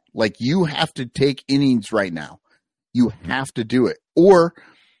pitch. Like, you have to take innings right now. You have to do it. Or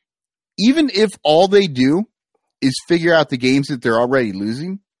even if all they do is figure out the games that they're already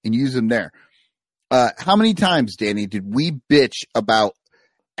losing and use them there. How many times, Danny, did we bitch about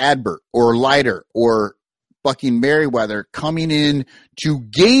Adbert or Leiter or fucking Merriweather coming in to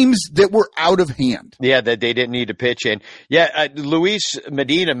games that were out of hand. Yeah, that they didn't need to pitch in. Yeah, Luis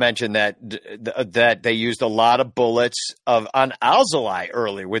Medina mentioned that they used a lot of bullets on Alzolay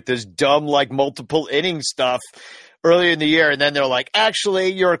earlier with this dumb like multiple inning stuff earlier in the year, and then they're like,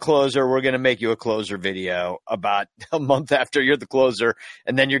 actually, you're a closer. We're going to make you a closer video about a month after you're the closer,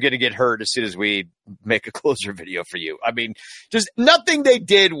 and then you're going to get hurt as soon as we make a closer video for you. I mean, just nothing they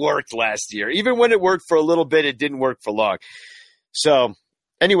did worked last year. Even when it worked for a little bit, it didn't work for long. So,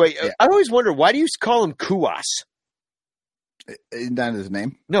 anyway, yeah. I always wonder, why do you call him Kuwas? Isn't that his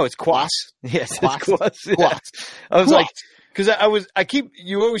name? No, it's Quas. Yes, Quas. It's Quas. Yeah. Quas. I was Quas. like, because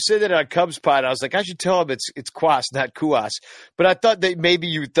you always say that on Cubs pod. I was like, I should tell him it's Quas, not Kuwas. But I thought that maybe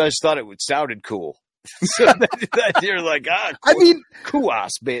you just thought it sounded cool. So that you're like, I mean, Kuwas,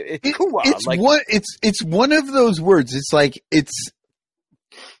 baby. It's one of those words. It's like,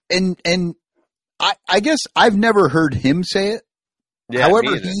 and I guess I've never heard him say it. Yeah,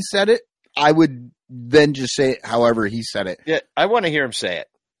 however he said it, I would then just say it however he said it. Yeah, I want to hear him say it.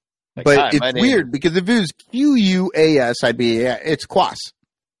 Like, but it's weird because if it was Quas, I'd be, it's Quas.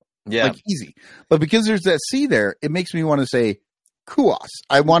 Yeah. Like easy. But because there's that C there, it makes me want to say Kuwas.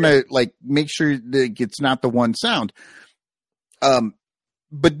 I want to like make sure that it's not the one sound.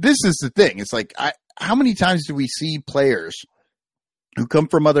 But this is the thing. It's like, how many times do we see players who come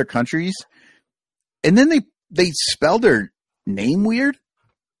from other countries and then they spell their name weird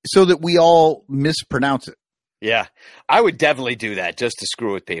so that we all mispronounce it? Yeah, I would definitely do that just to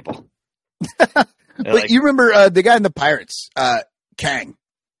screw with people. But like, you remember the guy in the Pirates, Kang,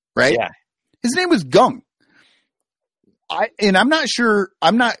 right? Yeah. His name was Gung. I'm not sure.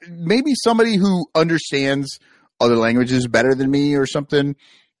 Maybe somebody who understands other languages better than me or something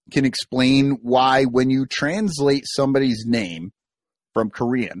can explain why when you translate somebody's name from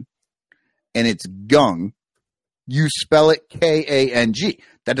Korean and it's Gung, you spell it Kang.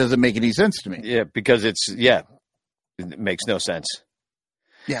 That doesn't make any sense to me. Yeah, because it makes no sense.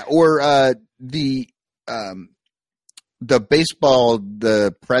 Yeah, or the baseball,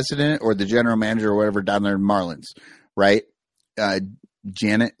 the president or the general manager or whatever down there in Marlins, right?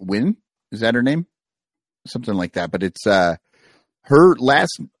 Janet Wynn, is that her name? Something like that. But it's her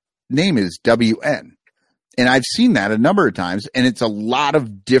last name is WN, and I've seen that a number of times, and it's a lot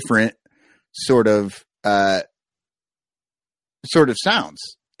of different sort of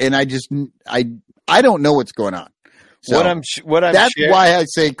sounds, and I don't know what's going on. So that's why I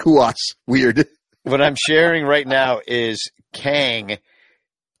say Kuwas weird. What I'm sharing right now is Kang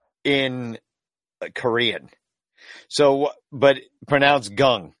in Korean. So, but pronounced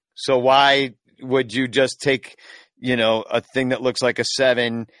Gung. So why would you just take, a thing that looks like a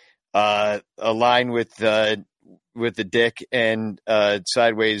 7, a line with the dick and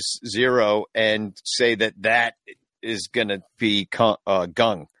sideways 0, and say that is going to be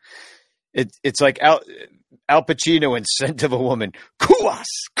Gung? It's like Al Pacino in Scent of a Woman. Kuwas.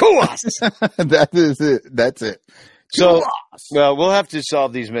 That is it. That's it. So, well, we'll have to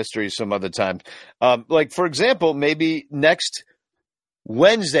solve these mysteries some other time. Like, for example, maybe next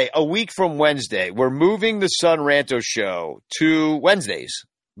Wednesday, a week from Wednesday, we're moving the Son Ranto show to Wednesdays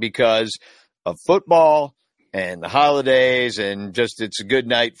because of football and the holidays, and just it's a good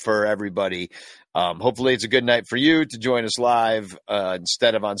night for everybody. Hopefully it's a good night for you to join us live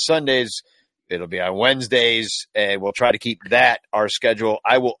instead of on Sundays. It'll be on Wednesdays, and we'll try to keep that our schedule.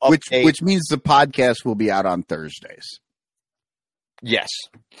 I will update. Which means the podcast will be out on Thursdays. Yes.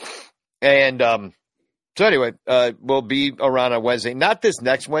 And so anyway, we'll be around on Wednesday. Not this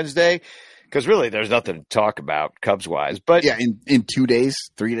next Wednesday, because really there's nothing to talk about Cubs-wise. But yeah, in 2 days,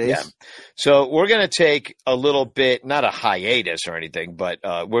 3 days. Yeah. So we're going to take a little bit, not a hiatus or anything, but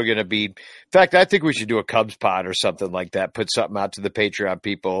we're going to be – in fact, I think we should do a Cubs pod or something like that, put something out to the Patreon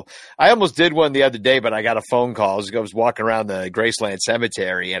people. I almost did one the other day, but I got a phone call. I was walking around the Graceland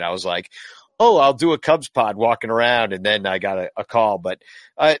Cemetery, and I was like, oh, I'll do a Cubs pod walking around, and then I got a call. But,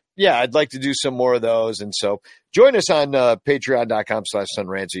 yeah, I'd like to do some more of those. And so join us on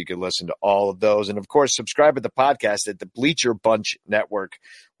patreon.com/sunrant so you can listen to all of those. And, of course, subscribe to the podcast at the Bleacher Bunch Network.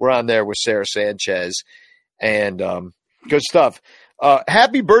 We're on there with Sarah Sanchez. And good stuff.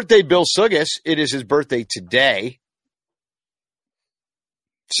 Happy birthday, Bill Sugas. It is his birthday today.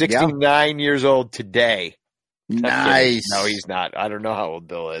 69 years old today. Nice. No, he's not. I don't know how old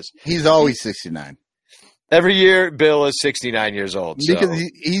Bill is. He's always 69. Every year, Bill is 69 years old. Because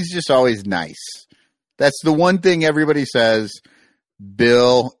he's just always nice. That's the one thing everybody says.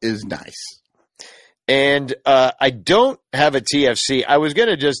 Bill is nice. And I don't have a TFC. I was going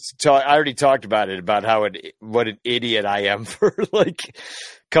to just talk. I already talked about it, about what an idiot I am for like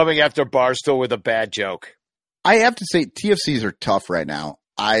coming after Barstool with a bad joke. I have to say, TFCs are tough right now.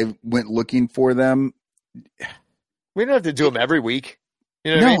 I went looking for them. We don't have to do them every week.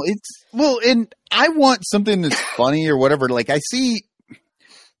 You know what I mean? And I want something that's funny or whatever. Like, I see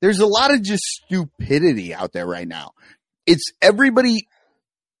there's a lot of just stupidity out there right now. It's everybody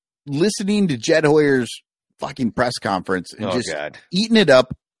listening to Jed Hoyer's fucking press conference and eating it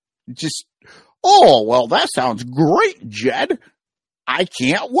up. Just, oh, well, that sounds great, Jed. I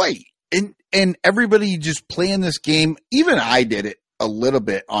can't wait. And everybody just playing this game. Even I did it a little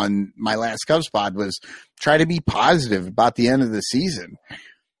bit on my last Cubs pod, was try to be positive about the end of the season.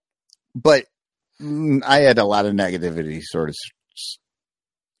 But I had a lot of negativity sort of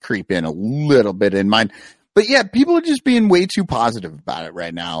creep in a little bit in mine. But yeah, people are just being way too positive about it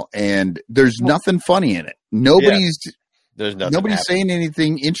right now. And there's nothing funny in it. Nobody's saying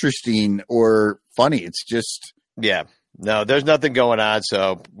anything interesting or funny. It's just, no, there's nothing going on.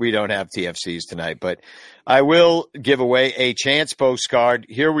 So we don't have TFCs tonight, but I will give away a chance postcard.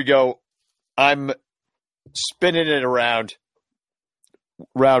 Here we go. I'm spinning it around.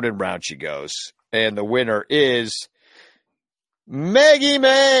 Round and round she goes. And the winner is Maggie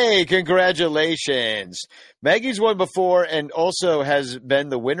May. Congratulations. Maggie's won before and also has been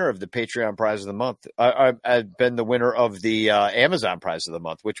the winner of the Patreon prize of the month. I've been the winner of the Amazon prize of the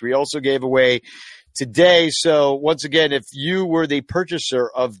month, which we also gave away today. So once again, if you were the purchaser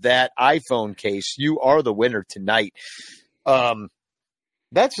of that iPhone case, you are the winner tonight.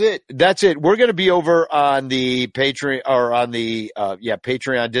 That's it. We're going to be over on the Patreon or on the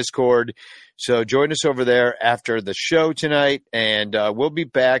Patreon Discord. So join us over there after the show tonight, and we'll be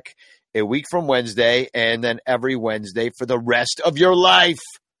back a week from Wednesday and then every Wednesday for the rest of your life.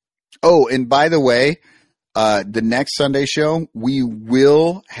 Oh, and by the way, the next Sunday show, we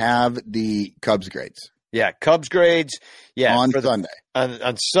will have the Cubs grades. Yeah, Cubs grades. Yeah, on Sunday.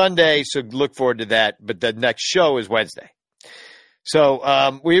 On Sunday, so look forward to that. But the next show is Wednesday.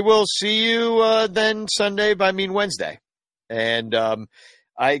 So we will see you then Wednesday. And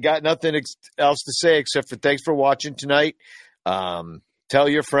I got nothing else to say except for thanks for watching tonight. Tell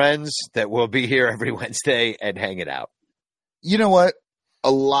your friends that we'll be here every Wednesday and hang it out. You know what?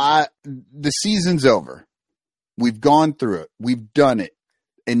 The season's over. We've gone through it. We've done it.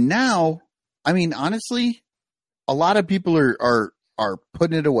 And now, I mean, honestly, a lot of people are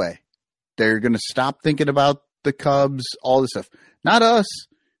putting it away. They're going to stop thinking about the Cubs, all this stuff. Not us.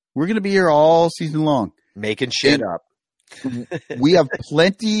 We're going to be here all season long. Making shit up. We have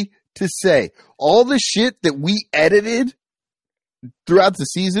plenty to say. All the shit that we edited throughout the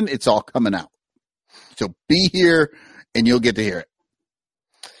season, it's all coming out. So be here and you'll get to hear it.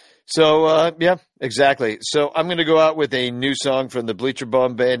 So, yeah, exactly. So I'm going to go out with a new song from the Bleacher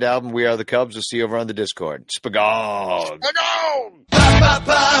Bum Band album, We Are the Cubs. We'll see you over on the Discord. Spagong!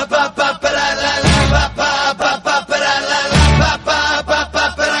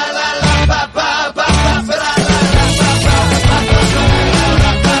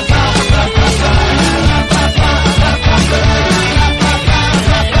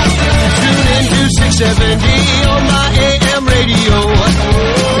 Tune into 670 on my AM radio.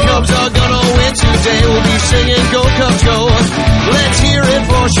 Cubs are gonna win today. We'll be singing Go Cubs Go. Let's hear it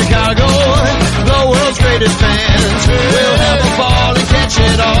for Chicago, the world's greatest fans. We'll have a ball and catch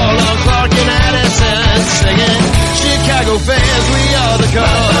it all on Clark and Addison, singing Chicago fans, we are the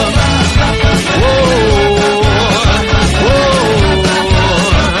Cubs. Whoa, whoa, whoa,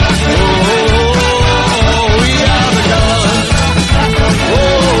 we are the Cubs.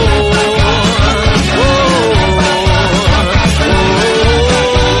 Whoa, whoa.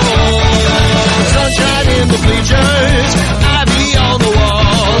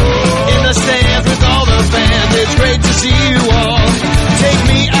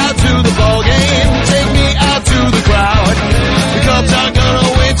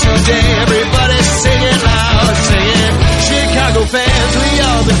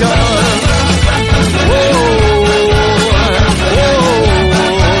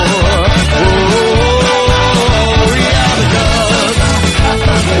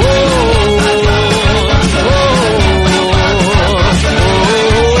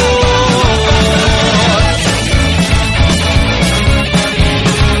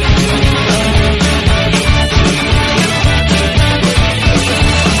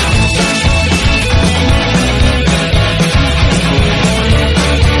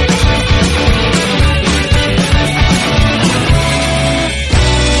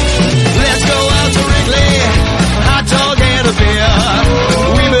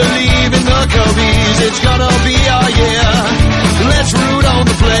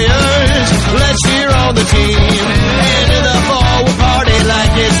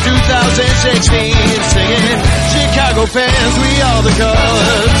 are the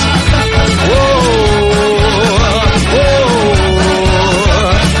Cubs.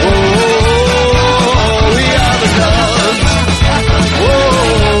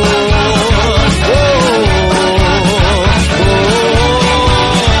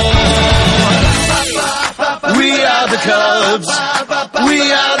 Cubs, we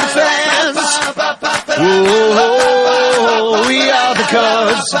are the fans. Whoa, we are the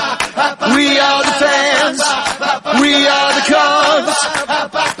Cubs, we are the fans. We are